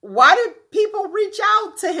did people reach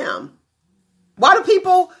out to him? Why do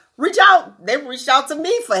people reach out? They reached out to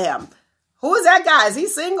me for him. Who is that guy? Is he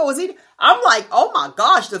single? Is he? I'm like, oh my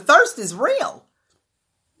gosh, the thirst is real.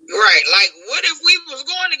 Right. Like, what if we was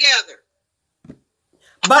going together?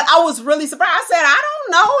 But I was really surprised. I said, I don't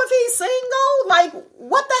know if he's single. Like,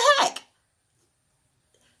 what the heck?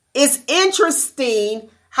 It's interesting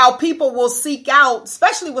how people will seek out,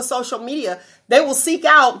 especially with social media, they will seek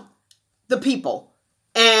out the people.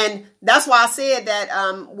 And that's why I said that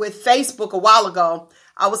with Facebook a while ago,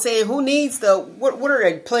 I was saying, who needs what are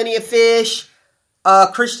they? Plenty of Fish,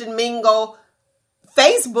 Christian Mingle.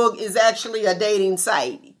 Facebook is actually a dating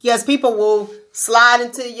site. Yes, people will slide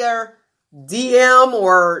into your DM,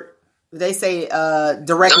 or they say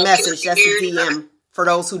direct message. That's a DM for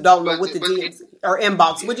those who don't know what the DM or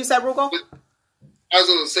inbox. Would you say, Roogle? I was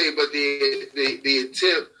going to say, but the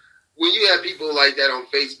intent, when you have people like that on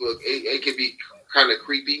Facebook, it can be kind of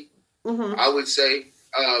creepy, I would say,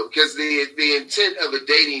 because the intent of a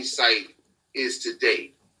dating site is to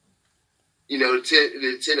date. You know,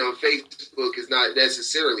 the intent on Facebook is not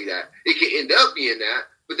necessarily that. It can end up being that,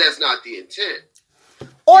 but that's not the intent.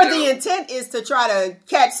 Or the intent is to try to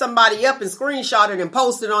catch somebody up and screenshot it and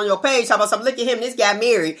post it on your page. How about something? Look at him, this guy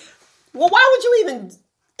married. Well, why would you even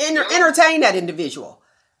entertain that individual?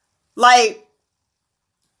 Like,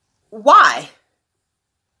 why?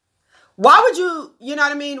 Why would you, you know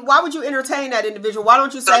what I mean? Why would you entertain that individual? Why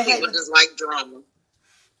don't you say, hey, people just like drama.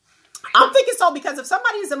 I'm thinking so, because if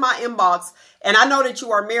somebody's in my inbox and I know that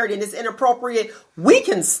you are married and it's inappropriate, we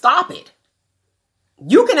can stop it.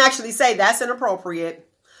 You can actually say that's inappropriate.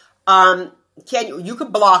 You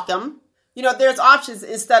could block them. You know, there's options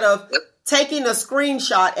instead of taking a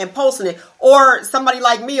screenshot and posting it. Or somebody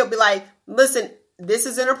like me will be like, listen, this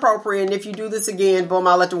is inappropriate. And if you do this again, boom,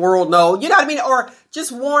 I'll let the world know. You know what I mean? Or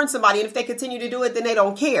just warn somebody. And if they continue to do it, then they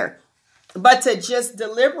don't care. But to just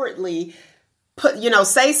deliberately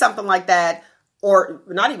say something like that, or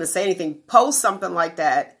not even say anything, post something like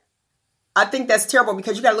that, I think that's terrible,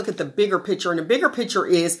 because you got to look at the bigger picture. And the bigger picture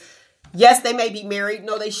is, yes, they may be married.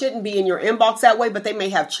 No, they shouldn't be in your inbox that way, but they may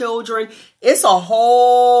have children. It's a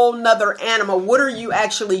whole nother animal. What are you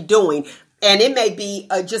actually doing? And it may be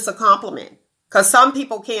just a compliment, because some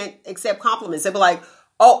people can't accept compliments. They'll be like,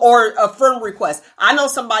 oh, or a friend request. I know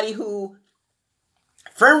somebody who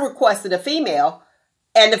friend requested a female,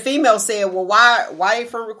 and the female said, well, why they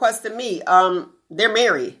friend requested me? They're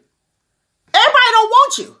married. Everybody don't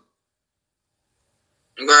want you.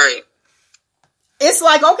 Right. It's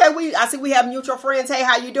like, okay, I see we have mutual friends. Hey,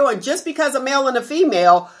 how you doing? Just because a male and a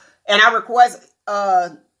female, and I request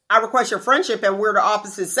your friendship and we're the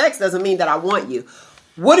opposite sex, doesn't mean that I want you.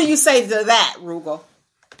 What do you say to that, Roogle?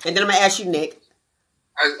 And then I'm going to ask you, Nick.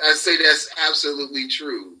 I say that's absolutely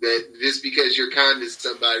true. That just because you're kind to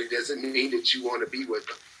somebody doesn't mean that you want to be with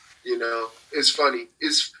them. You know, it's funny.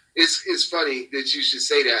 It's funny that you should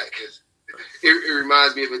say that, because it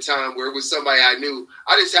reminds me of a time where it was somebody I knew.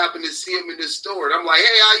 I just happened to see him in the store, and I'm like,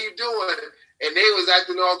 "Hey, how you doing?" And they was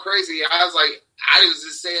acting all crazy. I was like, I was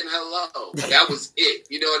just saying hello. That was it.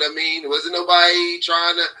 You know what I mean? There wasn't nobody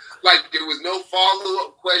trying to, there was no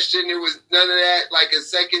follow-up question. There was none of that, like a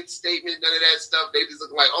second statement, none of that stuff. They just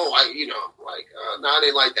looked like, no, I didn't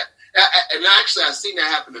like that. And actually, I've seen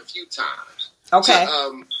that happen a few times. Okay.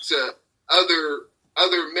 To other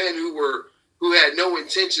men who had no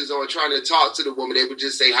intentions on trying to talk to the woman. They would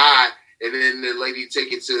just say hi, and then the lady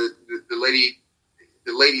take it to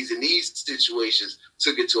the ladies in these situations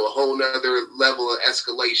took it to a whole nother level of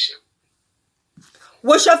escalation.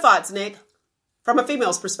 What's your thoughts, Nick, from a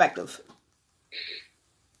female's perspective?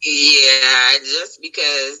 Yeah, just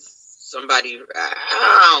because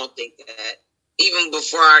I don't think that. Even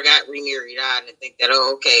before I got remarried, I didn't think that,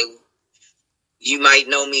 you might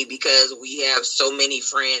know me because we have so many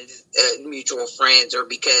friends, mutual friends, or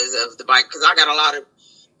because of the bike. Because I got a lot of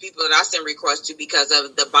people that I send requests to because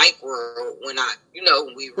of the bike world. When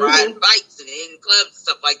we ride bikes and in clubs and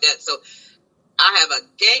stuff like that. So I have a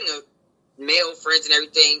gang of male friends and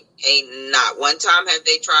everything. Ain't not one time have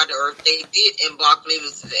they tried to, or if they did inbox me and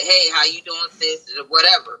say, "Hey, how you doing, sis?" or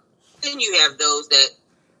whatever. Then you have those that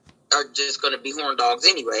are just going to be horn dogs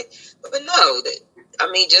anyway. But no,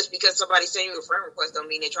 just because somebody sent you a friend request don't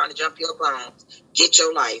mean they're trying to jump your bones. Get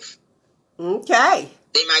your life. Okay.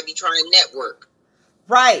 They might be trying to network.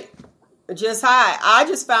 Right. Just hi. I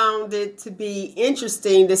just found it to be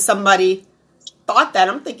interesting that somebody thought that.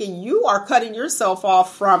 I'm thinking you are cutting yourself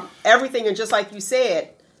off from everything. And just like you said,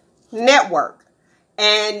 network.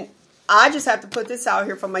 And I just have to put this out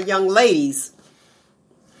here for my young ladies.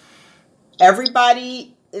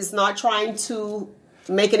 Everybody is not trying to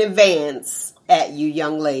make an advance at you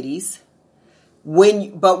young ladies.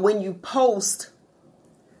 But when you post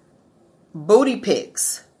booty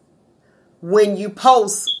pics, when you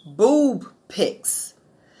post boob pics,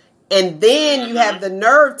 and then you have the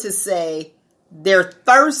nerve to say they're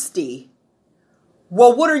thirsty,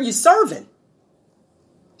 well, what are you serving?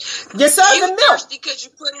 You're serving milk. Thirsty because you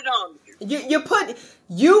put it on you.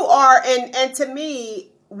 You are, and to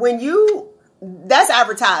me, that's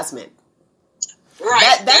advertisement.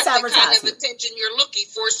 Right. That's the advertisement. kind of attention you're looking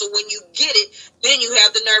for. So when you get it, then you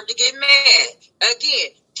have the nerve to get mad.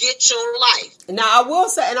 Again, get your life. Now, I will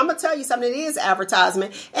say, and I'm going to tell you something, it is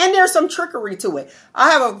advertisement, and there's some trickery to it.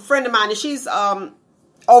 I have a friend of mine, and she's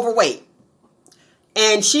overweight,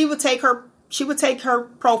 and she would take her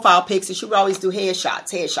profile pics, and she would always do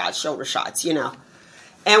headshots, shoulder shots, you know.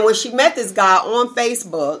 And when she met this guy on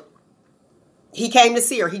Facebook, he came to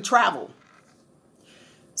see her. He traveled.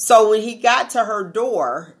 So when he got to her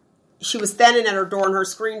door, she was standing at her door, and her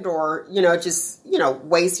screen door, waist,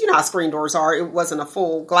 you know how screen doors are. It wasn't a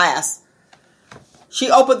full glass. She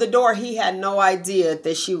opened the door. He had no idea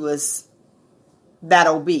that she was that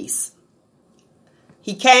obese.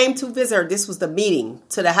 He came to visit her. This was the meeting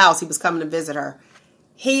to the house. He was coming to visit her.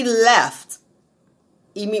 He left.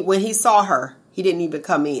 When he saw her, he didn't even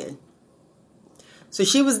come in. So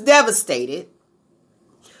she was devastated.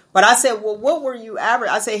 But I said, well, what were you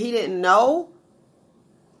I said, he didn't know.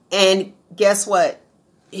 And guess what?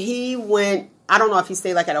 He went, I don't know if he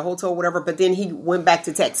stayed like at a hotel or whatever, but then he went back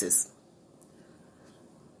to Texas.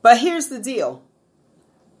 But here's the deal.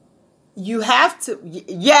 You have to,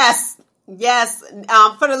 yes.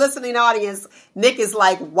 For the listening audience, Nick is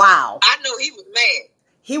like, wow. I know he was mad.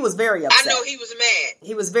 He was very upset. I know he was mad.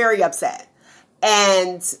 He was very upset.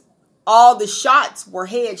 And all the shots were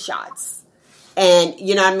head shots. And,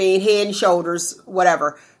 you know what I mean? Head and shoulders,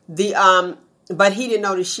 whatever. But he didn't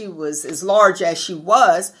know that she was as large as she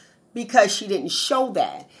was because she didn't show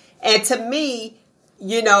that. And to me,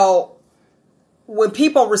 you know, when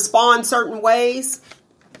people respond certain ways,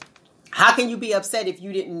 how can you be upset if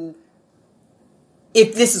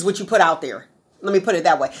this is what you put out there? Let me put it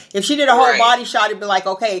that way. If she did a whole body shot, it'd be like,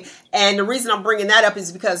 okay. And the reason I'm bringing that up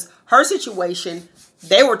is because her situation,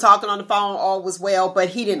 they were talking on the phone, all was well, but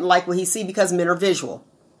he didn't like what he see because men are visual.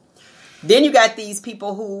 Then you got these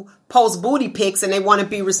people who post booty pics and they want to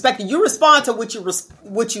be respected. You respond to what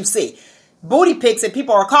you see. Booty pics, and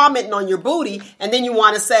people are commenting on your booty, and then you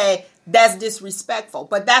want to say that's disrespectful,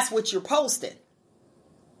 but that's what you're posting.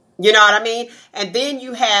 You know what I mean? And then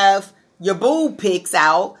you have your boob pics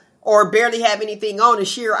out, or barely have anything on, a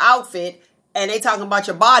sheer outfit, and they talking about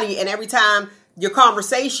your body, and every time your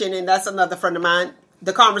conversation, and that's another friend of mine,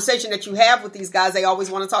 the conversation that you have with these guys, they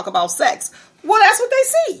always want to talk about sex. Well, that's what they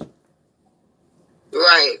see.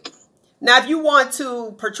 Right. Now, if you want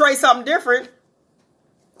to portray something different,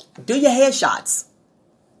 do your headshots.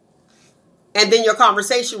 And then your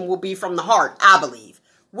conversation will be from the heart, I believe.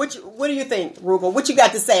 What do you think, Roogle? What you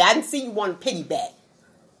got to say? I didn't see you want to piggyback.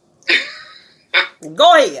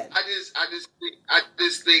 Go ahead. I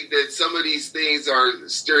just think that some of these things are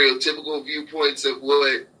stereotypical viewpoints of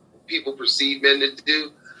what people perceive men to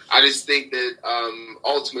do. I just think that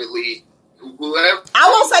ultimately, whoever, I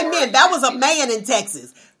won't say men. That was a man in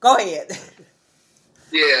Texas. Go ahead.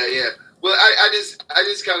 Yeah. Well, I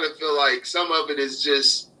just kind of feel like some of it is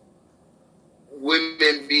just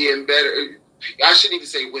women being better. I shouldn't even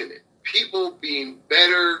say women. People being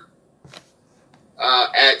better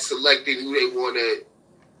at selecting who they want to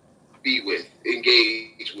be with,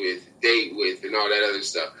 engage with, date with, and all that other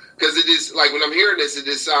stuff. Because it is like when I'm hearing this, it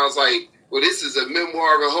just sounds like, well, this is a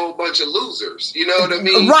memoir of a whole bunch of losers. You know what I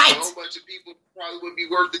mean? Right. A whole bunch of people probably wouldn't be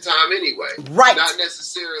worth the time anyway. Right. Not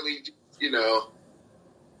necessarily, you know.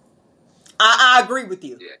 I agree with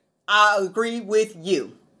you. Yeah. I agree with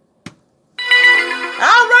you.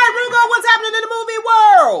 All right, Roogle, what's happening in the movie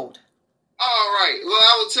world? All right. Well,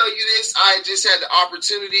 I will tell you this. I just had the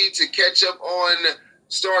opportunity to catch up on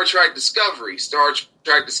Star Trek Discovery. Star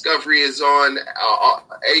Trek Discovery is on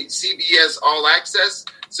CBS All Access,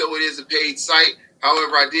 so it is a paid site.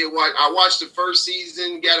 However, I watched the first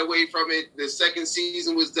season, got away from it. The second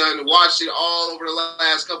season was done. Watched it all over the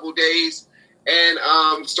last couple of days, and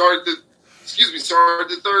started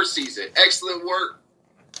the third season. Excellent work.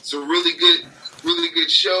 It's a really good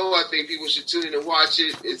show. I think people should tune in and watch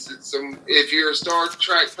it. If you're a Star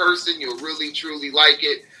Trek person, you'll really truly like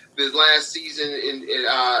it. The last season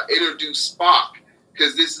introduced Spock,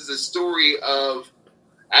 because this is a story of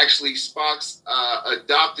actually Spock's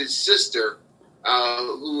adopted sister,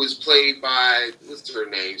 who was played by, what's her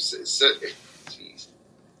name?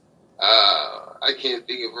 I can't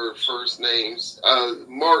think of her first names.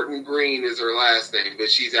 Martin Green is her last name, but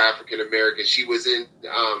she's African American. She was in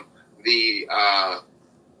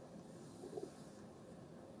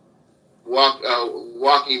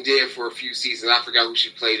Walking Dead for a few seasons. I forgot who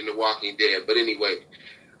she played in The Walking Dead, but anyway,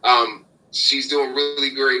 she's doing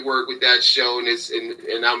really great work with that show, and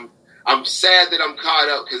I'm sad that I'm caught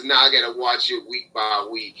up because now I got to watch it week by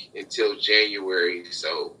week until January.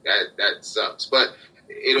 So that sucks, but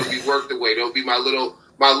it'll be worth the wait. It'll be my little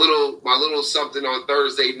something on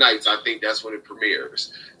Thursday nights. I think that's when it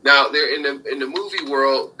premieres. Now, there in the movie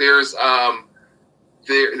world, there's a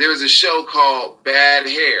show called Bad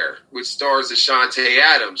Hair, which stars Ashante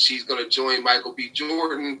Adams. She's going to join Michael B.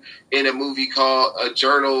 Jordan in a movie called A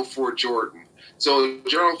Journal for Jordan. So, A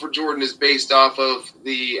Journal for Jordan is based off of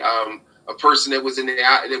a person that was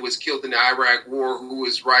killed in the Iraq War, who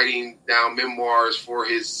was writing down memoirs for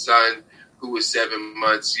his son, who was 7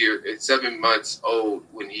 months old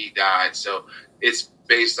when he died. So, it's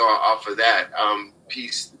based off of that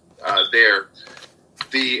piece there.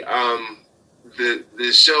 The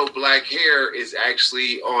show Black Hair is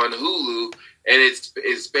actually on Hulu, and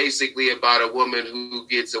it's basically about a woman who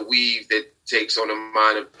gets a weave that takes on a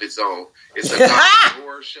mind of its own. It's a comedy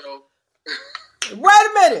horror show. Wait a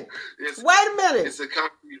minute. It's a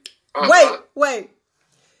comedy. Wait.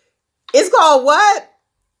 It's called what?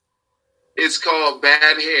 It's called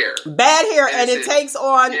Bad Hair. Bad Hair, and it takes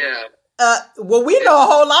on. Yeah. Well, we know a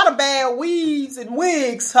whole lot of bad weaves and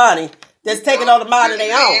wigs, honey. That's taking on the mind of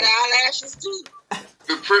their own. And eyelashes too.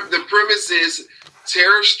 The premise is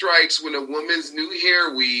terror strikes when a woman's new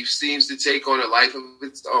hair weave seems to take on a life of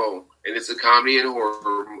its own, and it's a comedy and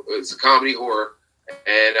horror. It's a comedy horror,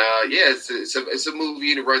 and it's a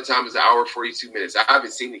movie. The runtime is 1 hour 42 minutes. I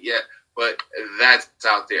haven't seen it yet, but that's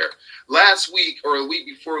out there. Last week or a week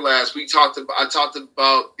before last, I talked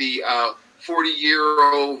about the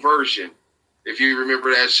 40-year-old version. If you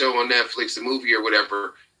remember that show on Netflix, the movie or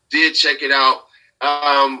whatever. Did check it out.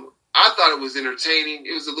 I thought it was entertaining.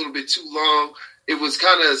 It was a little bit too long. It was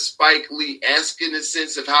kind of Spike Lee-esque in the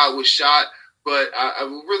sense of how it was shot, but a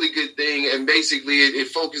really good thing. And basically, it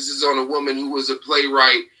focuses on a woman who was a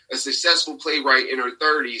playwright, a successful playwright in her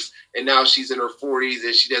 30s, and now she's in her 40s,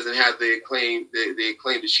 and she doesn't have the acclaim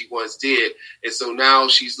that she once did. And so now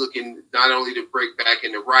she's looking not only to break back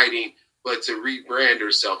into writing, but to rebrand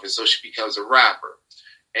herself, and so she becomes a rapper.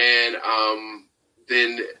 And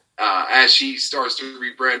then as she starts to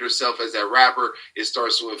rebrand herself as that rapper, it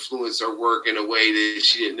starts to influence her work in a way that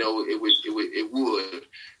she didn't know it would.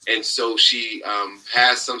 And so she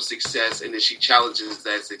has some success, and then she challenges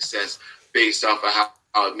that success based off of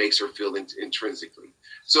how it makes her feel intrinsically.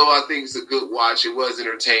 So I think it's a good watch. It was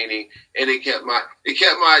entertaining, and it kept my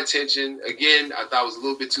attention. Again, I thought it was a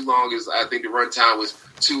little bit too long. I think the runtime was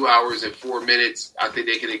 2 hours and 4 minutes. I think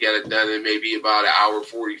they could have got it done in maybe about 1 hour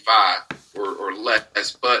 45 or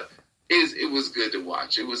less. But it was good to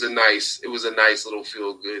watch. It was a nice little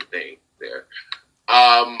feel good thing there.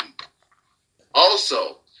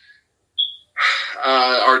 Also,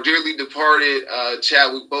 our dearly departed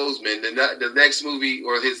Chadwick Boseman, the next movie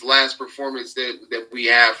or his last performance that we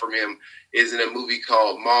have from him is in a movie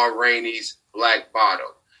called Ma Rainey's Black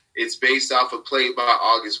Bottom. It's based off a play by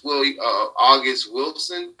August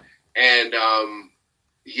Wilson, and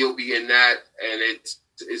he'll be in that. And it's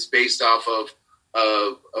based off of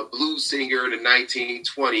a blues singer in the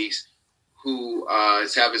 1920s who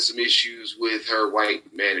is having some issues with her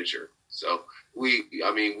white manager. So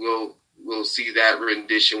we'll see that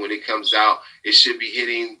rendition when it comes out. It should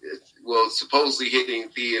be supposedly hitting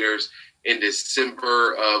theaters in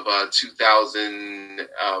December of 2000.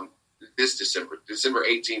 This December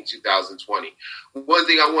 18, 2020. One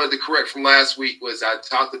thing I wanted to correct from last week was I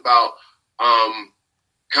talked about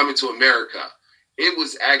Coming to America. It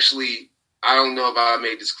was actually, I don't know if I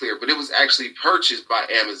made this clear, but it was actually purchased by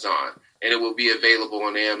Amazon, and it will be available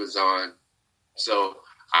on Amazon. So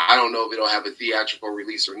I don't know if it'll have a theatrical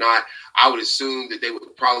release or not. I would assume that they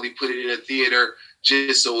would probably put it in a theater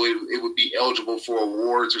just so it would be eligible for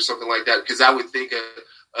awards or something like that, because I would think a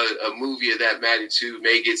movie of that magnitude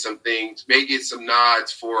may get some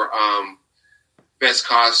nods for best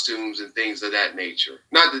costumes and things of that nature.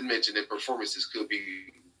 Not to mention that performances could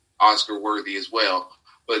be Oscar worthy as well,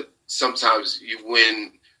 but sometimes you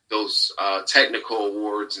win those technical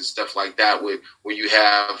awards and stuff like that when you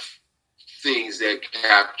have things that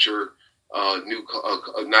capture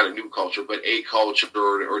not a new culture, but a culture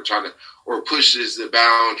or pushes the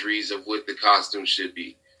boundaries of what the costume should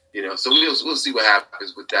be. So we'll see what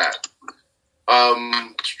happens with that.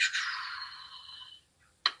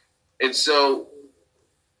 And so,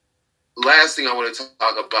 last thing I want to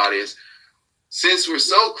talk about is, since we're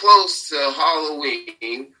so close to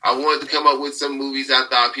Halloween, I wanted to come up with some movies I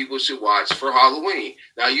thought people should watch for Halloween.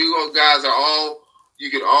 Now, you guys you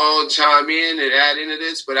can all chime in and add into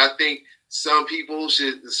this, but I think some people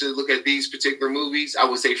should look at these particular movies. I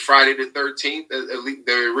would say Friday the 13th,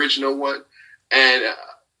 the original one, and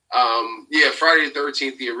Friday the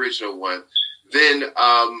 13th, the original one. Then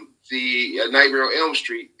the Nightmare on Elm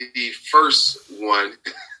Street, the first one.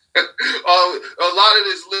 A lot of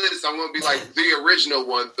this list, I'm going to be like the original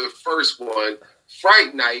one, the first one.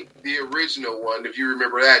 Fright Night, the original one, if you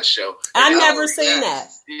remember that show. I've never seen that.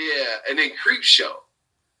 Yeah, and then Creep Show.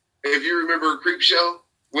 If you remember Creep Show,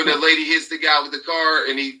 when the lady hits the guy with the car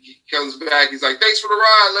and he comes back, he's like, "Thanks for the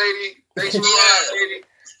ride, lady. Thanks for the ride, lady."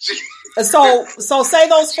 So say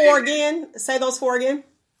those four again. Say those four again.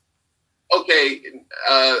 Okay,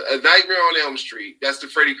 A Nightmare on Elm Street. That's the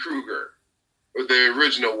Freddy Krueger, or the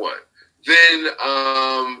original one. Then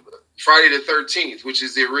Friday the 13th, which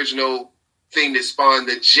is the original thing that spawned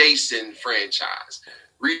the Jason franchise.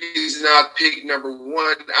 Reason I picked number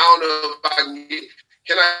one, I don't know if I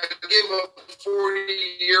can I give a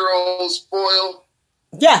 40-year-old spoil?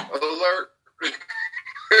 Yeah. Alert.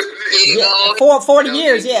 For 40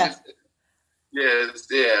 years, yeah. Yes,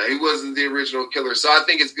 yeah. He wasn't the original killer. So I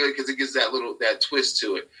think it's good because it gives that twist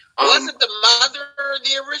to it. Wasn't the mother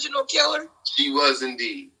the original killer? She was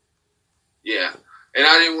indeed. Yeah. And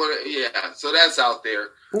I didn't want to, yeah. So that's out there.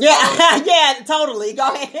 Yeah, yeah, totally. Go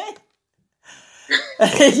ahead.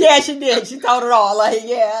 Yeah, she did. She told it all. Like,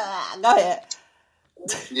 yeah, go ahead.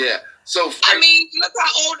 Yeah. So I mean, look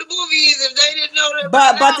how old the movie is. If they didn't know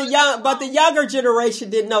that, but the younger generation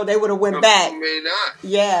didn't know, they would have went back. May not.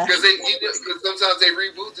 Yeah. Because sometimes they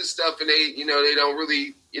reboot the stuff and they don't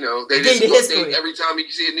really, they just look, history. Every time you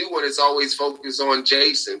see a new one, it's always focused on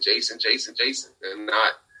Jason, and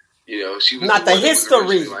not, she was not the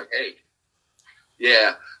history. Like, hey,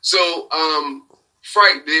 yeah. So,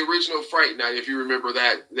 the original Fright Night, if you remember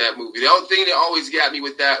that movie. The only thing that always got me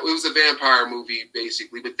with that, it was a vampire movie,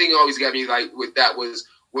 basically. But the thing that always got me with that was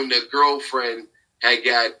when the girlfriend had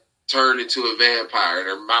got turned into a vampire and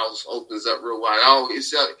her mouth opens up real wide.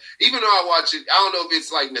 Even though I watch it, I don't know if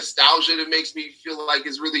it's like nostalgia that makes me feel like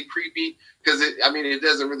it's really creepy, because it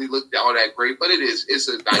doesn't really look all that great, but it is. It's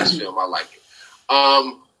a nice film. I like it.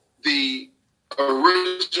 The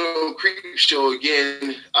original Creep Show,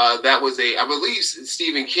 again, that was I believe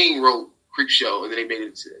Stephen King wrote Creep Show and then they made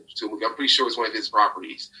it to a movie. I'm pretty sure it's one of his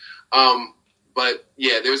properties. But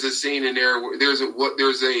yeah, there's a scene in there where it's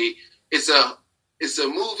a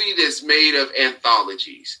movie that's made of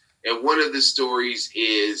anthologies, and one of the stories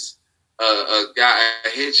is a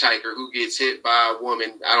hitchhiker who gets hit by a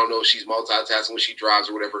woman. I don't know if she's multitasking when she drives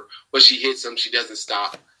or whatever, but she hits him. She doesn't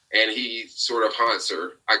stop. And he sort of haunts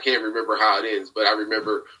her. I can't remember how it ends, but I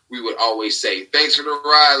remember we would always say, "Thanks for the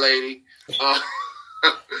ride, lady."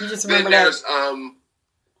 You just then remember there's that.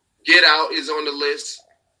 Get Out is on the list.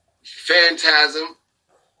 Phantasm,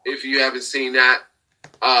 if you haven't seen that.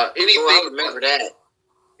 Anything? I remember that.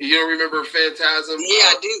 You don't remember Phantasm? Yeah,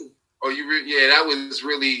 I do. That was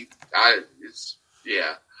really.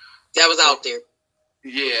 Yeah. That was out there.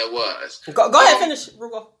 Yeah, it was. Go ahead, finish,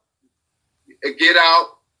 Roogle. Get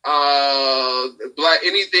Out.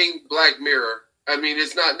 Anything Black Mirror. I mean,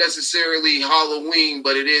 it's not necessarily Halloween,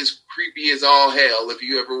 but it is creepy as all hell. If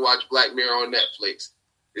you ever watch Black Mirror on Netflix,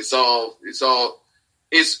 it's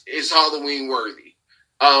Halloween worthy.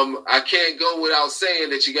 I can't go without saying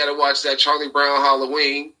that you got to watch that Charlie Brown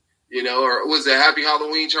Halloween. Or was it Happy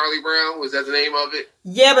Halloween, Charlie Brown? Was that the name of it?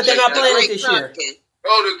 Yeah, but they're not playing it this year.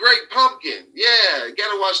 Oh, The Great Pumpkin. Yeah, you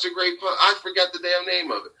got to watch The Great Pumpkin. I forgot the damn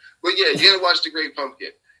name of it. But yeah, you got to watch The Great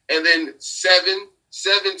Pumpkin. And then Seven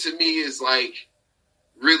to me is like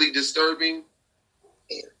really disturbing.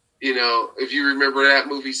 If you remember that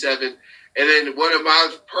movie, Seven. And then one of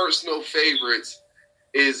my personal favorites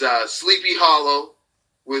is Sleepy Hollow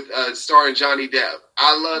with starring Johnny Depp.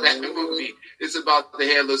 I love that movie. It's about the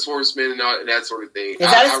Headless Horseman and that sort of thing. Is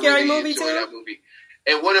that a scary really movie too? That movie.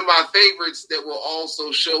 And one of my favorites that will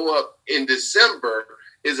also show up in December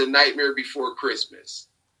is A Nightmare Before Christmas.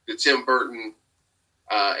 The Tim Burton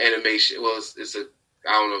animation. Well,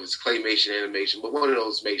 I don't know if it's claymation animation, but one of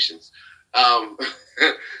those mations.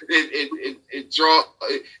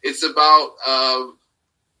 It's about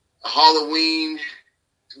Halloween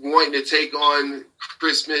wanting to take on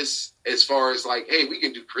Christmas as far as like, hey, we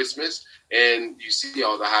can do Christmas, and you see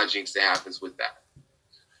all the hijinks that happens with that.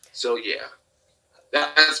 So yeah,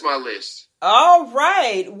 that's my list. All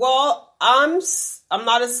right. Well, I'm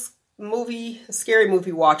not a scary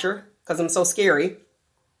movie watcher because I'm so scary.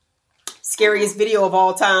 Scariest video of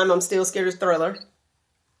all time. I'm still scared of Thriller.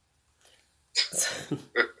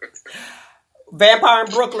 Vampire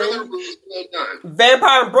in Brooklyn.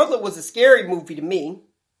 Vampire in Brooklyn was a scary movie to me.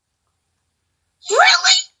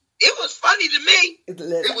 Really? It was funny to me. It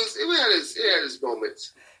had its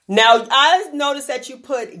moments. Now, I noticed that you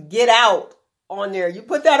put Get Out on there. You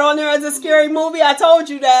put that on there as a scary movie. I told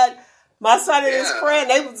you that. My son and his friend,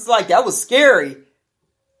 they was like, that was scary.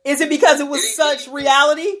 Is it because it was such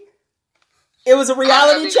reality? It was a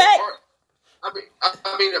reality check? A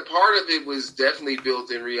part of it was definitely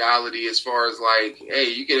built in reality as far as like,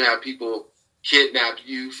 hey, you can have people kidnap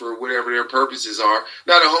you for whatever their purposes are.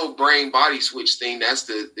 Not a whole brain body switch thing. That's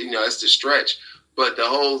the stretch. But the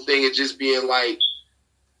whole thing is just being like,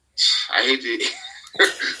 I hate to.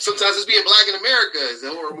 Sometimes it's being black in America is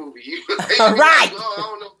a horror movie. Right. Like, well, I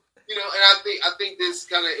don't know. And I think this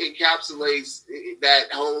kind of encapsulates that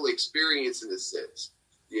whole experience in a sense.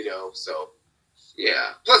 So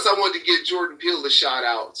yeah. Plus, I wanted to give Jordan Peele a shout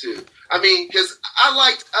out too. I mean, because I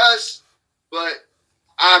liked Us, but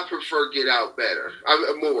I prefer Get Out better.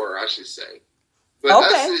 More, I should say. But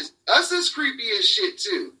okay. Us is creepy as shit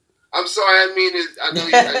too. I'm sorry, I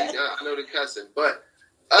know the cussing, but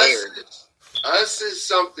Us is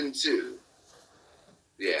something too.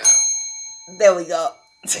 Yeah. There we go.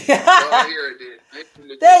 Oh, here it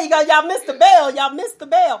is. There you go. Y'all missed the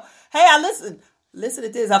bell. Hey, listen to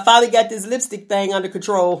this. I finally got this lipstick thing under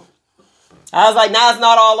control. I was like, now it's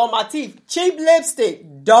not all on my teeth. Cheap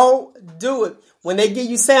lipstick. Don't do it. When they give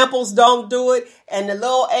you samples, don't do it. And the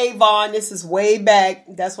little Avon, this is way back.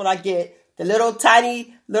 That's what I get. The little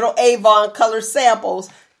tiny little Avon color samples.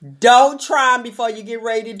 Don't try them before you get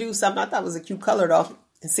ready to do something. I thought it was a cute color though.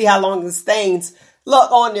 And see how long the stains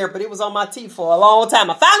look on there. But it was on my teeth for a long time.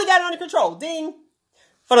 I finally got it under control. Ding.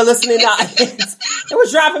 For the listening audience. It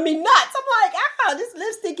was driving me nuts. I'm like, this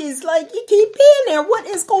lipstick is like, you keep being there. What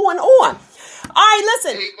is going on? All right,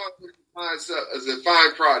 listen. Avon is a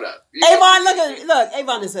fine product. Avon, look,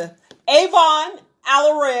 Avon is Avon,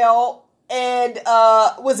 Allorel, and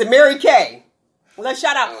was it Mary Kay? Let's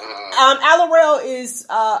shout out. Allorel is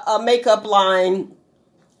a makeup line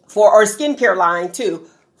or skincare line too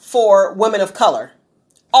for women of color,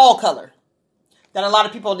 all color, that a lot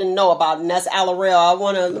of people didn't know about, and that's Allorel.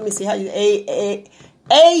 Let me see how you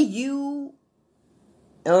A-U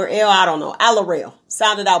or L, I don't know. Allorel.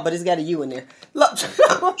 Sound it out, but it's got a U in there. Look.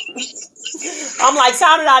 I'm like,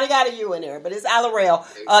 sound it out, it got a U in there, but it's Allorel.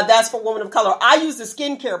 That's for women of color. I use the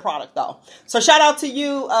skincare product though. So shout out to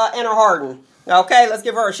you, Anna Harden. Okay, let's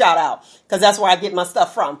give her a shout out because that's where I get my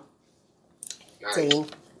stuff from. Nice.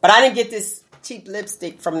 But I didn't get this cheap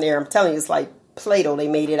lipstick from there. I'm telling you, it's like Play-Doh. They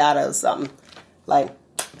made it out of something. What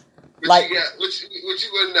you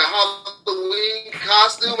in the Halloween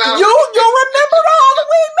costume? You remember the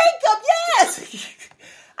Halloween makeup? Yes,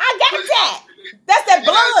 I got that. That's that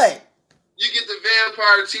blood. You get the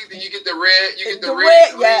vampire teeth, and you get the red. You get the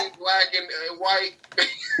red, green, black, and white.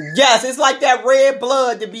 Yes, it's like that red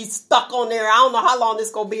blood to be stuck on there. I don't know how long this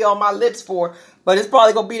gonna be on my lips for, but it's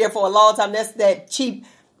probably gonna be there for a long time. That's that cheap.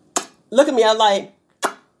 Look at me. I'm like,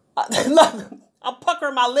 look. I'm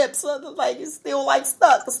puckering my lips. Like it's still like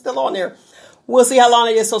stuck. It's still on there. We'll see how long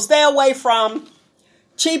it is. So stay away from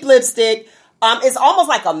cheap lipstick. It's almost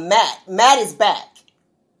like a matte. Matte is back.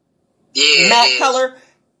 Yeah. Matte color.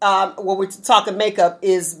 When we're talking makeup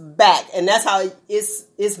is back, and that's how it's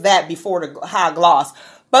that before the high gloss.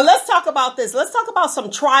 But let's talk about this. Let's talk about some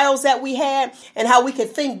trials that we had and how we could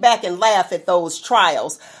think back and laugh at those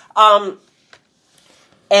trials, and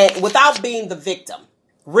without being the victim.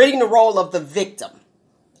 Reading the role of the victim.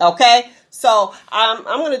 Okay? So, I'm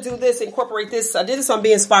going to do this, incorporate this. I did this on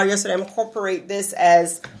Be Inspired yesterday. I'm incorporate this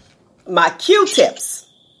as my Q-tips.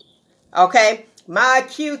 Okay? My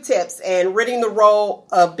Q-tips and reading the role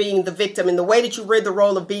of being the victim. And the way that you read the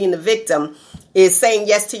role of being the victim is saying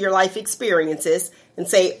yes to your life experiences and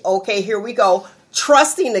say, okay, here we go.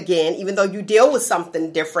 Trusting again, even though you deal with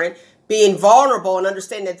something different. Being vulnerable and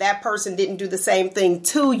understanding that person didn't do the same thing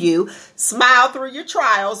to you. Smile through your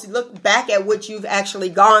trials. You look back at what you've actually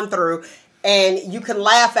gone through and you can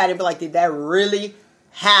laugh at it and be like, did that really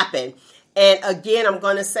happen? And again, I'm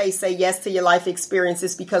going to say yes to your life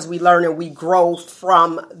experiences because we learn and we grow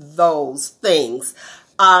from those things.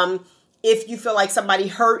 If you feel like somebody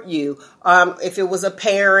hurt you, if it was a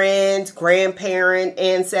parent, grandparent,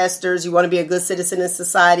 ancestors, you want to be a good citizen in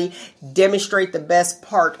society, demonstrate the best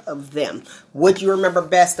part of them. What you remember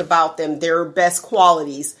best about them, their best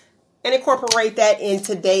qualities, and incorporate that in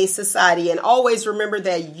today's society. And always remember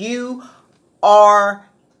that you are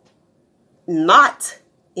not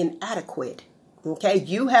inadequate. Okay,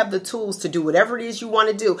 you have the tools to do whatever it is you want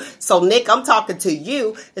to do. So, Nick, I'm talking to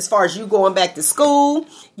you as far as you going back to school.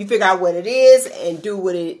 You figure out what it is and do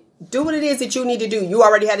what it is that you need to do. You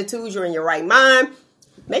already had the tools. You're in your right mind.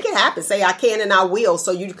 Make it happen. Say, I can and I will, so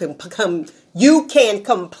you can become you can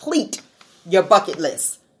complete your bucket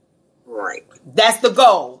list. Right. That's the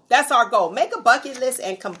goal. That's our goal. Make a bucket list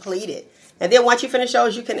and complete it. And then once you finish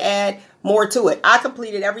those, you can add more to it. I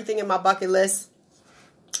completed everything in my bucket list.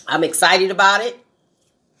 I'm excited about it.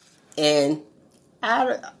 And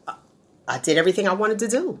I did everything I wanted to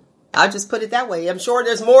do. I'll just put it that way. I'm sure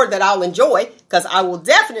there's more that I'll enjoy because I will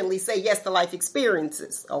definitely say yes to life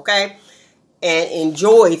experiences, okay? And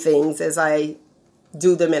enjoy things as I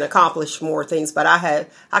do them and accomplish more things. But I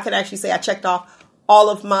can actually say I checked off all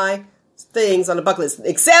of my things on the bucket list,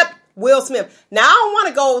 except Will Smith. Now, I don't want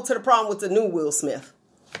to go to the prom with the new Will Smith.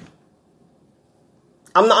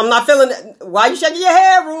 I'm not feeling it. Why you shaking your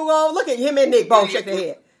head, Roogle? Look at him and Nick both shaking their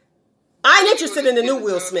head. I ain't interested in the new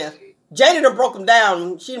Will Smith. Jada done broke him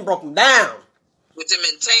down. She done broke him down. With them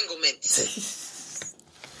entanglements.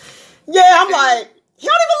 Yeah, I'm like, he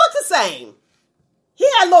don't even look the same. He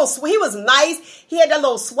was nice. He had that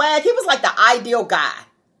little swag. He was like the ideal guy.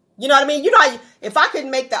 You know what I mean? You know, if I could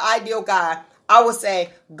make the ideal guy, I would say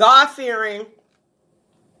God-fearing,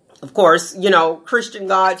 of course, you know, Christian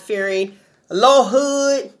God-fearing, a little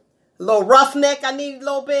hood, a little roughneck I need a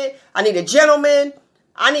little bit. I need a gentleman.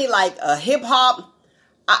 I need like a hip-hop.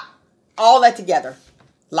 All that together.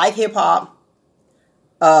 Like hip-hop,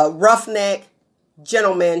 roughneck,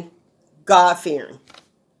 gentleman, God-fearing.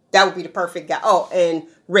 That would be the perfect guy. Oh, and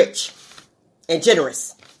rich and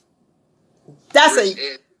generous. That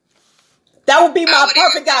would be my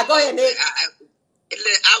perfect guy. Go ahead, Nick. I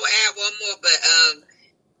would add one more, but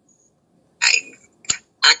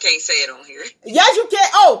I can't say it on here. Yes, you can.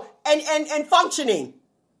 Oh, and functioning.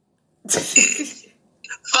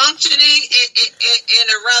 Functioning in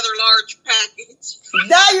a rather large package.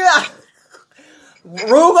 Now you are.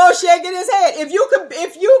 Roogle shaking his head. If you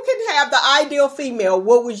could have the ideal female,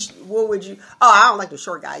 what would you? Oh, I don't like the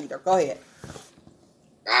short guy either. Go ahead.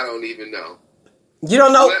 I don't even know. You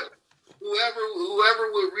don't know.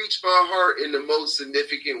 Whoever would reach my heart in the most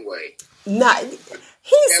significant way. Look at him.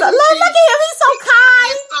 He's so kind.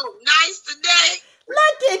 He's so nice today.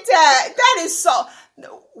 Look at that.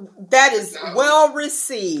 That is well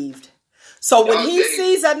received. So when he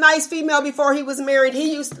sees a nice female before he was married,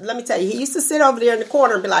 he used to sit over there in the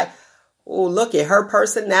corner and be like, oh, look at her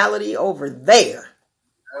personality over there.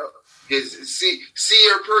 See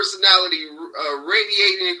her personality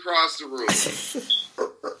radiating across the room.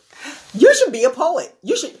 You should be a poet.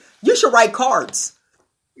 You should write cards.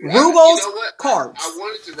 Ruggles cards. I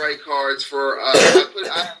wanted to write cards for.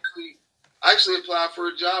 I actually applied for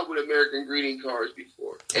a job with American Greeting Cards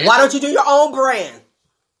before. Why don't you do your own brand?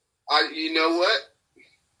 You know what?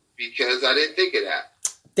 Because I didn't think of that.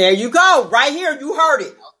 There you go. Right here. You heard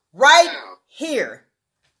it. Right here.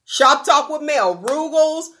 Shop Talk with Mel.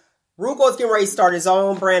 Ruggles getting ready to start his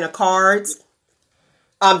own brand of cards.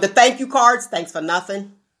 The thank you cards. Thanks for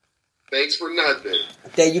nothing. Thanks for nothing.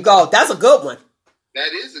 There you go. That's a good one.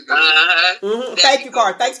 That is a good one. Mm-hmm. Thank you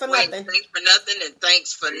card. Thanks for nothing. Thanks for nothing and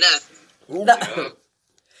thanks for nothing.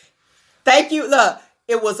 Thank you. Look,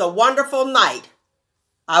 it was a wonderful night.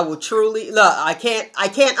 I will truly look. I can't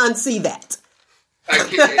unsee that. I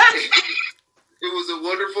can't. It was a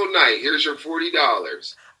wonderful night. Here's your $40.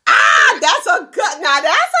 That's a good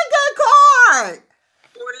card.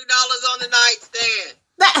 $40 on the nightstand.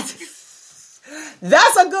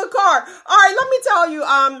 That's a good card. All right, let me tell you.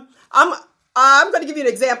 I'm going to give you an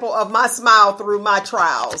example of my smile through my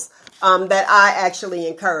trials that I actually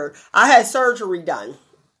incurred. I had surgery done,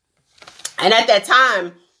 and at that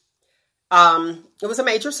time, it was a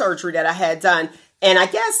major surgery that I had done, and I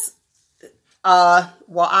guess. I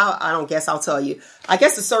don't guess, I'll tell you. I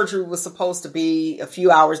guess the surgery was supposed to be a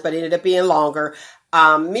few hours, but it ended up being longer.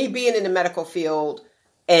 Me being in the medical field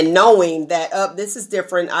and knowing that this is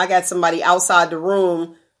different. I got somebody outside the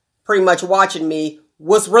room pretty much watching me.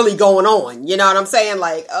 What's really going on? You know what I'm saying?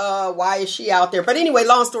 Like, why is she out there? But anyway,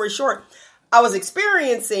 long story short, I was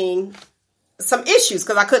experiencing some issues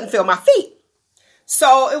because I couldn't feel my feet.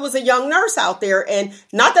 So it was a young nurse out there, and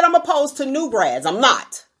not that I'm opposed to new grads. I'm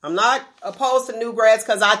not opposed to new grads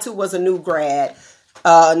because I too was a new grad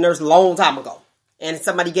nurse a long time ago. And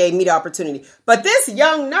somebody gave me the opportunity. But this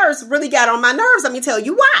young nurse really got on my nerves. Let me tell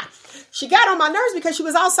you why. She got on my nerves because she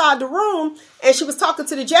was outside the room and she was talking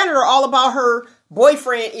to the janitor all about her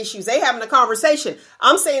boyfriend issues. They having a conversation.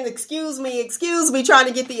 I'm saying, excuse me, trying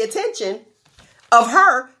to get the attention of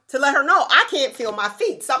her to let her know I can't feel my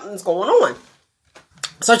feet. Something's going on.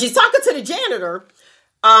 So she's talking to the janitor.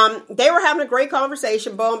 They were having a great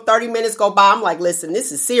conversation. Boom, 30 minutes go by. I'm like, listen,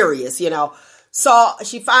 this is serious, you know. So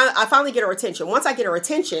I finally get her attention. Once I get her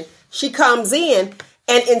attention, she comes in,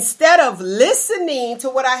 and instead of listening to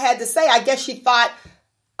what I had to say, I guess she thought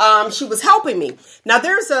she was helping me. Now,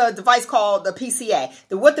 there's a device called the PCA.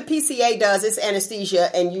 What the PCA does is anesthesia,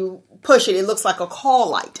 and you push it. It looks like a call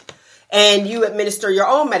light. And you administer your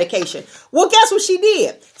own medication. Well, guess what she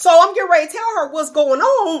did? So I'm getting ready to tell her what's going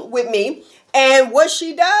on with me. And what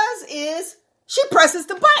she does is she presses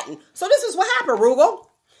the button. So this is what happened, Roogle.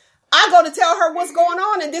 I go to tell her what's going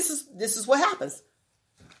on, and this is what happens.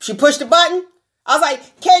 She pushed the button. I was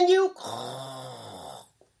like, can you?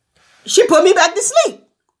 She put me back to sleep.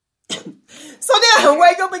 So then I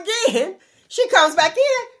wake up again. She comes back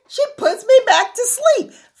in. She puts me back to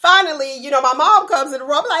sleep. Finally, my mom comes in the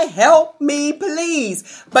room like, help me,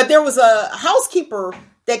 please. But there was a housekeeper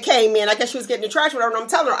that came in. I guess she was getting the trash, whatever. And I'm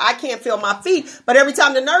telling her, I can't feel my feet. But every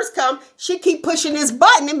time the nurse comes, she keep pushing this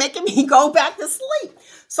button and making me go back to sleep.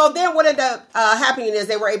 So then what ended up happening is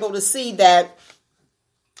they were able to see that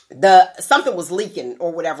something was leaking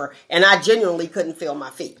or whatever. And I genuinely couldn't feel my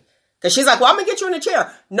feet. Because she's like, well, I'm going to get you in a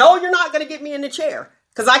chair. No, you're not going to get me in the chair.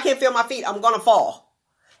 Because I can't feel my feet. I'm going to fall.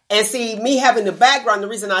 And see, me having the background, the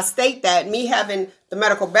reason I state that, me having the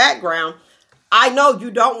medical background, I know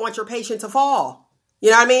you don't want your patient to fall. You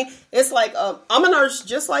know what I mean? It's like, I'm a nurse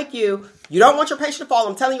just like you. You don't want your patient to fall.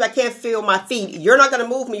 I'm telling you, I can't feel my feet. You're not going to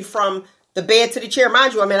move me from the bed to the chair.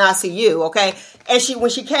 Mind you, I'm in ICU, okay? And when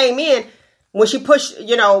she came in, when she pushed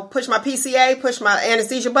my PCA, pushed my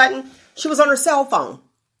anesthesia button, she was on her cell phone.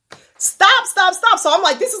 Stop. So I'm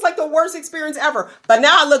like, this is like the worst experience ever. But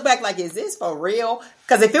now I look back like, is this for real?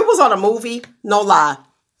 Because if it was on a movie, no lie.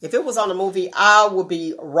 If it was on a movie, I would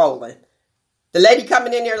be rolling. The lady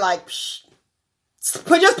coming in there like, just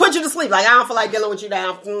put you to sleep. Like, I don't feel like dealing with you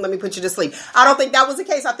now. Let me put you to sleep. I don't think that was the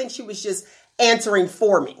case. I think she was just answering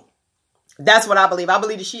for me. That's what I believe. I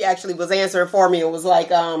believe that she actually was answering for me. It was like,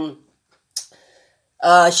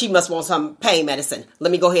 she must want some pain medicine.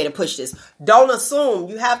 Let me go ahead and push this. Don't assume.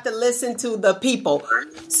 You have to listen to the people.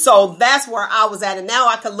 So that's where I was at. And now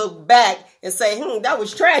I can look back and say, that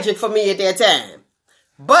was tragic for me at that time.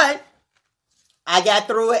 But I got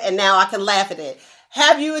through it and now I can laugh at it.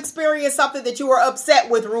 Have you experienced something that you were upset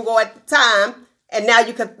with, Roogle, at the time, and now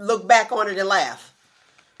you can look back on it and laugh?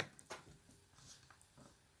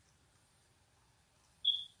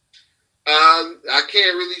 I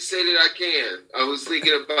can't really say that I can. I was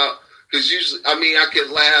thinking about, because usually, I could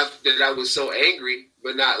laugh that I was so angry,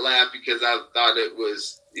 but not laugh because I thought it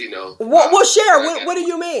was, Well, share. What do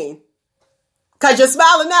you mean? Because you're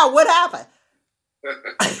smiling now. What happened?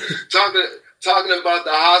 Talking about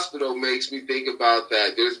the hospital makes me think about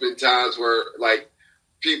that. There's been times where, like,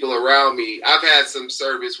 people around me, I've had some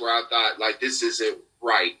service where I thought, like, this isn't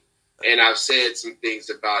right. And I've said some things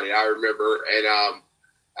about it. I remember, and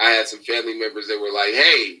I had some family members that were like,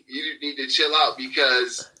 hey, you need to chill out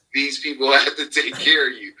because these people have to take care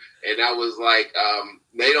of you. And I was like,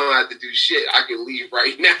 they don't have to do shit. I can leave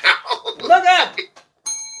right now. Look up.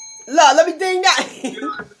 Look, let me ding that.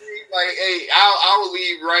 Like, hey, I will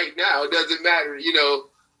leave right now. It doesn't matter, And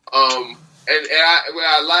when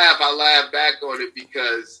I laugh back on it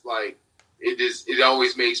because, like, it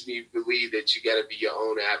always makes me believe that you got to be your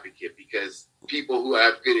own advocate because people who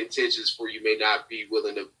have good intentions for you may not be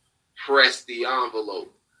willing to press the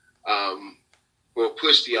envelope or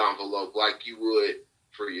push the envelope like you would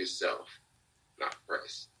for yourself, not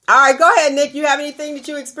press. All right, go ahead, Nick. You have anything that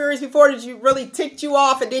you experienced before that you really ticked you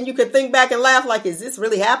off and then you could think back and laugh like, is this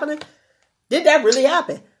really happening? Did that really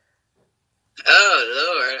happen?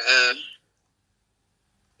 Oh, Lord.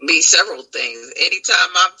 Me several things.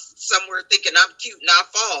 Anytime I'm somewhere thinking I'm cute and I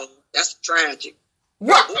fall, that's tragic.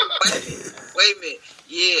 What? Wait a minute.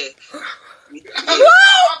 Yeah.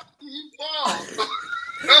 What? You fall.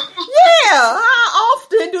 Yeah. How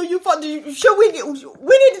often do you fall? We need to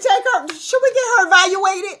take her. Should we get her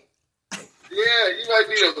evaluated? Yeah, you might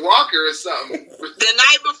need a walker or something. The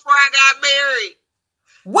night before I got married.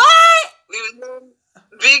 What? We was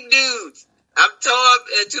big dudes. I'm tall,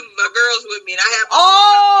 two my girls with me, and I have.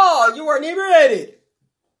 You weren't even ready.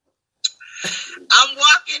 I'm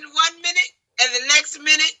walking 1 minute, and the next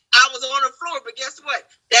minute I was on the floor. But guess what?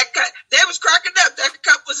 They was cracking up. That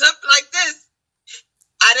cup was up like this.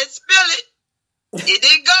 I didn't spill it. It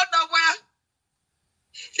didn't go nowhere.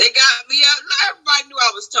 They got me out. Everybody knew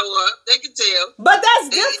I was tore up. They could tell. But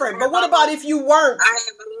that's different. But what about if you weren't? I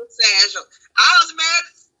had a little sash on.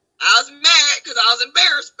 I was mad because I was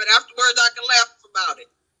embarrassed, but afterwards I could laugh about it.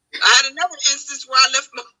 I had another instance where I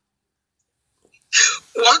left my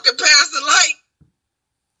walking past the light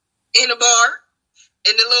in a bar,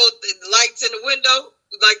 and the lights in the window,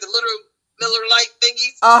 like the little Miller light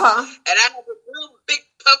thingies. Uh-huh. And I had a real big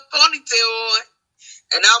puff ponytail on,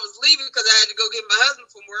 and I was leaving because I had to go get my husband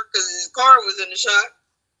from work because his car was in the shop.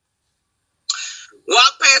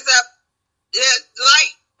 Walked past that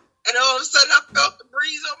light, and all of a sudden I felt the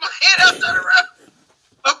breeze on my head. I turned around.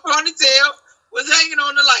 My ponytail was hanging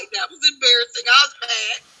on the light. That was embarrassing. I was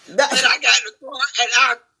mad. And I got in the car, and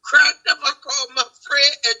I cracked up. I called my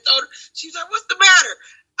friend and told her. She was like, "What's the matter?"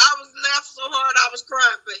 I was laughing so hard I was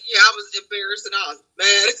crying. But yeah, I was embarrassed and I was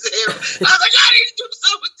mad as hell. I was like, I need to do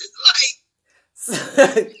something with this light.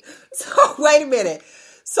 So wait a minute.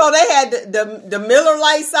 So they had the Miller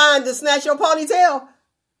Lite sign to snatch your ponytail?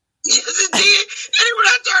 Yes, it did. And then when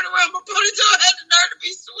I turned around, my ponytail had the nerve to be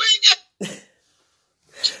swinging.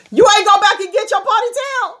 You ain't go back and get your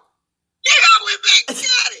ponytail? Yeah, I went back and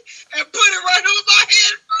got it and put it right on my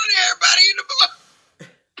head in front of everybody in the bar.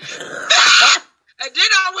 And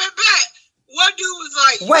then I went back. One dude was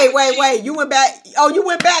like, Wait. You went back. Oh, you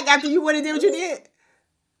went back after you went and did what you did?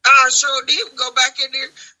 I sure did go back in there.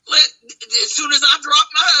 As soon as I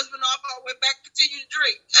dropped my husband off, I went back and continued to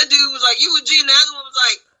drink. That dude was like, "You a G," and the other one was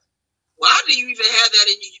like, "Why do you even have that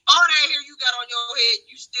in you? All that hair you got on your head,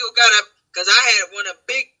 you still got up." Because I had one of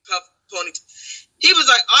big puff ponytail. He was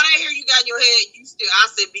like, "All that hair you got in your head, you still." I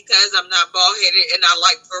said, "Because I'm not bald headed and I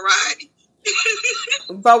like variety."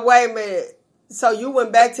 But wait a minute. So you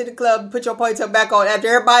went back to the club and put your ponytail back on after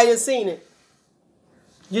everybody had seen it?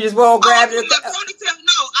 You just won't grab it? No,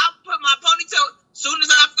 I put my ponytail. As soon as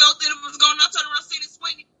I felt that it was going, I turned around, seen it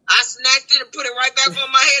swinging. I snatched it and put it right back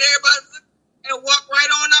on my head. Everybody and walked right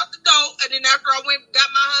on out the door. And then after I got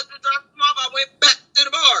my husband, dropped him off, I went back to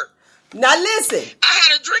the bar. Now listen. I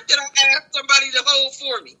had a drink that I asked somebody to hold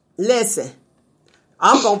for me. Listen.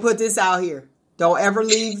 I'm going to put this out here. Don't ever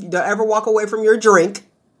leave. Don't ever walk away from your drink.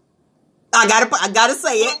 I gotta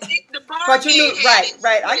say it. But you knew,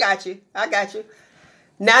 right. I got you.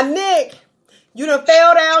 Now, Nick, you done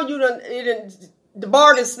fell down. The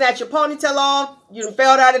bar done snatched your ponytail off. You done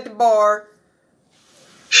fell down at the bar.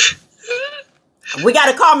 We got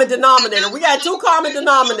a common denominator. We got 2 common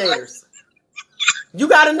denominators. You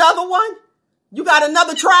got another one? You got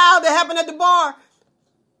another trial that happened at the bar?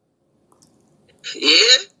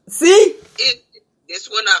 Yeah. See? This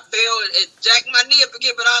one I fell and jacked my knee up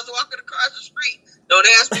again, but I was walking across the street. Don't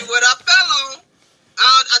ask me what I fell on.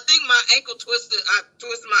 I think my ankle twisted. I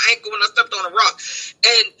twisted my ankle when I stepped on a rock.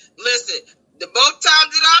 And listen, the both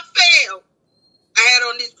times that I fell, I had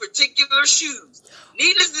on these particular shoes.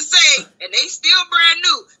 Needless to say, and they still brand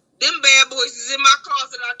new. Them bad boys is in my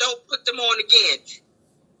closet. I don't put them on again.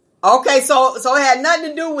 Okay, so it had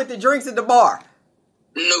nothing to do with the drinks at the bar.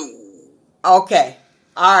 No. Okay.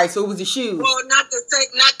 All right, so it was the shoes. Well, not that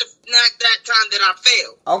time that I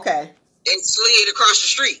fell. Okay. It slid across the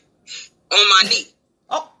street on my knee.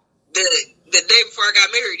 Oh. The day before I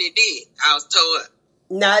got married, it did. I was tore up.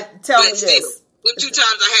 Now, tell me this. The 2 times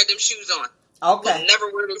I had them shoes on. Okay. I'll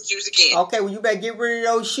never wear those shoes again. Okay, well, you better get rid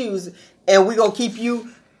of those shoes, and we're going to keep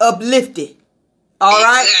you uplifted. All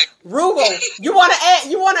right? Roogle, you want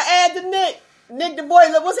to add to Nick Du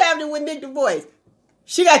Bois? What's happening with Nick Du Bois?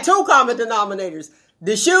 She got 2 common denominators.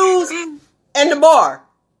 The shoes and the bar.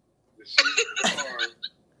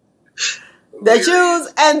 The shoes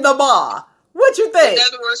and the bar. What you think? In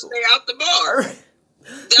other words, stay out the bar.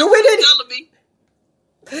 Telling me.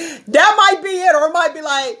 That might be it, or it might be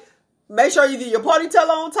like, make sure you get your ponytail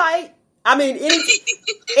on tight. I mean, anytime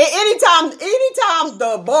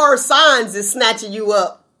the bar signs is snatching you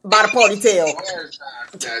up by the ponytail.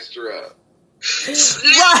 Snatched her up.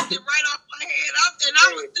 Snatched it right off my head. And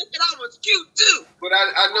I was thinking I was cute too. But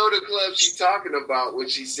I know the club she's talking about when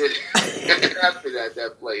she said after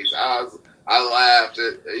that place. I laughed.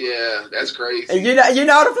 Yeah, that's crazy. And you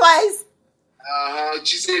know the place?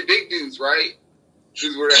 She said big dudes, right?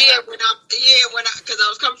 Because I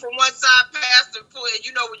was coming from one side past and full, and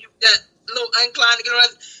you know when you that little incline to get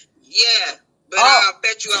on. Yeah, but I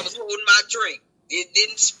bet you I was holding my drink. It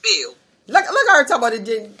didn't spill. Look at her talking about it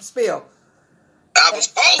didn't spill. I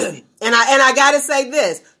was holding. And I gotta say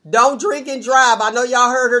this: don't drink and drive. I know y'all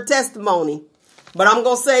heard her testimony, but I'm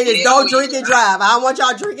gonna say this: don't drink and drive. I don't want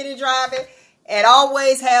y'all drinking and driving, and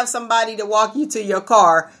always have somebody to walk you to your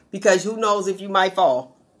car because who knows if you might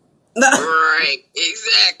fall. Right,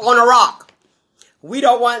 exactly. On a rock. We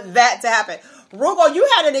don't want that to happen. Roogle, you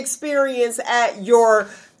had an experience at your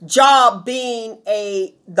job being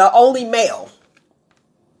the only male.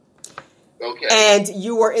 Okay. And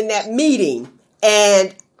you were in that meeting.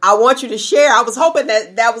 And I want you to share. I was hoping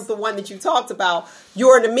that was the one that you talked about. You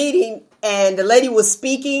were in a meeting and the lady was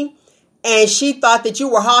speaking and she thought that you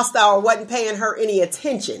were hostile or wasn't paying her any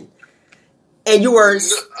attention. And you were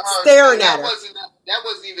staring at her. That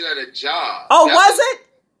wasn't even at a job. Oh, was it?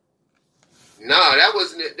 No, that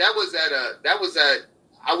wasn't it.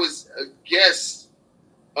 I was a guest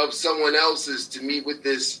of someone else's to meet with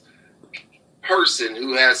this person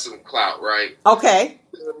who has some clout, right? Okay.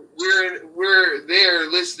 We're there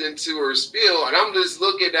listening to her spiel, and I'm just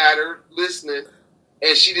looking at her, listening,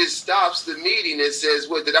 and she just stops the meeting and says,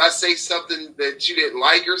 "What, did I say something that you didn't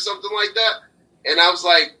like or something like that?" And I was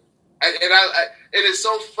like, and it's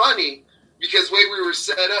so funny because the way we were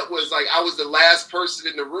set up was like I was the last person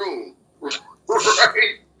in the room, right?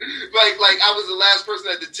 Like I was the last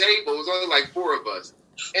person at the table. It was only like 4 of us.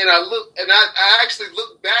 And I actually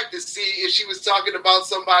looked back to see if she was talking about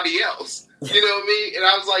somebody else. You know what I mean? And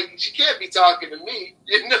I was like, she can't be talking to me.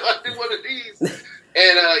 You know, I did one of these. And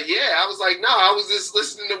I was like, no, I was just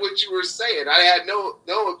listening to what you were saying. I had no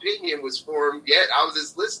opinion was formed yet. I was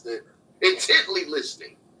just listening, intently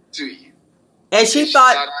listening to you. And she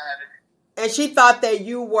thought that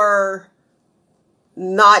you were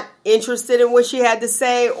not interested in what she had to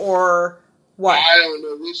say, or what? I don't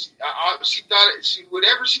know. She thought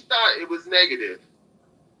whatever she thought, it was negative.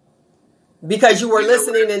 Because you were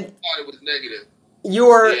listening and thought it was negative. You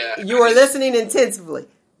were listening intensively.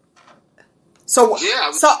 So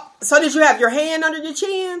did you have your hand under your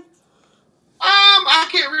chin? I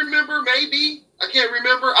can't remember. Maybe I can't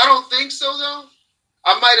remember. I don't think so though.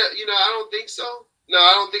 I might have. I don't think so. No,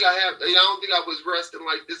 I don't think I have. I don't think I was resting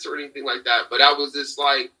like this or anything like that. But I was just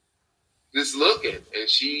looking,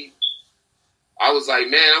 and I was like,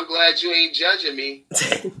 man, I'm glad you ain't judging me.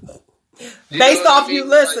 Based off you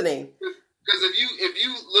listening. Because if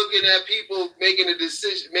you looking at people making a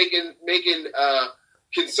decision, making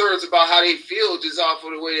concerns about how they feel just off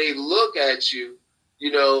of the way they look at you,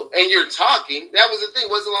 and you're talking. That was the thing. It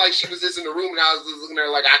wasn't like she was just in the room and I was just looking at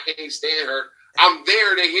her like, I can't stand her. I'm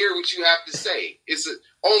there to hear what you have to say. It's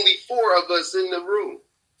only 4 of us in the room.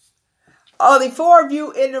 Only 4 of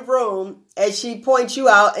you in the room, and she points you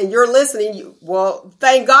out, and you're listening. Well,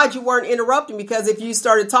 thank God you weren't interrupting, because if you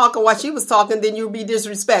started talking while she was talking, then you'd be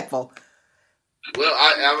disrespectful. Well,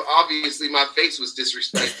 I obviously my face was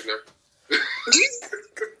disrespecting her.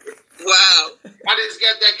 Wow! I just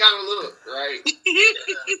got that kind of look, right?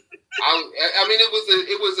 I mean,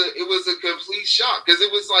 it was a complete shock because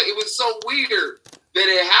it was so weird that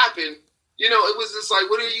it happened. It was just like,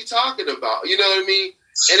 what are you talking about? You know what I mean?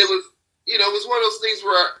 And it was, it was one of those things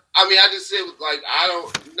where I just said like, I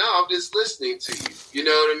don't know, I'm just listening to you. You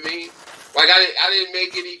know what I mean? Like I didn't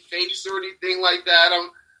make any face or anything like that.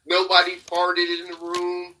 Nobody farted in the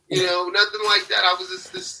room, nothing like that. I was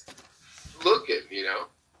just looking,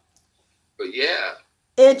 But yeah.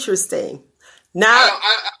 Interesting. Now,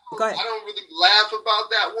 go ahead. I don't really laugh about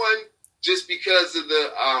that one just because of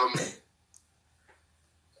the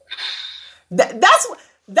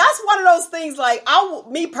That's one of those things. Like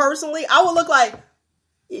me personally, I would look like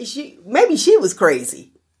maybe she was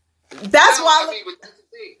crazy. That's why. But that's the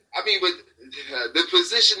thing. But the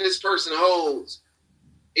position this person holds,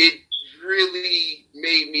 it really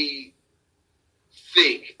made me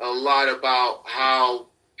think a lot about how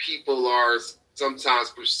people are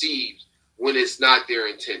sometimes perceived when it's not their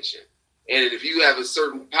intention. And if you have a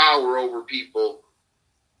certain power over people,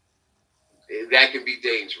 that can be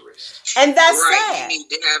dangerous. And that's right. sad. You need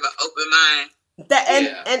to have an open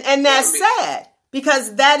mind. And that's sad,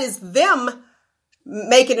 because that is them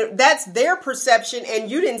making it, that's their perception, and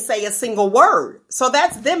you didn't say a single word. So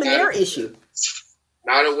that's them and their issue.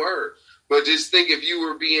 Not a word. But just think if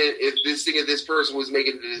this person was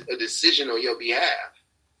making a decision on your behalf.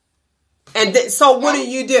 And so what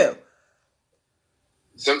do?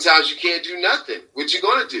 Sometimes you can't do nothing. What you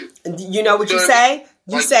gonna do? You know what you say?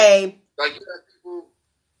 You say like people.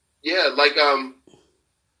 Yeah, like it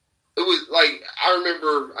was like I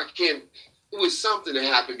remember. It was something that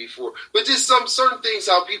happened before, but just some certain things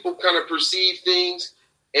how people kind of perceive things,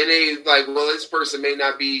 and they like, well, this person may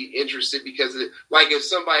not be interested because of it. Like if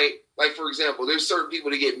somebody, like for example, there's certain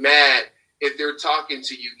people that get mad if they're talking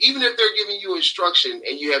to you, even if they're giving you instruction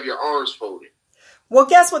and you have your arms folded. Well,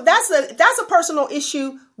 guess what? That's a personal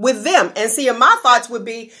issue with them. And see, my thoughts would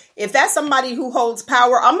be, if that's somebody who holds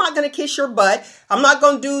power, I'm not going to kiss your butt. I'm not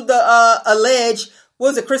going to do the alleged,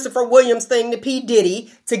 Christopher Williams thing to P. Diddy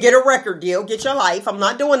to get a record deal, get your life. I'm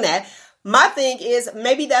not doing that. My thing is,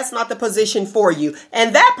 maybe that's not the position for you.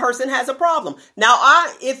 And that person has a problem. Now,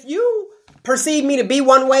 if you perceive me to be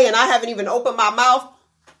one way and I haven't even opened my mouth,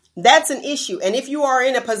 that's an issue. And if you are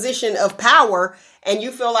in a position of power and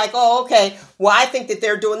you feel like, oh, okay, well, I think that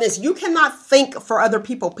they're doing this. You cannot think for other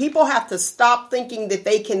people. People have to stop thinking that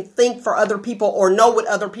they can think for other people or know what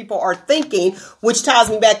other people are thinking, which ties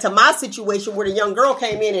me back to my situation where the young girl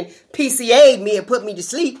came in and PCA'd me and put me to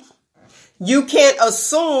sleep. You can't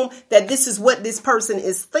assume that this is what this person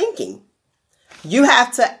is thinking. You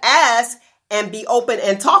have to ask and be open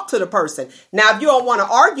and talk to the person. Now, if you don't want to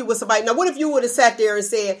argue with somebody, now what if you would have sat there and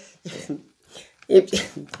said,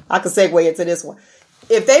 if I could segue into this one,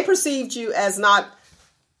 if they perceived you as not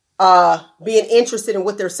being interested in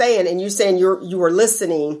what they're saying, and you're saying you were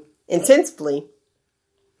listening intensively,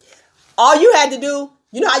 all you had to do,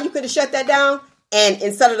 you know how you could have shut that down, and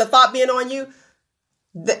instead of the thought being on you,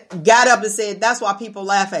 got up and said, "That's why people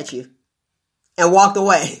laugh at you," and walked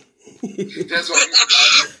away. That's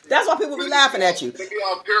why people be laughing at you. They be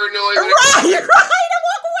all paranoid. Right, and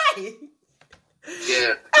walk away. Yeah,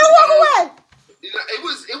 and walk away. You know, it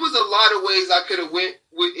was a lot of ways I could have went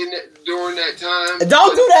during that time.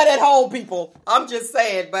 Don't do that at home, people. I'm just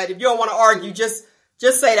saying. But if you don't want to argue, just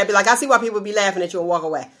say that. Be like, I see why people be laughing at you, and walk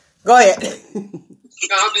away. Go ahead.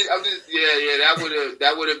 No, I'm just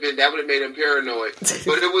that would have made him paranoid.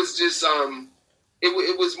 But it was just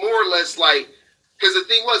it was more or less like, because the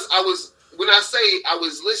thing was, when I say I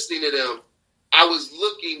was listening to them, I was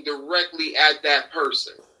looking directly at that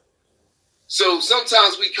person. So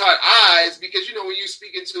sometimes we caught eyes, because you know when you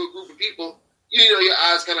speak into a group of people, you know your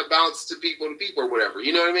eyes kind of bounce to people or whatever.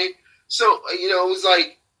 You know what I mean? So you know, it was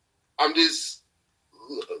like I'm just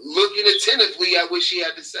looking attentively at what she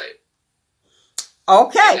had to say.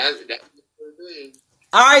 Okay.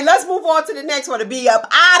 All right, let's move on to the next one to be up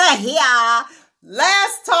out of here.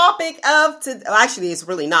 Last topic of today. Actually, it's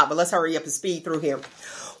really not, but let's hurry up and speed through here.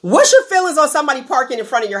 What's your feelings on somebody parking in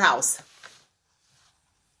front of your house?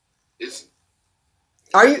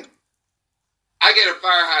 Are you? I get a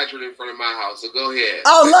fire hydrant in front of my house, so go ahead.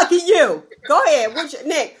 Oh, lucky you. Go ahead.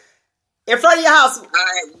 Nick, in front of your house. I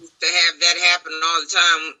used to have that happen all the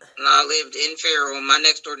time when I lived in Farrell. My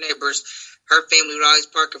next door neighbors, her family would always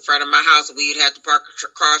park in front of my house, and we'd have to park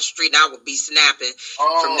across the street, and I would be snapping.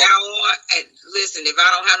 From now on, listen, if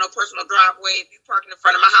I don't have no personal driveway, if you're parking in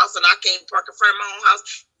front of my house and I can't park in front of my own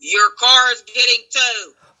house, your car is getting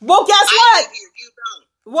towed. Well, guess what? You don't.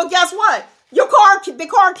 Well, guess what? The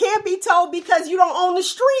car can't be towed because you don't own the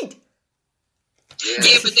street.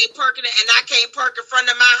 Yeah, but they parking it, and I can't park in front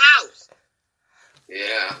of my house.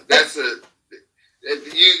 Yeah, that's I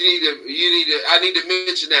need to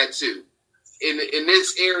mention that too. In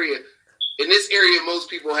this area, most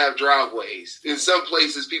people have driveways. In some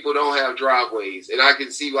places, people don't have driveways, and I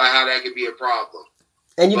can see how that could be a problem.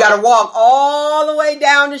 And you got to walk all the way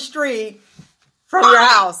down the street from your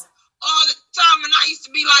house. All the time, and I used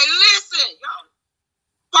to be like, "Listen, y'all,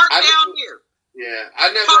 park down here." Yeah,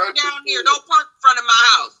 I never park down here. Don't park in front of my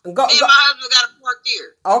house. Me and my husband got to park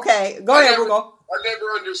here. Okay, go ahead, Roogle. I never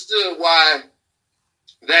understood why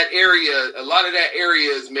that area, a lot of that area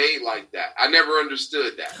is made like that. I never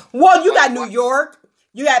understoed that. Well, you got New York.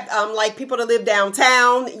 You got like people that live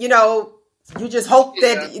downtown. You know, you just hope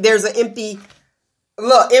that there's an empty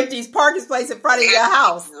parking space in front of your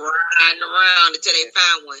house. Riding around until they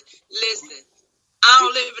find one. Listen, I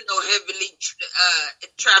don't live in no heavily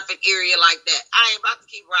traffic area like that. I ain't about to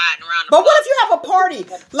keep riding around. But what if you have a party?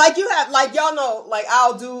 Like you have, like y'all know, like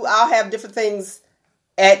I'll have different things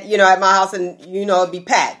at my house, and it'd be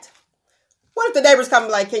packed. What if the neighbors come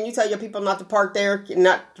like, can you tell your people not to park there,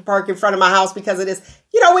 not to park in front of my house because of this?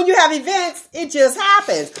 When you have events, it just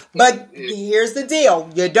happens. But here's the deal: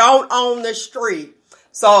 you don't own the street,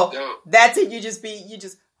 so that's it. You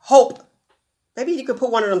just hope. Maybe you could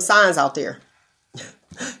put one of them signs out there.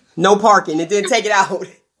 No parking, and then take it out.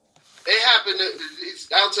 It happened.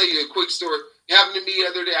 I'll tell you a quick story. It happened to me the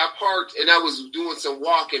other day. I parked, and I was doing some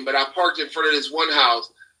walking, but I parked in front of this one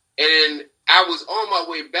house, and I was on my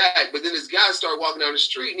way back, but then this guy started walking down the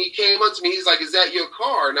street, and he came up to me. He's like, "Is that your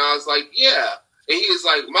car?" And I was like, "Yeah." And he was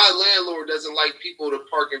like, "My landlord doesn't like people to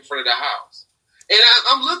park in front of the house." And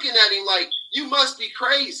I'm looking at him like, "You must be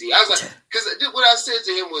crazy." I was like, because what I said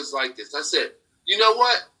to him was like this. I said, "You know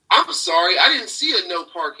what? I'm sorry. I didn't see a no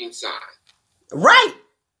parking sign." Right.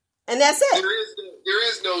 And that's it. There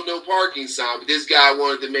is no parking sign, but this guy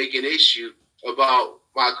wanted to make an issue about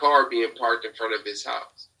my car being parked in front of his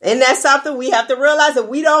house. And that's something we have to realize, that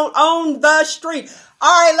we don't own the street. All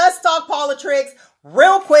right, let's talk politics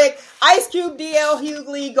real quick. Ice Cube, D.L.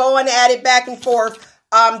 Hughley going at it back and forth.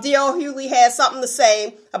 D.L. Hughley had something to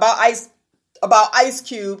say about Ice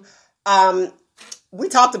Cube. We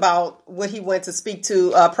talked about what he went to speak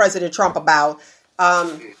to President Trump about.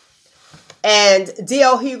 And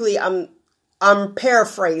D.L. Hughley, I'm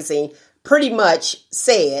paraphrasing, pretty much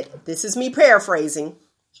said, this is me paraphrasing,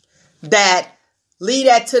 that leave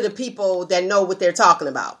that to the people that know what they're talking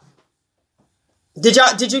about. Did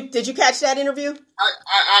you catch that interview?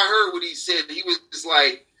 I heard what he said. He was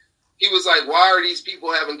like, he was like, why are these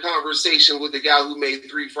people having conversation with the guy who made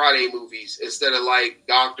 3 Friday movies instead of like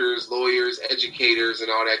doctors, lawyers, educators, and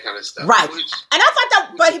all that kind of stuff? Right. And I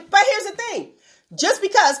thought that, but here's the thing. Just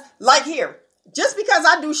because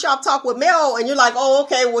I do Shop Talk with Mel and you're like, oh,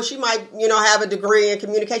 okay, well, she might, have a degree in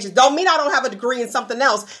communications. Don't mean I don't have a degree in something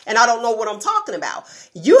else and I don't know what I'm talking about.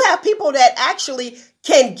 You have people that actually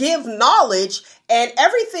can give knowledge, and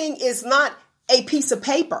everything is not a piece of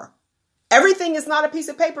paper. Everything is not a piece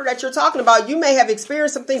of paper that you're talking about. You may have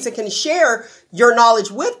experienced some things and can share your knowledge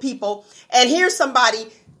with people. And here's somebody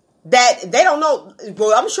that they don't know.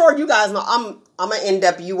 Well, I'm sure you guys know I'm an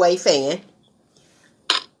NWA fan.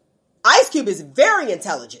 Ice Cube is very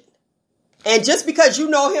intelligent. And just because you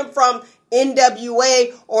know him from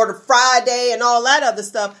NWA or the Friday and all that other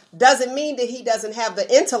stuff doesn't mean that he doesn't have the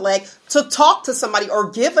intellect to talk to somebody or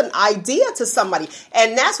give an idea to somebody.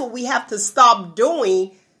 And that's what we have to stop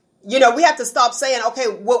doing. We have to stop saying, okay,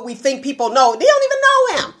 what we think people know. They don't even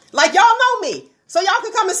know him. Like, y'all know me. So y'all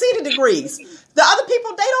can come and see the degrees. The other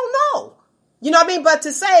people, they don't know. You know what I mean? But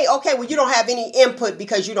to say, okay, well, you don't have any input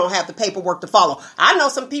because you don't have the paperwork to follow. I know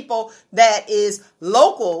some people that is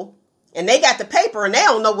local and they got the paper and they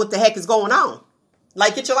don't know what the heck is going on.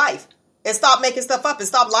 Like, get your life and stop making stuff up and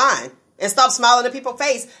stop lying and stop smiling in people's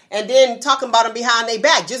face and then talking about them behind their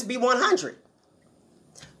back. Just be 100.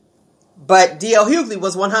 But D.L. Hughley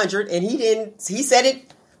was 100 and he said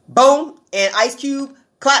it, boom, and Ice Cube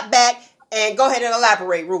clapped back. And go ahead and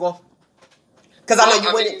elaborate, Roogle. Because I know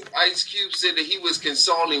you went. Ice Cube said that he was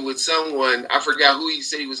consulting with someone. I forgot who he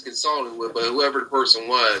said he was consulting with, but whoever the person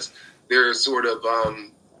was, they're sort of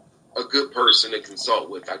a good person to consult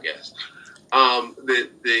with, I guess.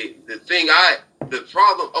 The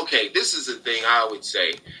problem. Okay, this is the thing I would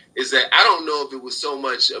say is that I don't know if it was so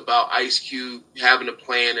much about Ice Cube having a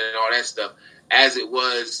plan and all that stuff as it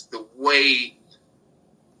was the way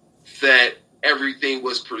that everything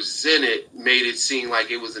was presented made it seem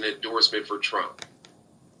like it was an endorsement for Trump.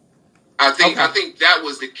 I think that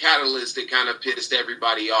was the catalyst that kind of pissed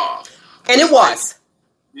everybody off. And it was.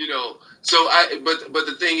 But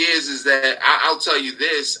the thing is that I'll tell you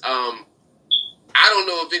this, I don't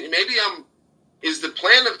know if is the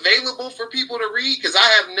plan available for people to read? Because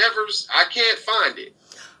I can't find it.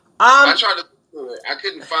 I tried to look for it. I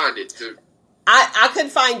couldn't find it I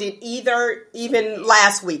couldn't find it either, even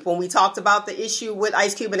last week when we talked about the issue with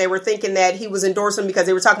Ice Cube and they were thinking that he was endorsing because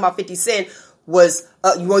they were talking about 50 Cent was,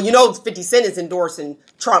 50 Cent is endorsing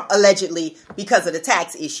Trump allegedly because of the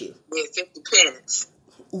tax issue. Yeah, 50 pence.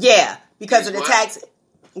 Yeah, because of the tax.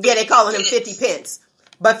 Yeah, they calling him 50 pence.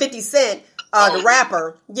 But 50 Cent, the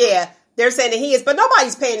rapper, yeah, they're saying that he is, but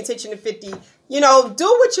nobody's paying attention to 50. Do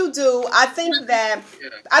what you do. I think that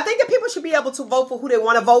people should be able to vote for who they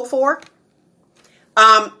want to vote for.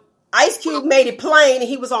 Ice Cube made it plain.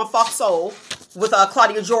 He was on Fox Soul with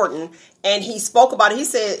Claudia Jordan, and he spoke about it. He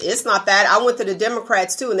said, it's not that. I went to the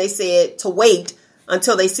Democrats, too, and they said to wait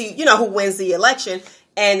until they see, who wins the election.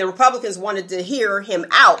 And the Republicans wanted to hear him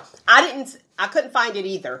out. I couldn't find it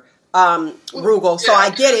either, Roogle, so I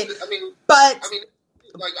get it.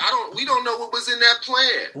 We don't know what was in that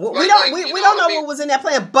plan. We don't know what was in that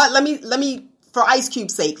plan, but let me, for Ice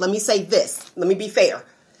Cube's sake, let me say this. Let me be fair.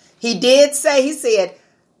 He said,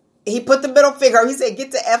 he put the middle finger, he said,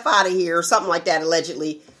 get the F out of here, or something like that,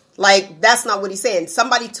 allegedly. Like, that's not what he's saying.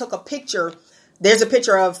 Somebody took a picture. There's a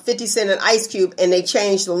picture of 50 Cent and Ice Cube, and they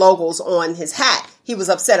changed the logos on his hat. He was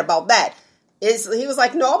upset about that. He was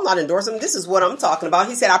like, no, I'm not endorsing. This is what I'm talking about.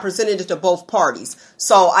 He said, I presented it to both parties.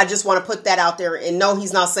 So I just want to put that out there. And no,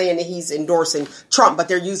 he's not saying that he's endorsing Trump, but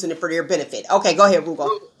they're using it for their benefit. Okay, go ahead, Roogle.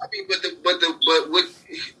 Well, but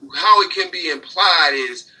how it can be implied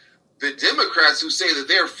is the Democrats who say that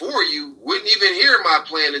they're for you wouldn't even hear my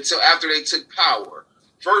plan until after they took power,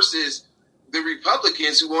 versus the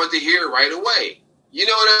Republicans who want to hear it right away. You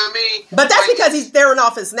know what I mean? But that's because they're in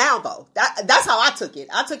office now, though. That's how I took it.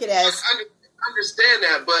 I took it as... I understand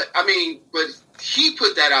that, but he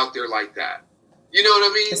put that out there like that. You know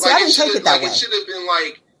what I mean? See, I didn't take it that way. It should have been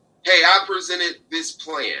like, hey, I presented this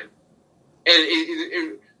plan.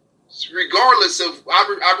 And regardless of,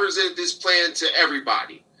 I presented this plan to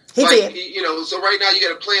everybody. He did. So right now you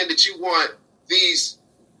got a plan that you want these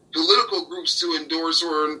political groups to endorse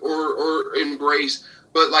or embrace,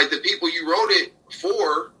 but like the people you wrote it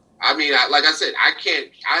for, I mean, like I said, I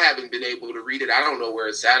haven't been able to read it. I don't know where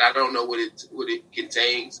it's at. I don't know what it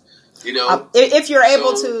contains. If you're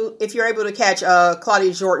able to catch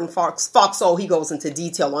Claudia Jordan Fox Soul, he goes into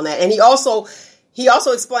detail on that, and he also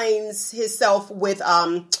explains himself with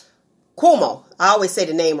Cuomo. I always say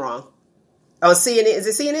the name wrong. On CNN, is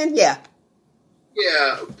it CNN? Yeah.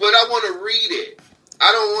 Yeah, but I want to read it.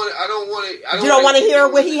 I don't want to. You don't want to hear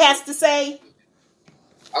what he has to say?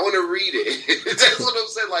 I want to read it. That's what I'm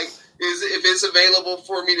saying. Like, if it's available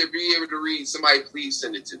for me to be able to read, somebody please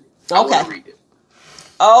send it to me. I want to read it.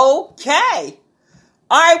 Okay.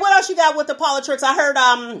 All right. What else you got with the politics? I heard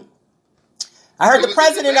the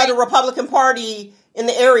president of the Republican Party in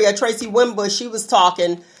the area, Tracy Wimbush, she was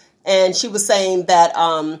talking, and she was saying that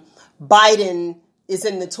Biden is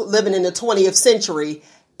living in the 20th century,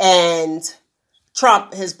 and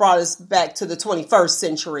Trump has brought us back to the 21st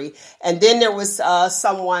century. And then there was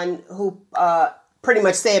someone who pretty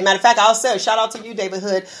much said, matter of fact, I'll say, shout out to you, David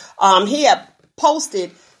Hood. He had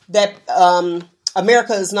posted that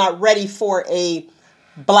America is not ready for a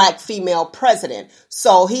black female president.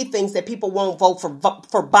 So he thinks that people won't vote for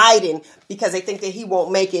Biden because they think that he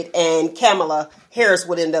won't make it and Kamala Harris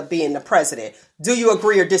would end up being the president. Do you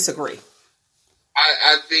agree or disagree?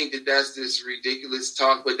 I think that that's this ridiculous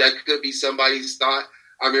talk, but that could be somebody's thought.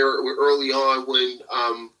 I mean, early on when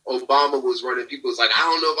Obama was running, people was like, I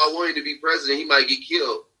don't know if I want him to be president. He might get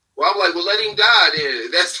killed. Well, I'm like, well, let him die then.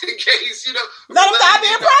 If that's the case, Let him die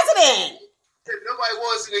being president. Nobody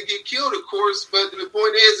wants him to get killed, of course, but the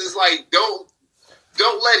point is like, don't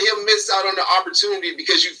let him miss out on the opportunity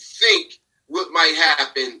because you think what might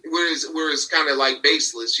happen, where it's kind of like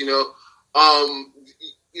baseless,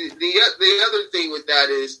 The other thing with that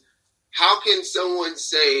is, how can someone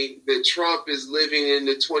say that Trump is living in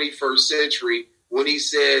the 21st century when he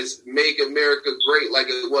says, make America great like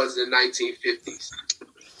it was in the 1950s?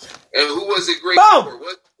 And who was it great for?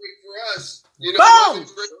 Was it great for us?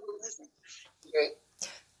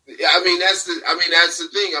 I mean, that's the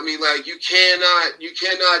thing. I mean, like, you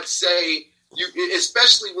cannot say,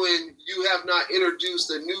 especially when you have not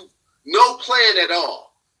introduced no plan at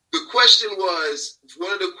all. The question was,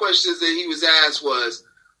 one of the questions that he was asked was,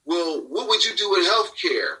 well, what would you do with health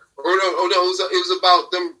care? It was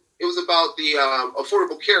about the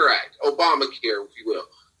Affordable Care Act, Obamacare, if you will.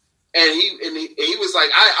 And he was like,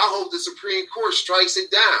 I hope the Supreme Court strikes it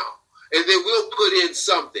down, and then we'll put in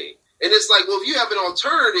something. And it's like, well, if you have an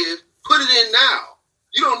alternative, put it in now.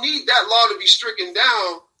 You don't need that law to be stricken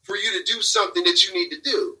down for you to do something that you need to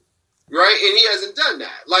do, right? And he hasn't done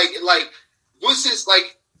that. Like, what's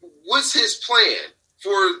his plan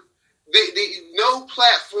for no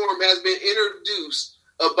platform has been introduced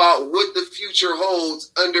about what the future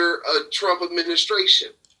holds under a Trump administration.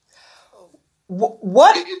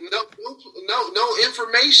 What? No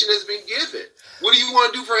information has been given. What do you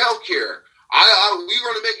want to do for healthcare? We're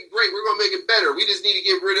going to make it great. We're going to make it better. We just need to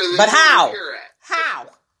get rid of the Affordable Care Act. How?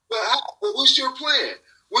 But what's your plan?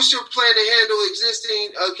 What's your plan to handle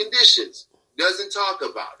existing conditions? Doesn't talk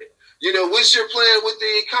about it. What's your plan with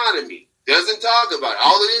the economy? Doesn't talk about it.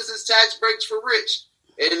 All it is tax breaks for rich,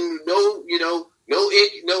 and no.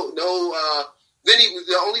 Then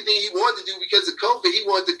the only thing he wanted to do because of COVID, he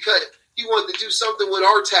wanted to do something with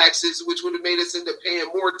our taxes, which would have made us end up paying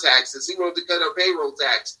more taxes. He wanted to cut our payroll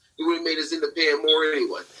tax. It would have made us end up paying more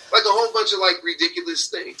anyway. Like a whole bunch of like ridiculous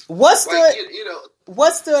things. What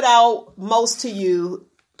stood out most to you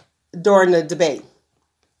during the debate?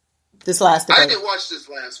 This last debate. I didn't watch this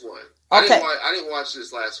last one. Okay. I didn't watch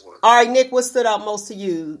this last one. All right, Nick, what stood out most to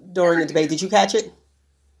you during the debate? Did you catch it?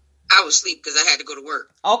 I was asleep because I had to go to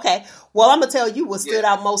work. Okay. Well, I'm going to tell you what stood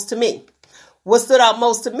out most to me. What stood out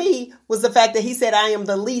most to me was the fact that he said, I am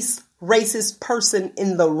the least racist person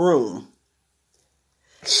in the room.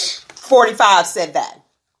 45 said that.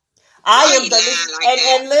 I am the least,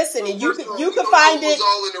 and listen, and you can find it.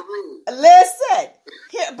 All in the room. Listen,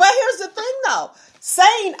 but here's the thing though.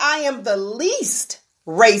 Saying I am the least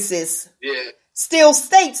racist still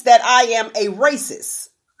states that I am a racist.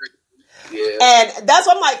 Yeah. And that's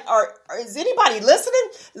what I'm like, is anybody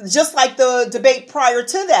listening? Just like the debate prior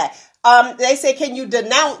to that. They said, can you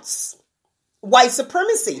denounce white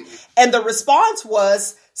supremacy? And the response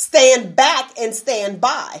was, stand back and stand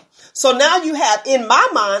by. So now you have, in my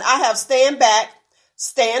mind, I have stand back,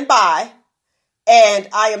 stand by, and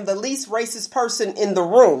I am the least racist person in the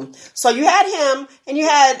room. So you had him, and you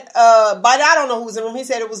had, but I don't know who was in the room. He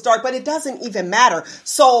said it was dark, but it doesn't even matter.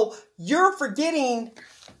 So you're forgetting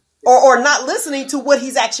or not listening to what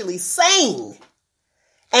he's actually saying.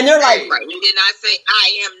 And they're like, right. And then I say,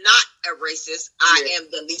 I am not a racist. I am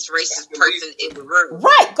the least racist person in the room.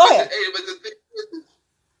 Right, go ahead. But the thing is,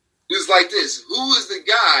 it's like this. Who is the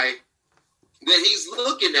guy that he's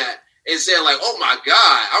looking at and saying like, oh my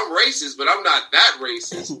God, I'm racist, but I'm not that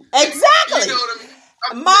racist. Exactly. You know what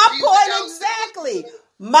I mean? My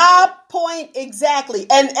point exactly.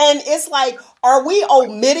 And it's like, are we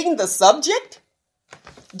omitting the subject?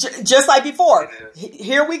 Just like before.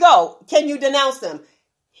 Here we go. Can you denounce them?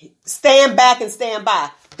 stand back and stand by.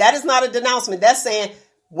 That is not a denouncement. That's saying,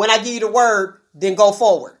 when I give you the word, then go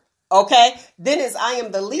forward. Okay? Then it's, I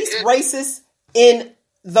am the least racist in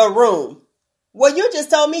the room. Well, you just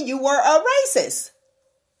told me you were a racist.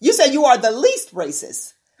 You said you are the least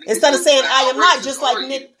racist. Instead of saying I am not, just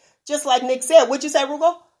like Nick said. What'd you say,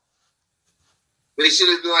 Roogle? They should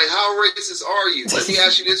have been like, how racist are you? Let me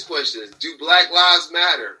ask you this question. Do Black Lives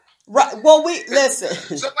Matter? Right. Well, listen.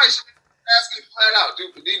 Somebody should ask it flat out.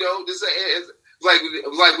 This is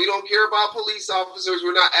like we don't care about police officers.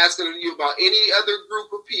 We're not asking you about any other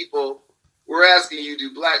group of people. We're asking you,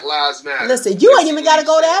 do Black Lives Matter? Listen, you ain't even got to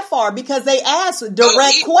go that far because they ask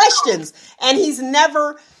direct questions, and he's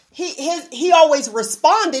never. He always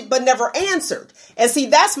responded but never answered. And see,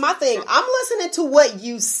 that's my thing. I'm listening to what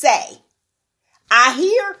you say. I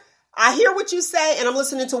hear what you say, and I'm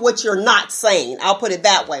listening to what you're not saying. I'll put it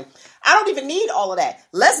that way. I don't even need all of that.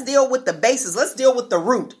 Let's deal with the basis. Let's deal with the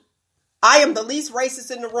root. I am the least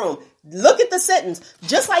racist in the room. Look at the sentence.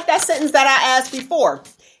 Just like that sentence that I asked before.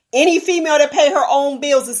 Any female that pay her own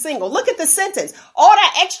bills is single. Look at the sentence. All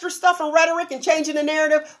that extra stuff and rhetoric and changing the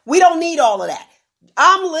narrative, we don't need all of that.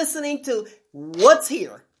 I'm listening to what's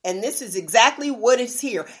here. And this is exactly what is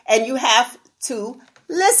here. And you have to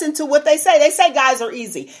listen to what they say. They say guys are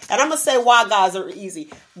easy. And I'm going to say why guys are easy.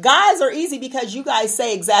 Guys are easy because you guys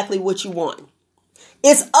say exactly what you want.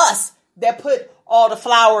 It's us that put all the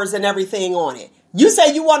flowers and everything on it. You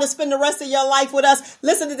say you want to spend the rest of your life with us.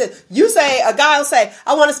 Listen to this. A guy will say,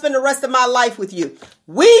 I want to spend the rest of my life with you.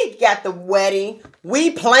 We got the wedding.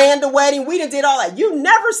 We planned the wedding. We did all that. You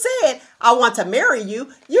never said, I want to marry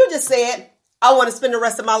you. You just said, I want to spend the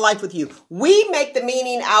rest of my life with you. We make the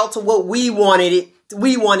meaning out to what we wanted it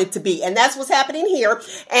to be. And that's what's happening here.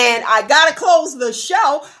 And I got to close the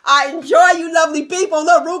show. I enjoy you lovely people.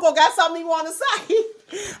 Look, Roogle got something you want to say.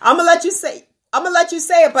 I'm going to let you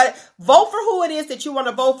say it, but vote for who it is that you want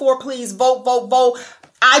to vote for. Please vote, vote, vote.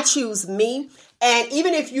 I choose me. And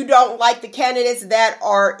even if you don't like the candidates that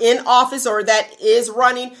are in office or that is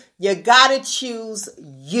running, you got to choose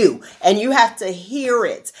you and you have to hear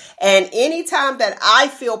it. And anytime that I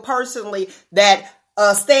feel personally that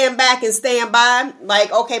stand back and stand by,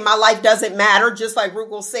 like, okay, my life doesn't matter. Just like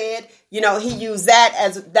Roogle said, he used that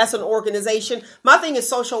as that's an organization. My thing is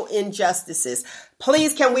social injustices.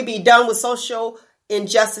 Please, can we be done with social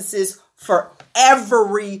injustices for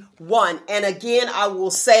everyone? And again, I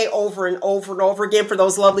will say over and over and over again for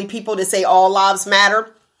those lovely people that say all lives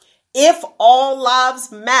matter. If all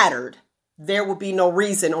lives mattered, there would be no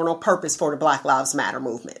reason or no purpose for the Black Lives Matter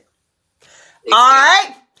movement. Exactly. All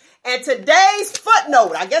right. And today's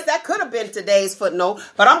footnote, I guess that could have been today's footnote,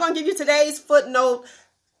 but I'm going to give you today's footnote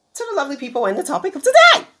to the lovely people in the topic of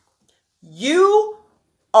today. You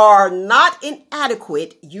are not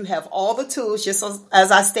inadequate. You have all the tools, just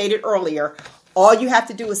as I stated earlier. All you have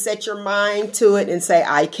to do is set your mind to it and say,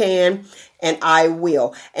 I can and I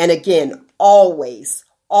will. And again, always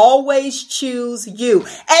choose you. And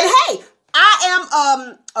hey, I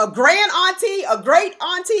am a grand auntie, a great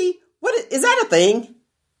auntie. Is that a thing?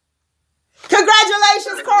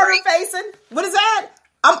 Congratulations, Carter Faison. What is that?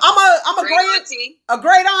 I'm a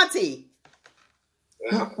great auntie.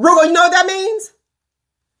 Roogle, you know what that means?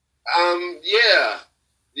 Yeah.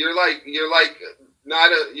 You're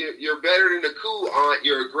better than a cool aunt.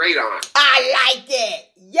 You're a great aunt. I like it.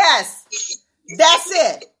 Yes. That's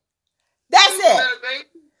it. That's it.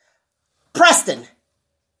 Preston.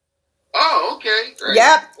 Oh, okay. Great.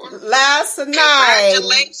 Yep. Last night.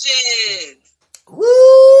 Congratulations. Woo!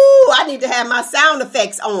 I need to have my sound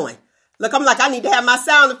effects on. Look, I need to have my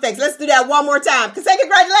sound effects. Let's do that one more time. Say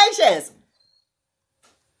congratulations.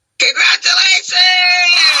 Congratulations!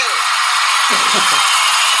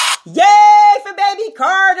 Yay for baby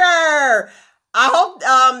Carter. I hope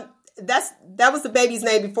that was the baby's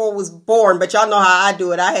name before it was born, but y'all know how I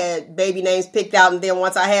do it. I had baby names picked out, and then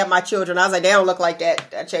once I had my children, I was like, they don't look like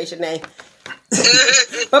that. I changed the name.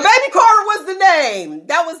 But baby Carter was the name.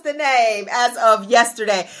 That was the name as of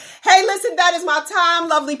yesterday. Hey, listen, that is my time,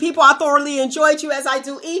 lovely people. I thoroughly enjoyed you as I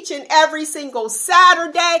do each and every single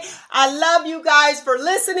Saturday. I love you guys for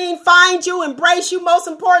listening. Find you, embrace you. Most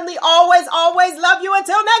importantly, always love you.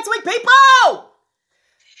 Until next week, people.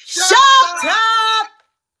 ShopTalk.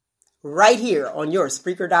 Right here on your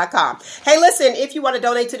Spreaker.com. Hey, listen, if you want to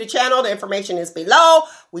donate to the channel, the information is below.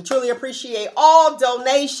 We truly appreciate all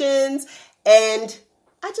donations. And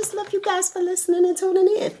I just love you guys for listening and tuning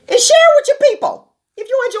in. And share with your people. If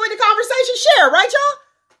you enjoyed the conversation, share, right, y'all?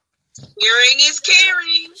 Sharing is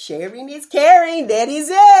caring. Sharing is caring. That is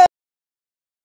it.